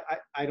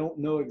 I don't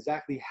know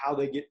exactly how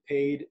they get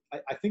paid.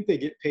 I think they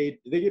get paid.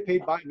 Do they get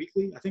paid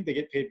bi-weekly? I think they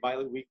get paid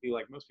bi-weekly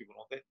like most people,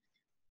 don't they?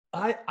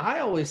 I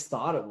always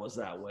thought it was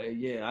that way.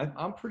 Yeah,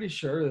 I'm pretty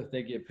sure that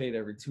they get paid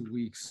every 2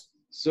 weeks.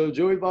 So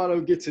Joey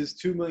Votto gets his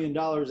 $2 million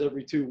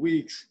every 2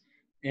 weeks,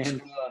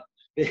 and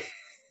it's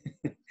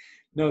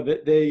not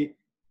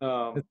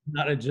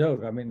a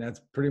joke. That's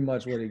pretty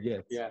much what he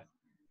gets. Yeah.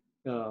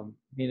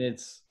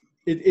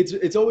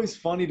 it's always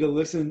funny to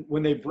listen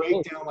when they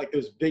break down like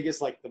those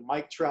biggest, like the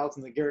Mike Trouts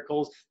and the Garrett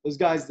Coles, those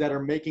guys that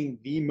are making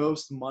the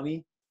most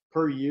money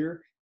per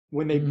year.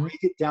 When they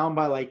break it down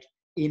by like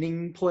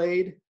inning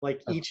played,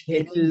 like each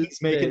inning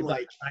he's making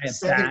like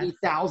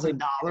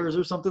 $70,000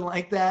 or something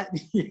like that.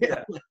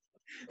 Yeah,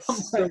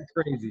 so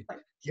crazy.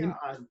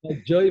 God.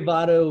 Like Joey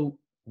Votto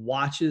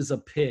watches a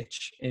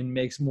pitch and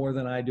makes more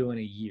than I do in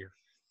a year.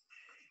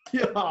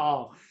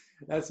 Yeah,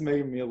 that's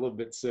making me a little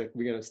bit sick.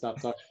 We got to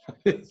stop talking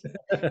about this.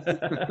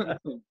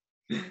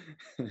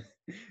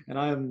 And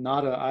I'm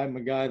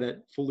a guy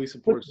that fully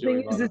supports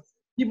Joey Votto.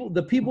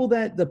 The people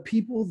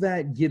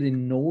that get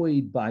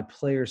annoyed by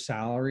player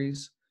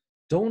salaries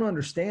don't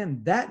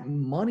understand that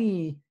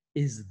money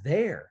is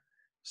there.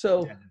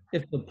 So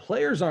if the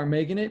players aren't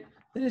making it,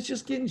 then it's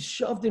just getting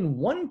shoved in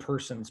one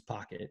person's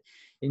pocket,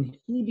 and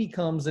he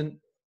becomes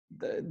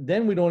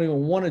then we don't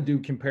even want to do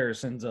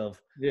comparisons of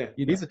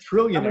he's a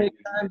trillionaire.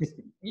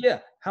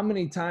 How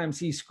many times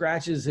he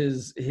scratches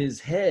his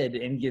head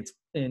and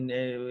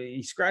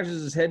he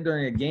scratches his head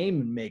during a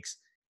game and makes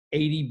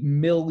 $80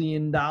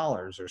 million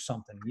or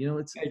something.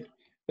 It's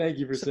thank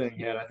you for saying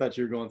that. I thought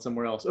you were going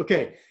somewhere else.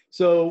 Okay,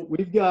 so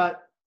we've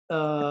got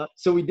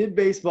so we did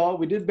baseball,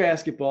 we did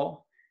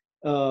basketball,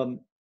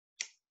 and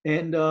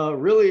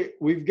really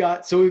we've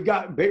got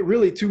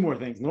really two more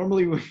things.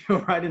 Normally we go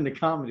right into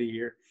comedy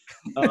here.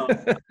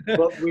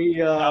 But we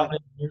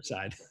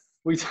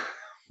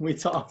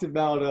talked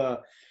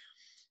about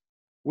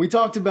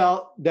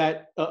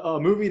that a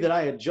movie that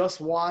I had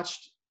just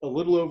watched a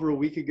little over a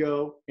week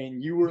ago,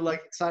 and you were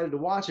like excited to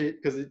watch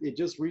it because it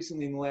just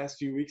recently in the last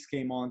few weeks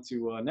came on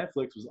to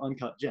Netflix, was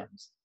Uncut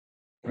Gems.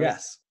 Right?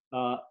 Yes.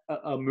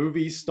 A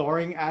movie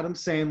starring Adam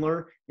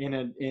Sandler in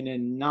a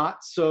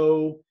not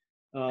so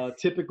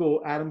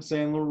typical Adam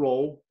Sandler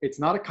role. It's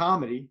not a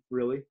comedy,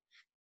 really.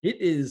 It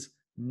is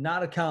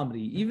not a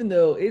comedy, even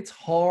though it's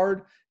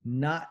hard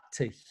not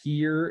to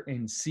hear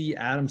and see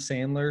Adam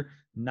Sandler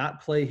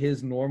not play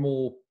his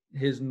normal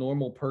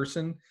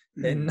person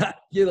and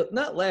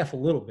not laugh a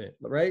little bit,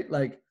 right?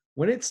 Like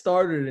when it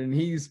started and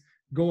he's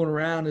going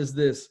around as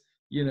this,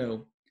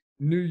 New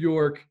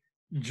York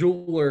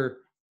jeweler,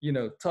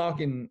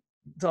 talking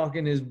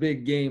his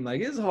big game,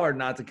 like it's hard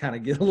not to kind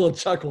of get a little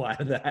chuckle out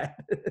of that.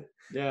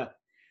 Yeah.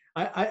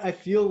 I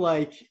feel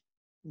like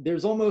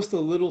there's almost a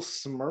little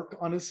smirk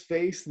on his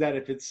face that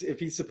if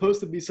he's supposed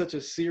to be such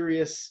a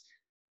serious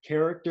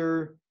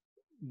character,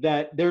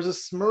 that there's a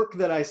smirk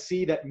that I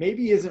see that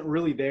maybe isn't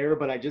really there,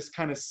 but I just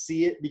kind of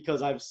see it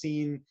because I've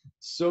seen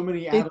so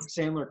many Adam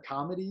Sandler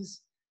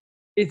comedies.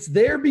 It's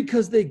there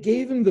because they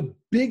gave him the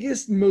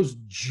biggest, most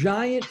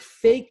giant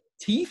fake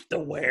teeth to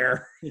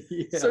wear.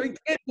 Yeah. So he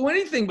can't do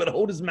anything but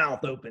hold his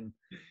mouth open.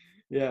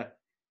 Yeah.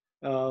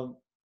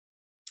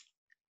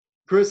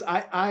 Chris,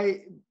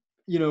 I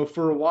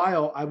for a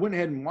while, I went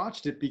ahead and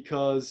watched it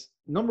because,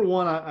 number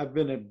one, I've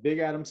been a big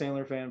Adam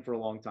Sandler fan for a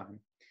long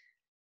time.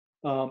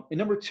 And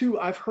number two,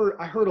 I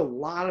heard a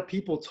lot of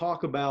people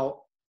talk about,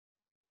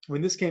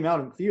 when this came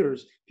out in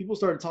theaters, people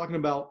started talking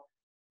about,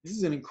 this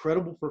is an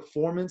incredible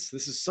performance.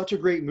 This is such a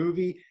great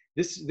movie.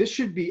 This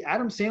should be,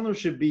 Adam Sandler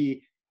should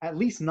be at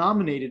least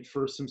nominated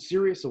for some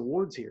serious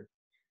awards here.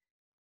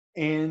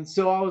 And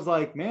so I was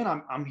like,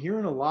 man, I'm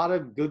hearing a lot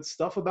of good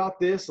stuff about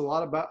this, a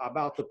lot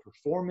about the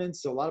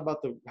performance, a lot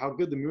about how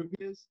good the movie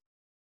is.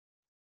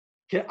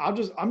 I'm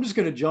just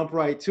going to jump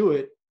right to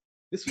it.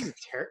 This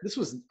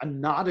was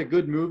not a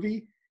good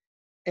movie,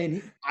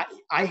 and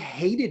I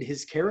hated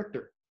his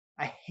character.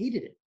 I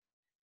hated it.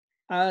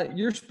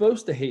 You're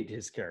supposed to hate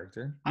his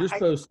character. You're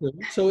supposed to.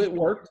 So it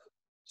worked.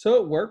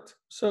 So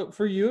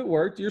for you, it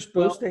worked. You're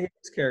supposed to hate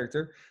his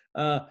character.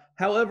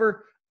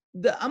 However,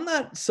 I'm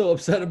not so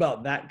upset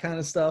about that kind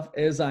of stuff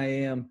as I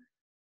am.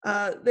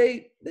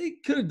 They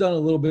could have done a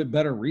little bit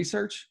better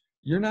research.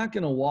 You're not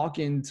going to walk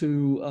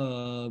into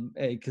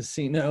a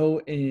casino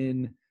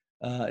in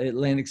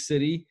Atlantic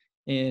City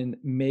and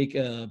make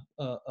a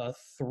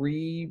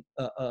three-way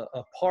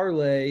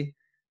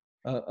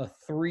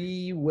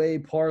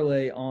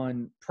parlay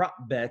on prop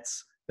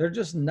bets. They're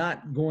just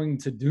not going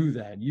to do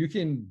that. You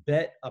can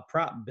bet a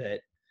prop bet,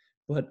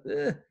 but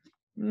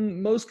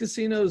most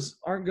casinos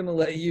aren't going to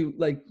let you,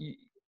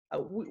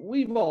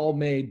 we've all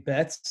made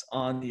bets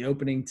on the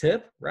opening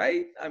tip,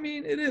 right? I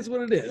mean, it is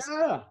what it is.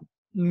 Yeah.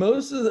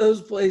 Most of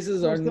those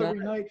places are not.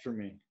 Every night for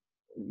me.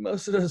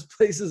 Most of those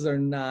places are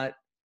not.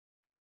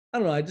 I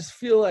don't know. I just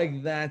feel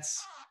like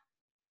that's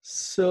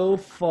so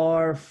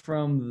far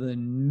from the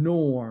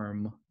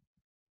norm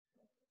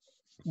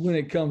when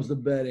it comes to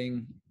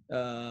betting.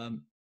 I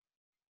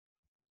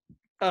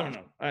don't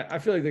know. I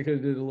feel like they could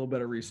have did a little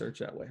better research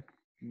that way.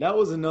 That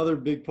was another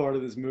big part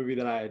of this movie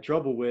that I had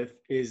trouble with,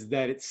 is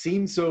that it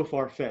seemed so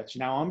far-fetched.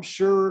 Now, I'm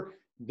sure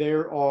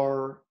there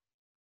are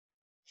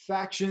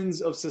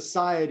factions of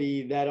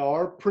society that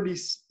are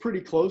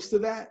pretty close to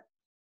that.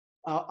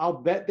 I'll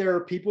bet there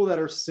are people that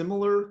are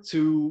similar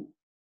to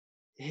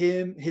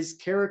his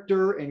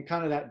character and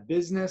kind of that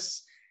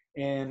business,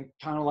 and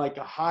kind of like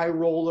a high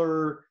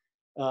roller,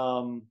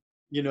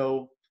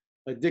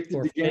 addicted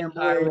or to fake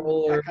high gambling,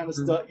 roller. that kind of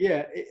stuff.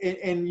 Yeah,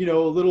 and you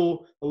know, a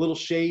little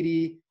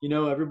shady. You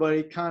know,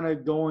 everybody kind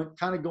of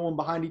going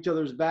behind each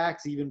other's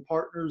backs, even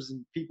partners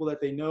and people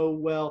that they know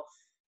well.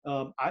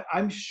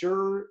 I'm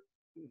sure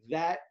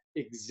that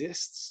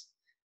exists,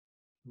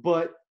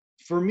 but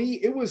for me,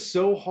 it was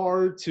so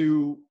hard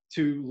to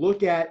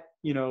look at,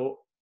 you know,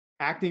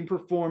 acting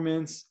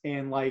performance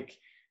and like,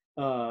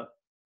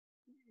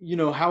 you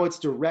know, how it's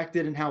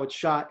directed and how it's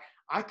shot.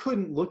 I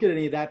couldn't look at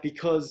any of that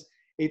because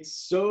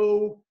it's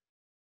so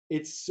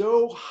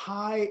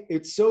high,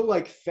 it's so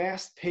like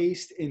fast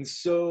paced and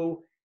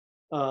so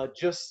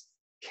just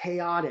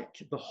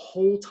chaotic the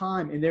whole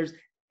time. And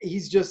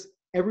he's just,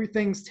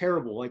 everything's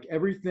terrible. Like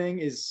everything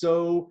is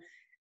so,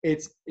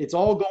 it's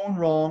all going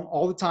wrong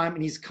all the time.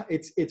 And it's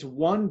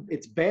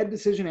bad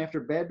decision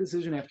after bad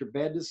decision after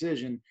bad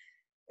decision.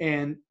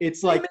 And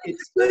it's like, He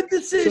makes it's a good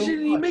decision. so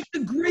He much. makes a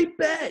great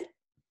bet.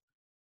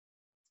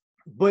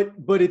 But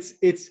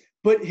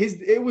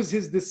it was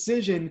his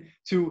decision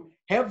to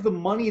have the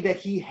money that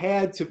he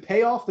had to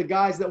pay off the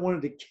guys that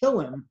wanted to kill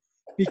him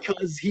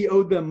because he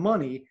owed them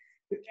money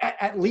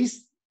at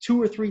least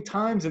 2 or 3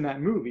 times in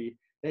that movie,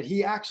 that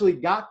he actually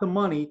got the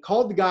money,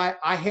 called the guy,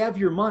 I have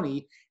your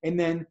money, and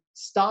then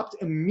stopped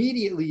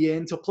immediately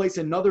in to place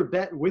another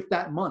bet with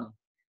that money,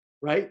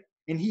 right?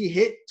 And he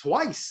hit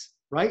twice,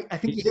 right? I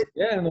think he hit.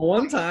 Yeah, and the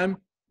one time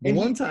and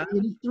he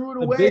threw it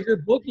the away.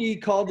 bigger bookie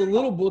called the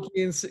little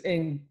bookie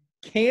and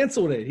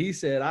canceled it. He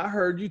said, I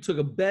heard you took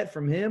a bet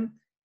from him.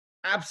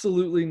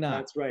 Absolutely not.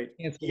 That's right.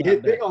 Cancel He that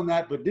hit bet. big on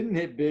that, but didn't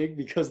hit big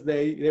because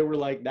they were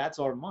like, that's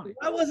our money.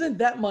 Why wasn't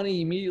that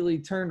money immediately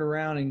turned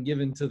around and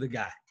given to the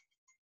guy?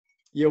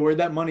 Yeah, where'd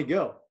that money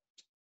go?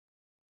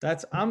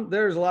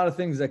 There's a lot of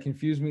things that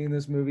confuse me in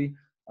this movie.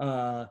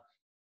 I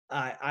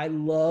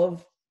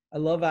love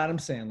Adam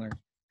Sandler.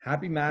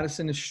 Happy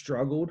Madison has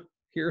struggled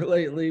here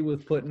lately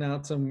with putting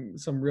out some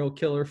real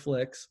killer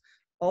flicks.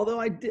 Although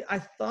I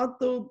thought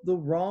the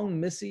Wrong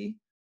Missy,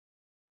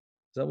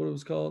 is that what it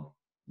was called?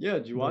 Yeah,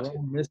 did you watch it?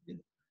 Missy.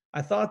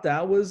 I thought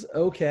that was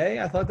okay.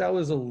 I thought that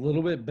was a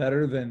little bit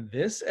better than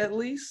this, at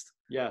least.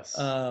 Yes,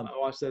 I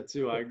watched that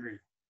too. I agree.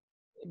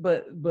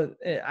 But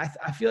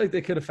I feel like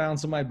they could have found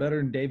somebody better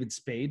than David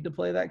Spade to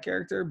play that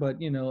character.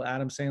 But, you know,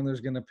 Adam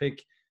Sandler's going to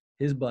pick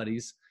his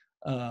buddies.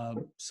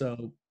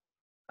 So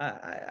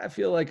I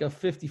feel like a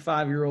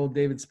 55-year-old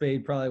David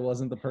Spade probably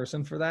wasn't the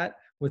person for that,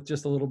 with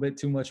just a little bit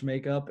too much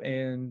makeup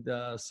and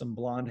some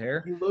blonde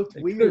hair. He looked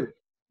weird.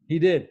 He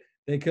did.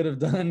 They could have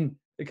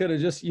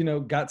just, you know,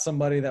 got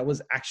somebody that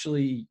was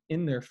actually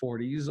in their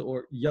 40s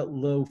or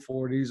low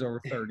 40s or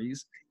 30s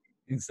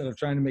instead of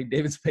trying to make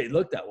David Spade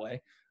look that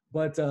way.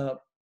 But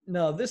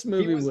no, this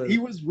movie he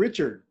was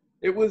Richard.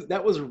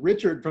 That was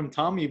Richard from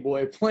Tommy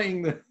Boy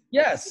playing the.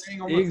 Yes,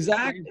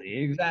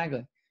 exactly.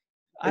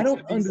 I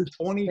don't understand.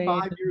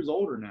 25 years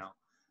older now.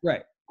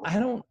 Right. I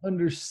don't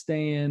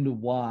understand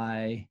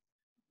why.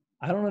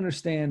 I don't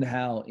understand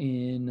how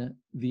in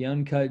the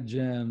Uncut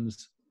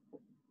Gems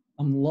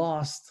I'm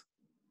lost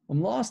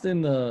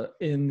in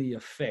the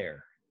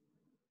affair.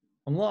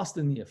 I'm lost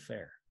in the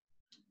affair.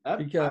 I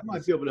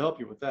might be able to help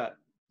you with that.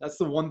 That's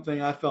the one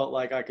thing I felt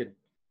like I could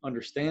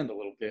understand a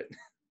little bit.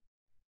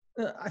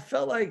 I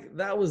felt like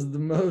that was the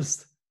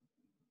most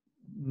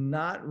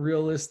not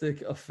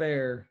realistic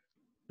affair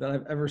that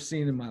I've ever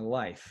seen in my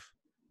life.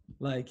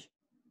 Like,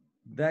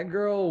 that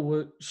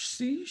girl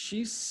she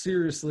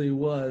seriously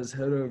was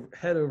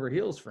head over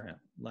heels for him,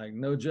 like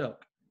no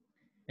joke.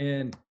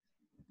 And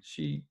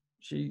she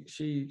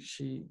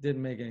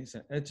didn't make any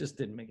sense. It just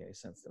didn't make any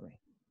sense to me.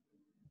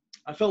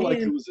 I felt like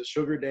it was a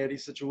sugar daddy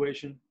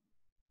situation.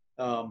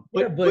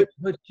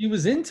 But she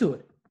was into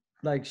it.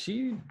 Like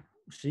she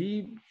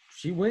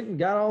went and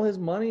got all his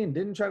money and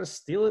didn't try to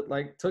steal it.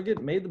 Like, took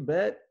it, made the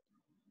bet,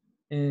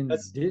 and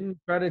didn't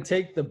try to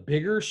take the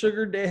bigger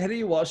sugar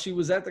daddy while she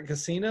was at the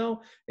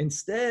casino.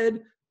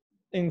 Instead,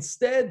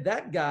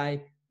 that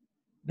guy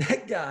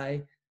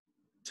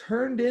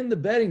turned in the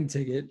betting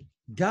ticket,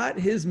 got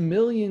his $1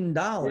 million,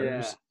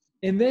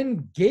 and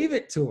then gave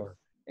it to her.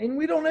 And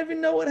we don't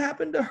even know what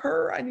happened to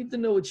her. I need to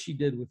know what she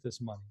did with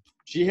this money.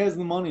 She has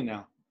the money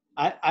now.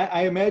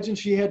 I imagine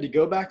she had to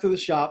go back to the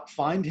shop,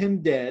 find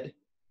him dead,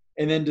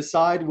 and then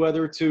decide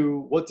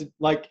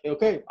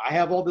okay, I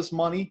have all this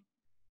money.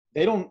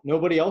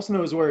 Nobody else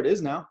knows where it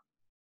is now.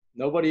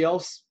 Nobody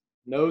else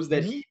knows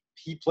that he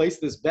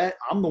placed this bet.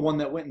 I'm the one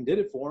that went and did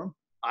it for him.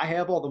 I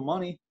have all the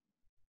money.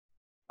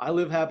 I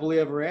live happily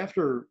ever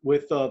after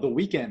with the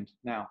Weekend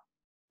now.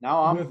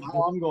 Now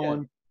I'm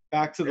going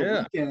back to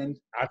the Weekend.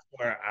 That's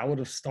where I would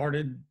have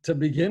started to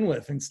begin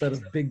with instead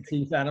of big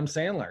teeth Adam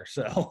Sandler.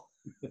 So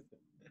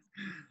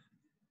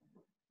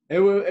I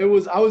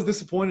was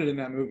disappointed in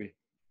that movie.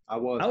 I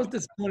was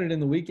disappointed in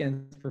the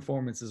Weekend's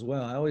performance as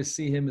well. I always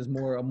see him as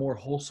more of a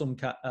wholesome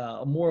kind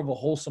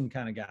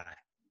of guy.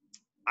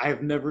 I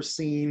have never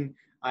seen.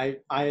 I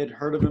had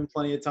heard of him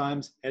plenty of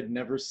times. Had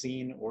never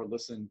seen or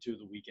listened to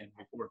The Weeknd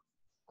before.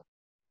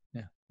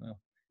 Yeah, well,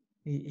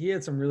 he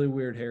had some really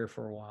weird hair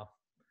for a while.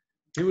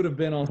 He would have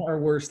been on our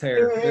worst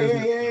hair.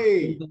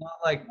 Hey. He's a lot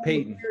like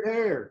Patton. Weird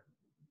hair.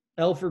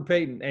 Alfred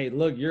Payton. Hey,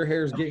 look, your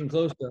hair's getting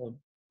close to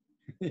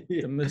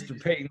Yeah. Mr.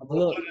 Payton's I'm gonna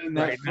look put it in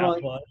right that now,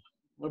 front. bud.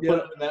 I'm gonna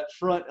put it in that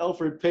front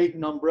Alfred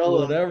Payton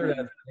umbrella. Whatever that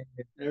thing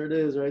is. There it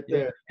is, right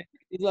there.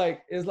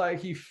 It's like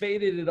he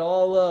faded it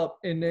all up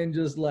and then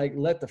just like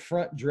let the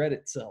front dread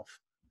itself.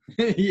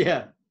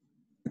 Yeah.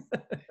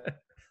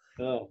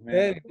 Oh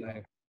man.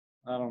 Anyway.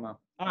 I don't know.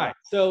 All right,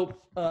 so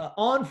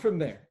on from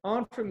there,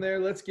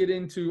 let's get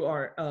into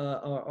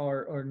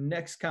our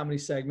next comedy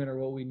segment, or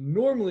what we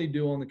normally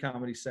do on the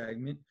comedy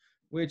segment,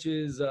 which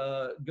is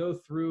go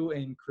through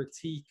and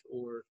critique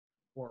or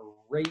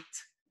rate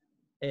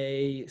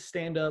a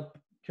stand-up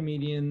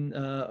comedian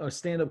or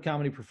stand-up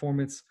comedy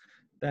performance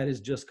that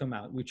has just come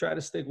out. We try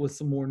to stick with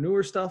some more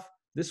newer stuff.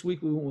 This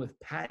week we went with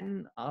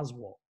Patton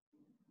Oswalt.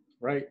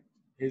 Right,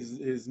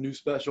 his new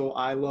special,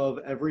 I Love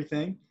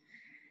Everything.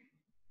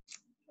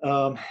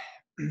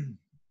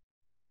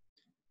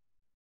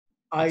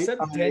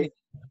 Except Denny's.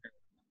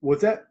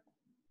 What's that?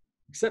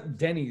 Except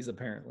Denny's,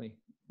 apparently.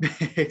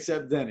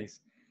 Except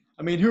Denny's.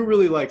 I mean, who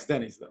really likes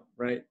Denny's though,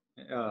 right?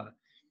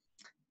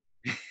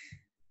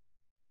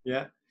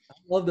 Yeah. I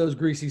love those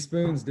greasy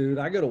spoons, dude.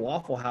 I go to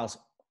Waffle House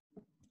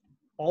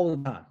all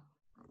the time.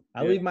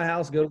 I leave my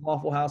house, go to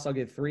Waffle House. I'll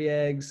get 3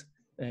 eggs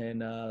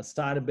and a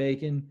side of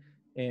bacon,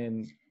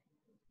 and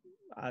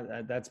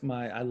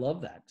I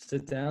love that.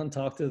 Sit down,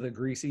 talk to the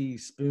greasy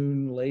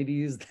spoon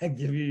ladies that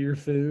give you your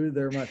food.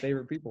 They're my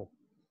favorite people.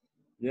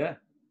 Yeah.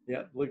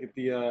 Look at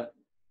the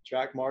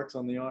track marks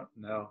on the arm.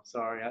 No,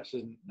 sorry, I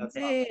shouldn't. That's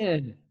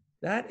Man,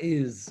 that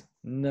is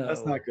no.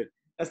 That's not good.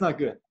 That's not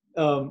good.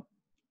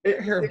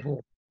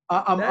 Terrible.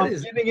 I'm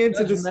getting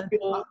into this.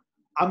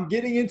 I'm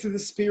getting into the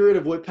spirit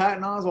of what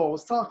Patton Oswalt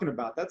was talking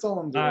about. That's all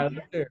I'm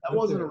doing. That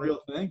wasn't a real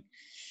thing.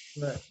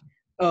 Right.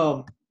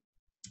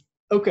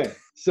 Okay,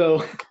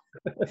 so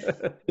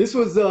this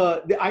was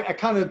I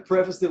kind of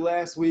prefaced it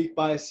last week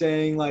by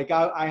saying like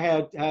I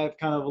had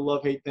kind of a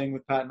love-hate thing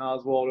with Patton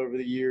Oswalt over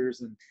the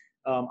years, and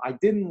I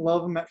didn't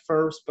love him at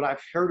first, but I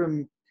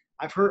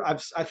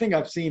think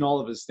I've seen all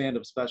of his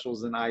stand-up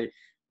specials, and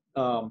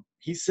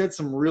he said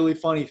some really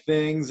funny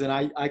things, and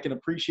I can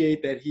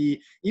appreciate that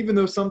even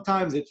though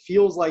sometimes it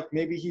feels like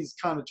maybe he's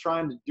kind of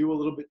trying to do a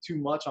little bit too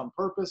much on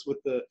purpose with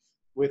the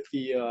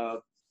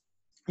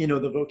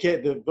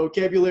the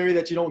vocabulary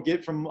that you don't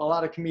get from a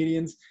lot of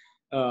comedians.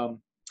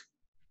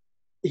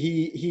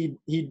 He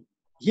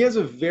has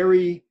a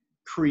very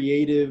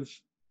creative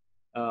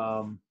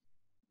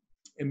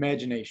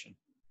imagination,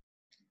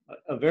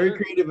 a very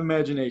creative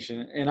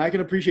imagination, and I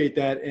can appreciate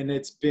that. And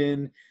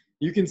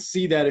you can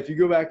see that if you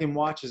go back and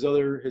watch his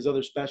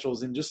other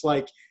specials, and just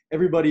like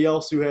everybody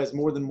else who has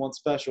more than one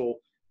special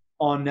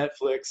on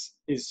Netflix,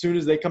 as soon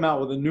as they come out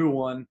with a new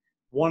one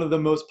of the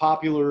most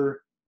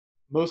popular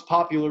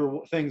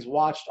things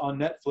watched on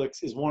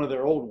Netflix is one of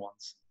their old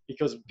ones,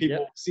 because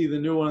people see the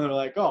new one and they're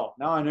like, oh,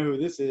 now I know who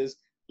this is.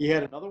 He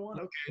had another one?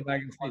 Okay, I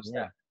can watch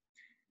that.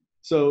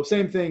 So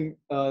same thing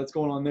that's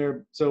going on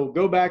there. So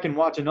go back and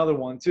watch another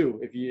one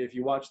too. If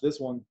you watch this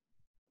one,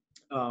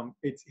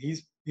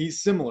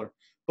 he's similar,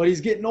 but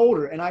he's getting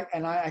older, and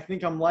I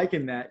think I'm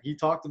liking that. He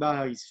talked about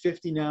how he's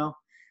 50 now,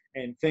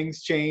 and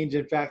things change.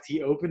 In fact,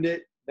 he opened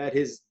it that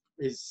his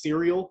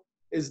cereal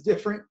is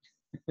different.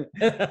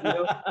 He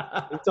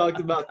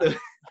talked about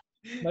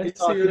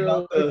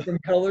from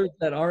colors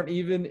that aren't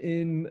even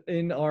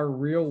in our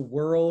real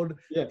world.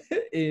 Yeah,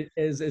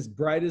 as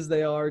bright as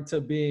they are,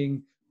 to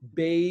being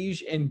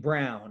beige and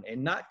brown,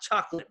 and not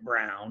chocolate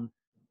brown.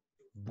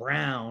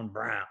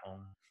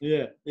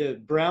 Yeah.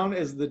 Brown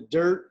is the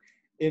dirt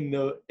in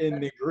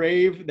the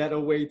grave that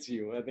awaits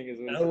you. I think is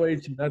what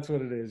awaits you. That's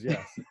what it is.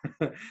 Yes.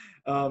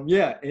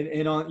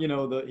 And on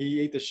he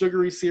ate the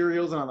sugary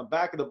cereals, and on the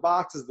back of the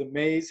box is the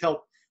maize.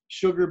 Help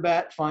Sugar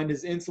Bat find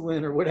his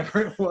insulin or whatever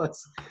it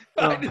was.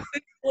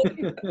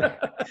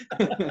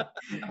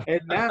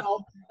 And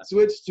now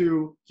switched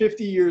to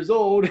 50 years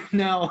old.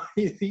 Now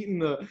he's eating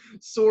the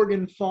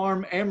Sorghum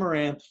Farm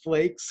Amaranth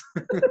Flakes.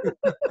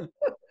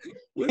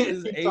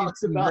 He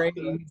talks about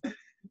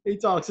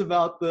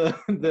the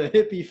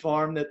hippie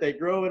farm that they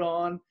grow it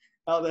on.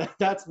 How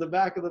that's the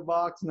back of the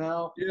box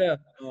now. Yeah.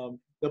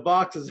 The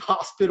box is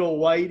hospital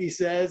white, he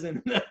says,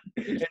 and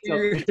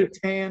it's a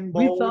tan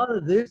bowl. We thought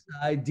of this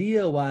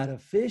idea at a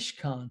Fish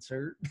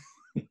concert.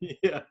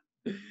 Yeah.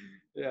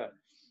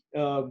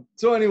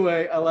 So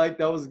anyway, I like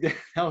that was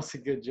a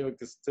good joke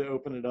to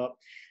open it up.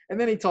 And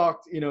then he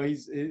talked.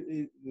 He's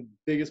the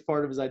biggest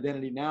part of his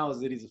identity now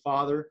is that he's a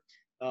father.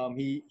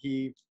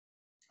 He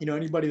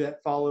anybody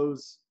that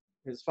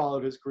has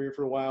followed his career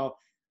for a while.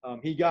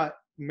 He got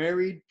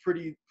married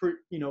pretty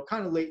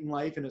kind of late in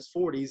life, in his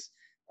 40s.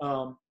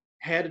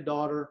 Had a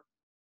daughter,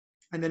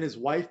 and then his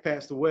wife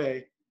passed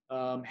away.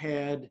 I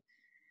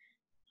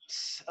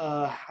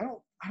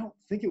don't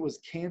think it was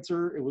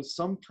cancer. It was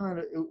some kind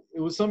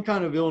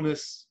of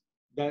illness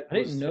that I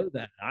didn't know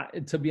that.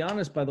 To be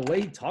honest, by the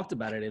way he talked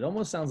about it, it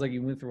almost sounds like he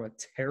went through a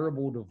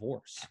terrible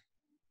divorce.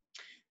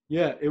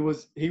 Yeah, he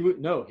was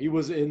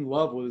in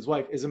love with his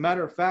wife. As a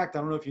matter of fact, I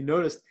don't know if you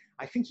noticed,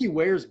 I think he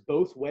wears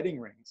both wedding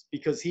rings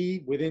because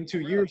he, within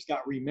 2 years,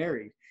 got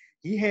remarried.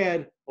 he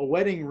had a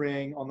wedding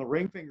ring on the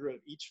ring finger of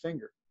each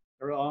finger,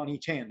 or on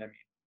each hand, I mean.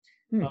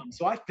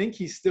 So I think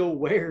he still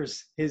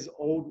wears his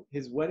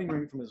wedding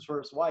ring from his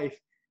first wife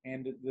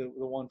and the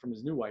one from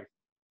his new wife.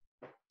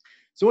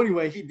 So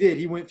anyway,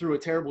 he went through a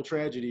terrible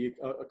tragedy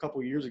a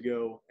couple years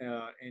ago,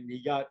 and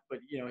he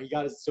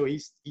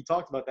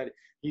talked about that.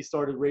 He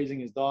started raising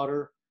his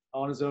daughter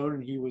on his own,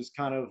 and he was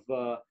kind of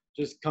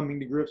just coming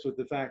to grips with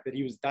the fact that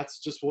that's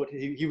just what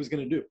he was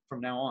going to do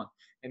from now on.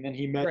 And then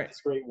he met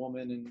this great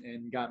woman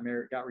and got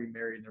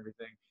remarried and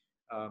everything.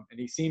 And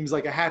he seems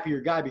like a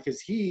happier guy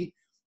because he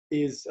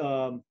has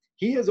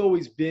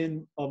always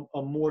been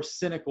a more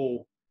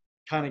cynical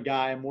kind of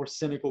guy, a more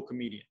cynical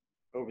comedian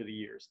over the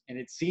years. And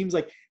it seems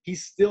like he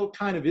still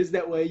kind of is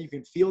that way. You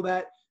can feel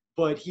that,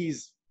 but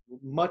he's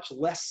much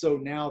less so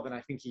now than I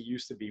think he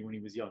used to be when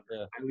he was younger.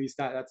 Yeah. At least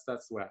that's the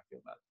way I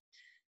feel about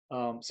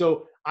it.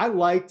 So I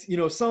liked,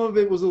 some of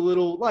it was a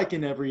little like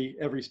in every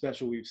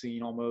special we've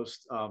seen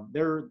almost.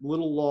 There are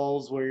little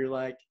lulls where you're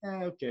like,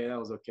 okay, that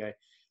was okay.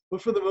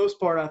 But for the most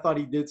part, I thought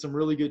he did some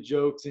really good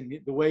jokes, and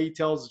the way he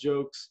tells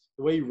jokes,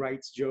 the way he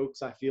writes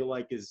jokes, I feel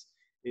like is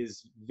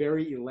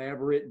very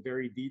elaborate,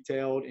 very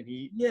detailed, and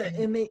he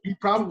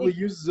probably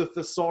uses a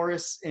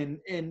thesaurus and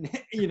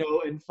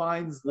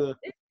finds the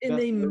and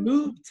they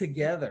move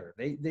together.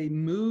 They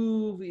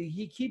move.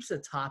 He keeps a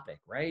topic,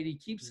 right? He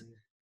keeps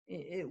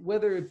it,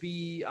 whether it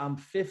be I'm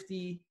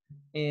 50,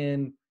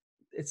 and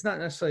it's not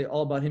necessarily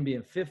all about him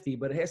being 50,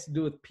 but it has to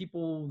do with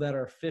people that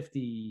are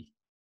 50,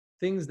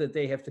 things that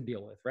they have to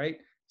deal with, right?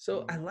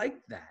 So I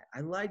like that. I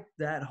like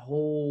that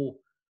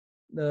whole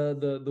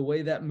the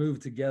way that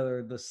moved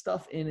together, the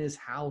stuff in his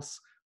house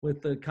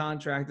with the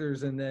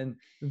contractors, and then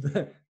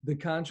the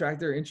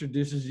contractor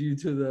introduces you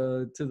to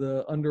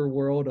the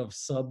underworld of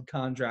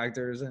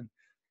subcontractors, and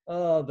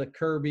the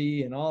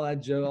Kirby and all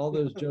that joke, all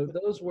those jokes.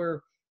 Those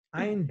were,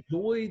 I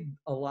enjoyed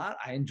a lot.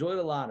 I enjoyed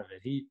a lot of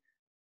it.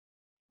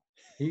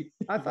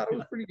 I thought it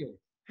was pretty good.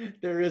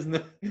 There's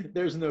no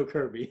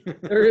Kirby.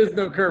 There is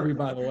no Kirby,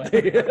 by the way.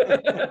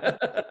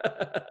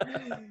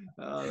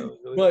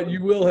 Really but funny.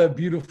 You will have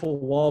beautiful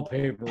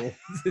wallpaper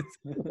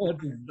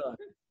once it's done.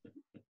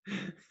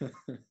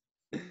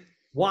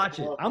 Watch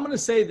it. I'm going to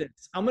say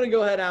this. I'm going to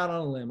go ahead out on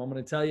a limb. I'm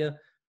going to tell you,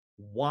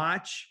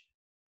 watch,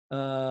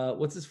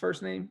 what's his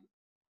first name?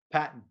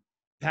 Patton.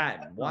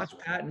 Watch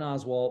Patton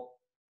Oswalt.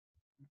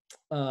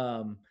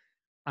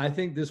 I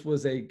think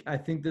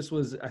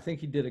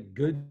he did a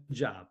good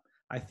job.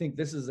 I think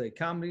this is a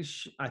comedy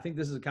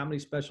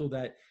special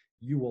that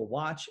you will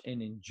watch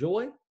and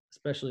enjoy,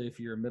 especially if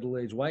you're a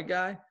middle-aged white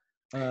guy.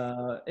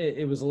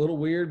 It was a little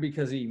weird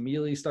because he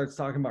immediately starts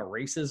talking about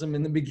racism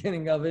in the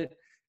beginning of it,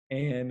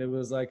 and it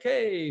was like,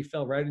 hey, he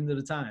fell right into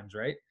the times,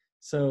 right?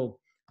 So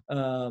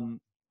I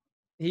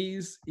thought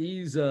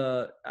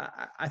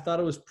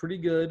it was pretty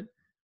good.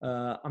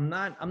 I'm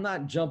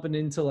not jumping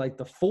into like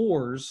the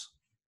 4s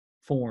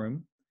for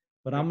him,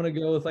 but I'm gonna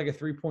go with like a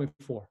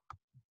 3.4.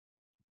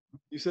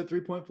 You said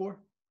 3.4?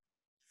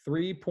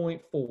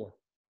 3.4.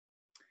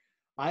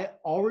 I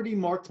already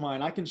marked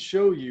mine. I can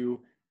show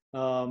you.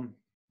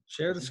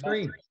 Share the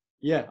screen.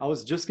 Yeah, I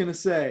was just going to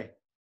say.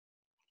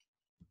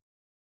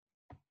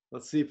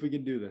 Let's see if we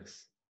can do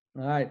this.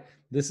 All right.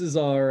 This is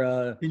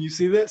our... can you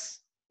see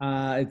this?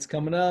 It's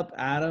coming up.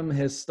 Adam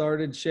has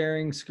started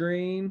sharing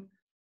screen.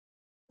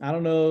 I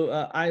don't know.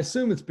 I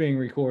assume it's being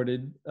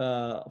recorded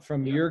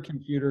from your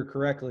computer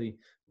correctly.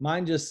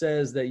 Mine just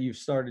says that you've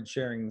started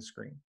sharing the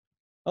screen.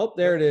 Oh,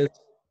 there it is.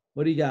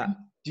 What do you got?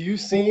 Do you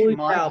see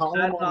my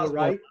column on the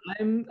right?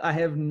 I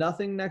have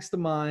nothing next to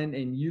mine,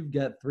 and you've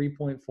got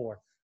 3.4.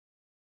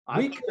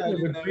 I put that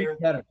in there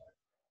better.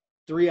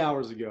 3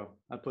 hours ago.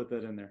 I put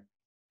that in there.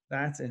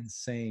 That's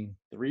insane.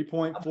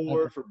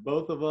 3.4 for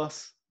both of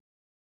us.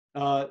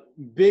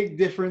 Big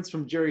difference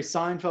from Jerry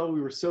Seinfeld.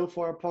 We were so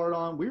far apart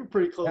on. We were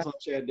pretty close on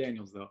Chad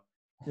Daniels, though.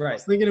 Right. I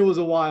was thinking it was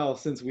a while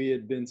since we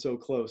had been so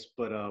close,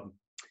 but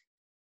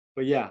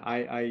yeah,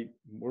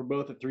 we're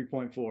both at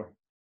 3.4.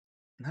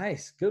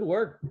 Nice, good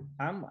work.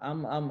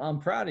 I'm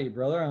proud of you,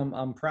 brother.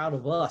 I'm proud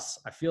of us.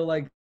 I feel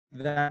like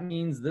that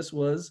means this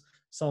was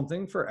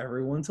something for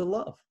everyone to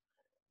love.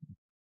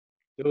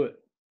 Do it.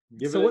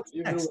 Give it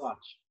a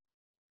watch.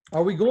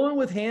 Are we going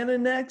with Hannah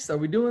next? Are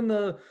we doing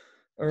the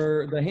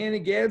Hannah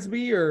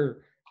Gadsby,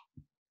 or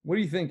what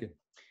are you thinking?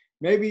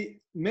 Maybe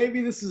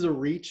this is a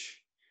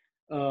reach,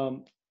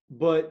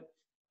 but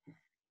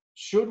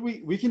should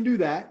we can do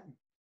that,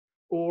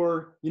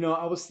 or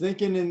I was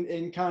thinking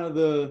in kind of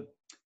the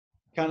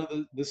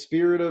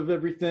spirit of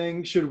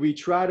everything. Should we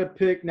try to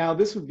pick? Now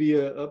this would be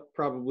a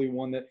probably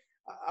one that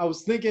I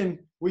was thinking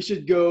we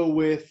should go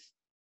with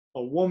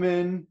a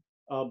woman,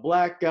 a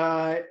black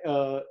guy,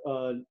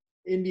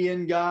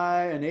 Indian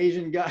guy, an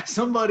Asian guy,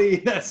 somebody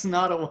that's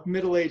not a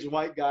middle-aged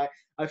white guy.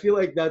 I feel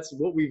like that's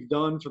what we've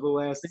done for the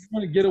last. You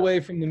want to get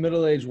away from the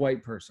middle-aged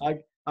white person.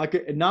 I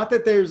could, not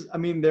that there's. I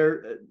mean,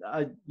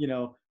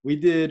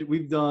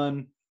 we've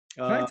done.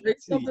 Can I tell you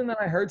something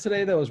that I heard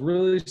today that was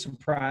really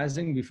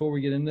surprising before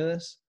we get into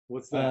this?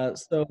 What's that?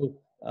 So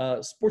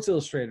Sports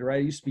Illustrated,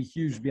 right? It used to be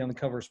huge to be on the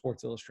cover of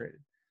Sports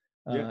Illustrated.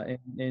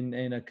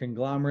 and a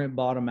conglomerate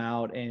bought them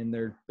out, and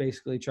they're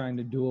basically trying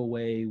to do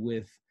away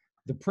with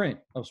the print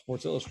of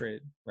Sports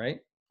Illustrated, right?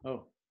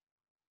 Oh,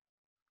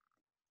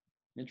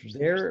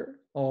 interesting. There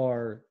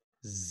are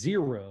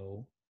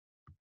 0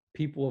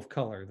 people of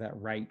color that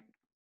write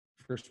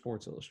for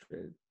Sports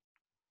Illustrated.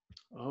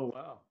 Oh,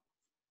 wow.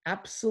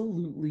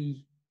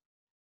 Absolutely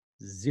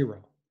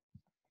 0.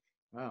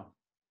 Wow.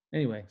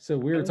 Anyway, so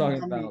we were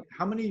talking about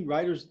how many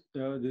writers,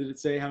 did it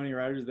say how many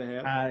writers they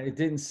have? it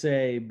didn't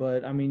say,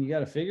 but I mean, you got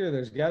to figure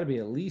there's got to be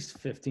at least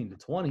 15 to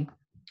 20.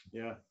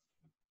 Yeah.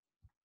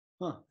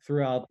 Huh.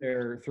 Throughout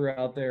their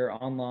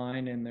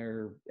online and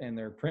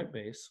their print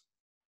base.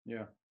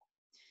 Yeah.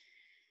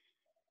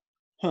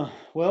 Huh.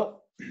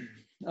 Well,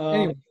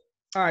 anyway,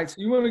 all right. So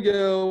you want to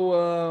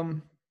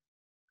go?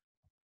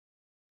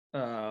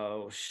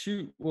 Oh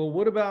shoot. Well,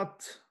 what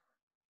about?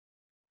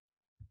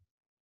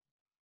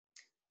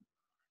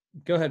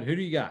 Go ahead. Who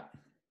do you got?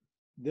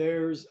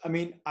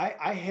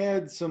 I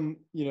had some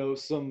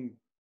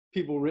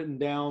people written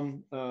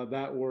down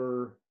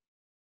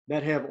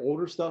that have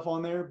older stuff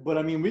on there, but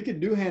I mean, we could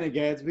do Hannah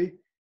Gadsby.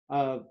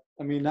 That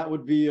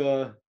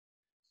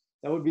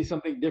would be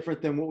something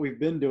different than what we've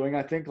been doing.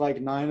 I think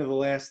like 9 of the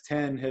last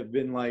 10 have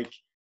been like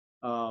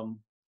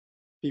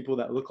people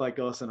that look like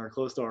us and are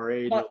close to our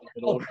age. How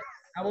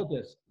about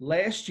this?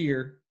 Last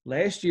year,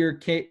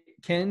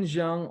 Ken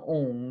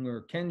Jeong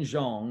or Ken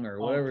Jeong or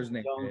whatever his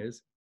name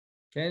is,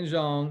 Ken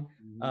Jeong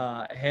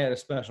had a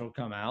special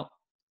come out.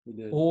 He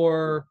did.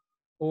 Or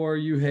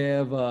you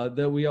have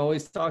that we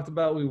always talked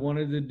about. We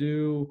wanted to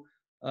do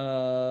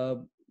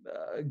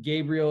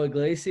Gabriel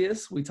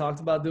Iglesias. We talked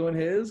about doing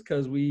his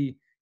because we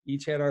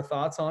each had our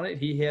thoughts on it.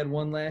 He had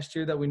one last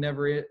year that we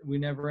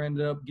never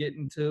ended up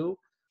getting to.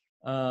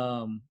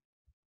 One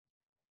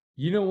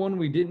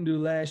we didn't do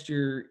last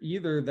year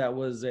either that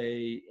was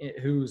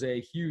who's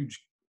a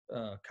huge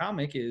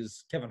comic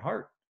is Kevin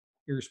Hart,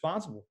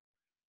 Irresponsible.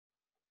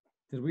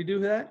 Did we do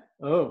that?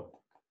 Oh,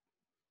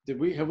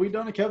 have we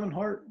done a Kevin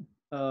Hart?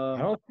 I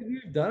don't think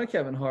we've done a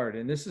Kevin Hart,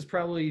 and this is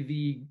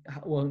probably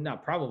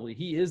not probably.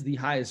 He is the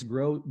highest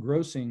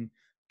grossing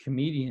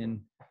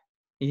comedian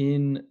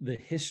in the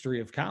history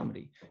of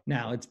comedy.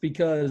 Now it's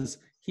because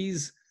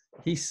he's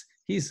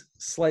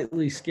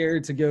slightly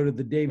scared to go to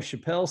the Dave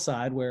Chappelle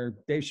side, where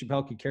Dave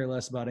Chappelle could care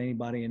less about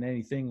anybody and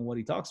anything and what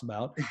he talks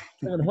about.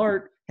 Kevin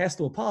Hart has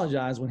to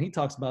apologize when he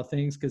talks about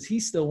things because he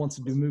still wants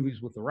to do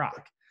movies with The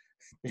Rock.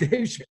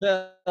 Dave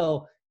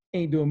Chappelle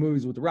ain't doing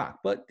movies with The Rock,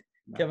 but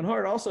Kevin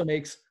Hart also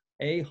makes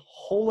a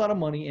whole lot of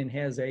money and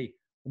has a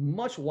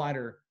much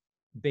wider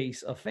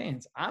base of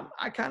fans.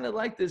 I kind of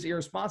like this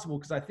Irresponsible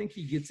because I think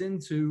he gets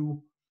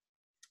into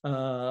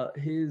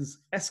his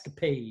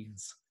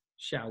escapades,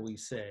 shall we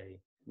say.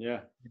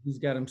 Yeah. He's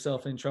got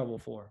himself in trouble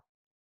for.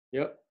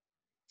 Yep.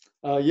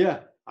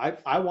 Yeah.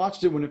 I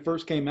watched it when it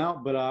first came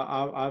out, but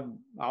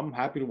I'm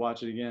happy to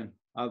watch it again.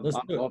 I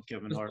love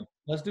Kevin Hart.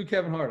 Let's do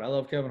Kevin Hart. I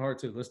love Kevin Hart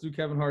too. Let's do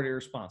Kevin Hart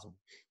Irresponsible.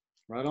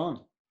 Right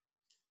on.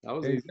 That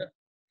was easy.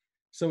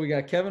 So we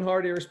got Kevin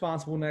Hart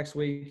Irresponsible next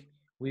week.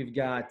 We've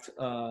got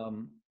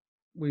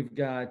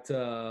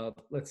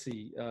let's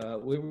see.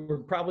 We're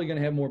probably going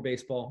to have more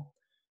baseball.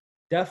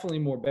 Definitely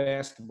more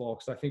basketball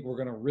because I think we're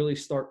going to really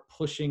start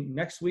pushing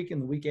next week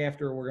and the week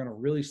after. We're going to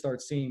really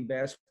start seeing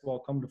basketball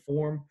come to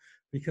form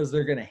because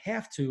they're going to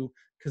have to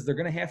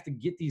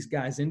get these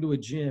guys into a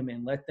gym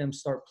and let them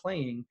start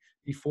playing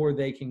before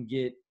they can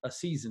get a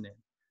season in.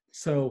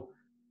 So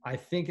I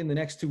think in the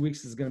next 2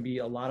 weeks is going to be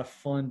a lot of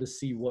fun to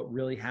see what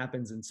really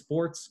happens in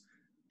sports.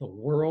 The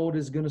world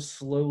is going to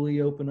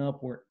slowly open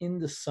up. We're in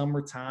the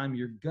summertime.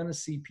 You're going to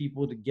see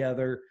people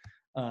together.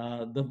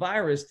 The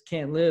virus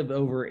can't live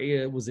over,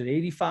 was it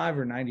 85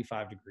 or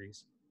 95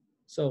 degrees?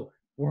 So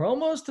we're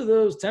almost to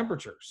those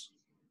temperatures.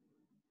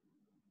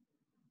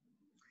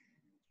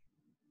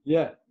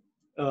 Yeah.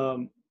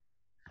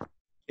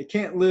 It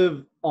can't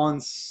live on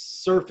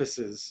certain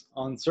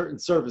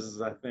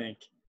surfaces, I think,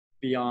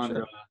 beyond,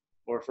 sure.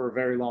 Or for a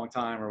very long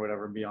time or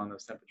whatever, beyond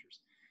those temperatures.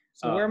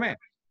 So wear a mask.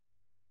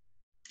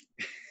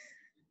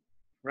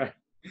 Right.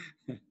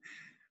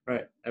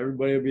 Right.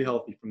 Everybody will be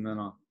healthy from then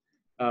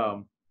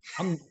on.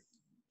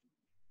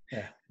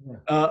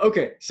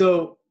 Okay.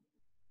 So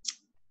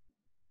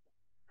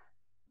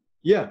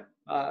yeah,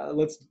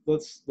 let's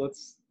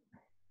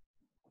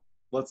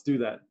do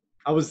that.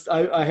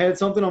 I had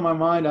something on my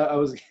mind. I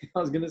was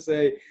going to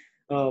say,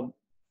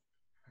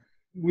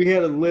 we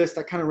had a list.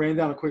 I kind of ran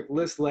down a quick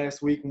list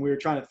last week when we were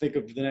trying to think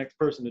of the next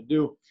person to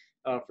do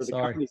for the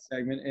comedy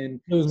segment.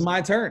 And it was my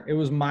turn. It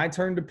was my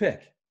turn to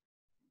pick.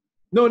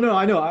 No,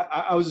 I know.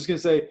 I was just going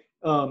to say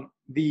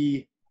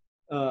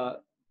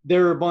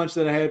there are a bunch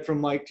that I had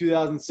from like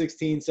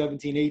 2016,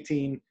 17,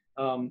 18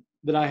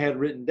 that I had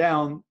written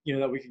down,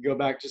 that we could go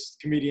back, just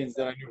comedians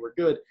that I knew were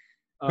good.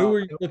 Who were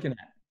you looking at?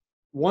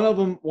 One of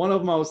them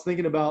I was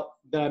thinking about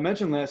that I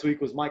mentioned last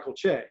week was Michael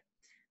Che.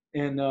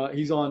 And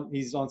he's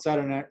on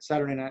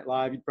Saturday Night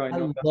Live. You probably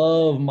know. I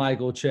love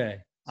Michael Che.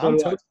 I'm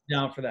totally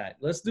down for that.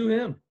 Let's do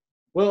him.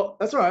 Well,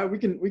 that's all right. We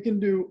can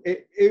do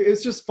it.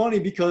 It's just funny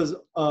because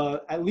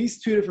at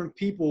least two different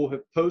people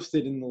have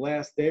posted in the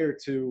last day or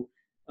two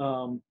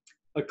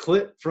a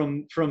clip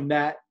from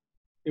that.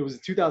 It was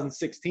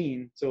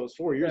 2016, so it was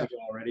 4 years ago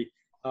already.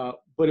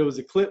 But it was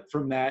a clip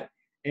from that,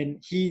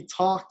 and he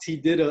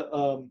did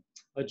a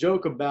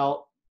joke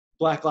about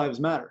Black Lives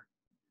Matter,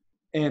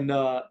 and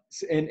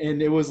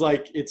it was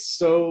like it's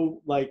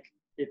so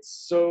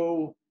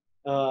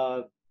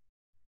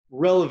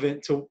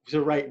relevant to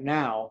right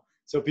now.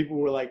 So people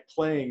were like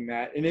playing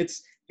that, and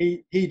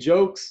he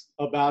jokes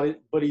about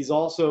it, but he's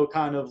also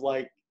kind of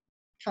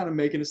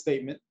making a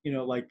statement,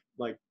 like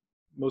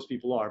most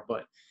people are.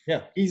 But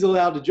Yeah. he's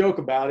allowed to joke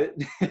about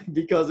it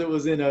because it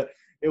was at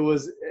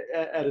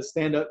a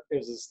stand-up. It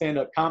was a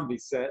stand-up comedy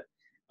set,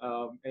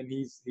 and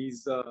he's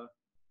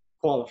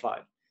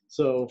qualified.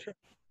 So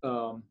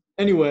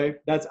anyway,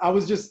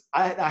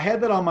 I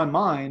had that on my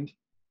mind.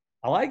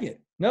 I like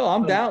it. No,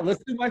 I'm down.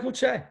 Let's do Michael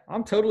Che.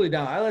 I'm totally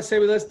down.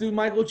 Let's do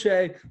Michael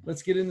Che.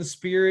 Let's get in the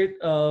spirit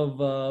of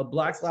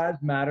Black Lives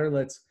Matter.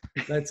 Let's.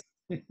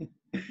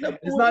 No,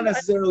 it's not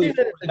necessarily a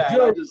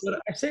joke,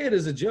 but I say it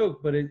as a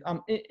joke, but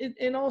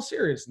in all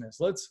seriousness,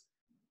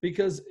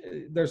 because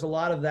there's a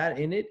lot of that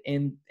in it,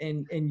 and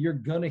you're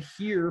gonna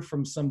hear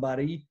from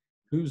somebody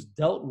who's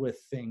dealt with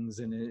things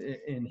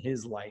in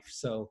his life.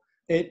 So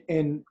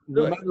and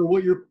no matter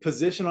what your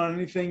position on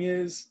anything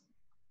is,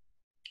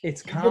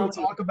 he's going to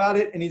talk about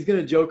it, and he's going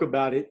to joke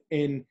about it,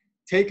 and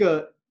take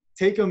a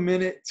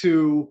minute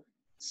to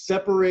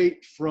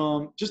separate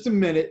from just a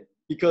minute,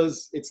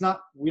 because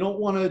we don't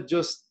want to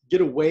just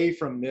get away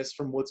from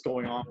what's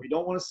going on. We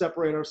don't want to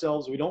separate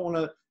ourselves. We don't want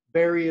to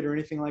bury it or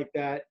anything like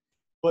that,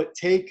 but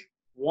take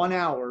 1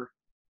 hour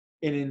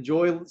and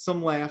enjoy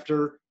some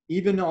laughter,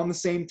 even on the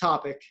same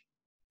topic.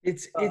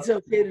 It's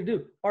okay to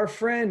do. Our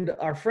friend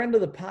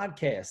of the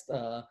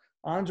podcast,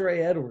 Andre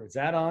Edwards,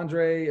 at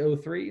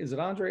Andre03. Is it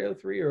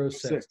Andre03 or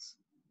 06?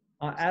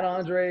 At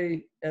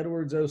Andre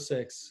Edwards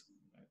 06.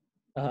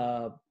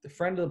 The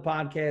friend of the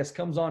podcast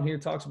comes on here,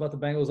 talks about the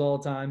Bengals all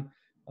the time.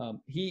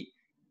 He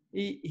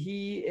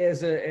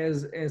as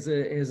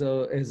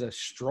a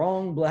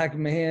strong black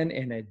man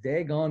and a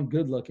daggone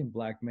good looking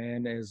black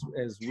man, as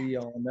we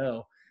all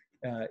know,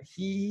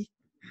 he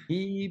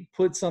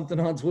put something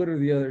on Twitter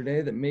the other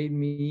day that made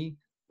me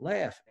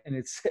laugh, and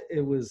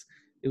it was,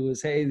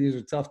 hey, these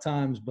are tough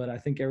times, but I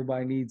think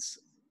everybody needs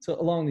to,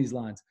 along these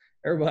lines,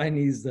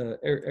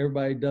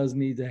 everybody does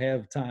need to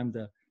have time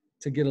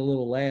to get a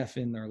little laugh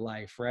in their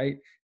life, right?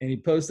 And he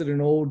posted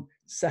an old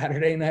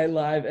Saturday Night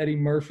Live Eddie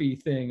Murphy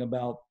thing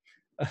about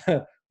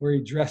where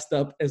he dressed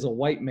up as a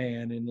white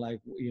man, and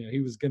he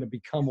was going to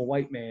become a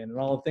white man, and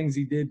all the things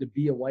he did to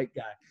be a white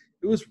guy.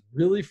 It was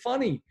really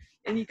funny.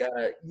 And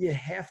you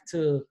have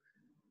to,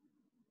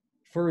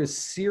 for as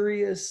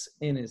serious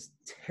and as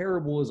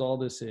terrible as all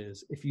this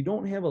is, if you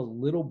don't have a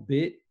little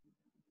bit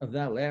of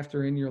that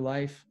laughter in your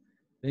life,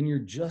 then you're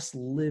just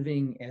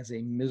living as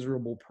a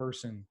miserable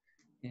person.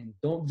 And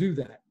don't do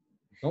that.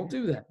 Don't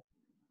do that.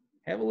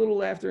 Have a little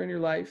laughter in your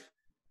life.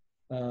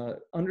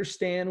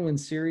 Understand when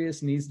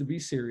serious needs to be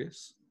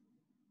serious,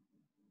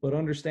 but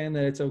understand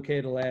that it's okay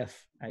to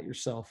laugh at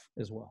yourself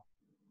as well.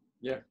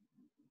 Yeah.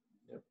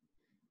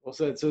 Well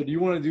said. So do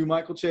you want to do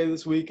Michael Che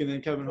this week and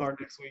then Kevin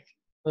Hart next week?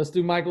 Let's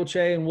do Michael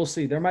Che, and we'll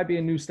see. There might be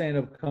a new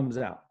stand-up comes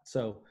out.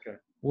 So okay.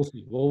 We'll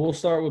see. Well, we'll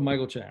start with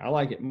Michael Che. I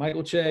like it.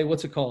 Michael Che,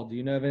 what's it called? Do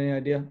you have any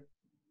idea?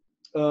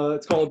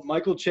 It's called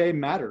Michael Che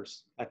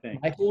Matters, I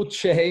think. Michael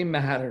Che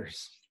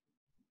Matters.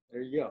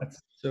 There you go. That's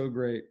so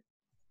great.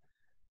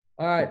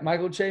 All right,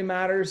 Michael Che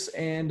Matters,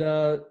 and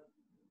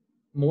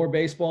more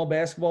baseball,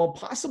 basketball,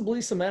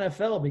 possibly some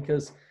NFL,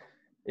 because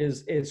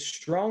as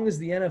strong as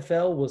the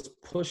NFL was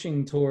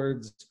pushing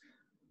towards,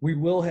 we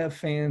will have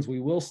fans, we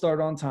will start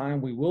on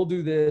time, we will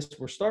do this,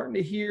 we're starting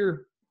to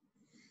hear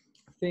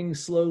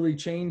things slowly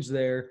change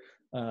there.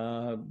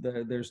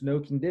 There's no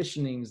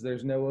conditionings,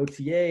 there's no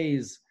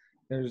OTAs,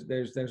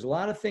 there's a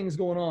lot of things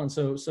going on.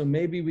 So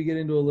maybe we get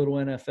into a little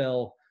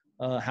NFL,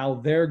 how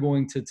they're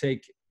going to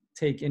take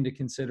into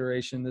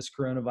consideration this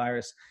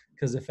coronavirus,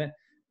 because if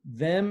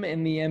them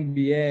and the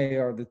NBA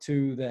are the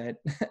two that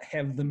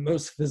have the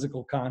most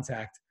physical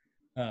contact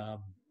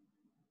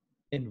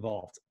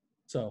involved.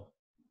 So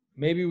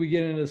maybe we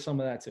get into some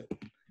of that too.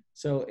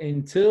 So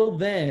until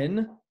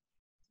then,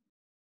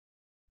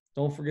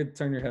 don't forget to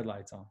turn your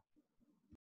headlights on.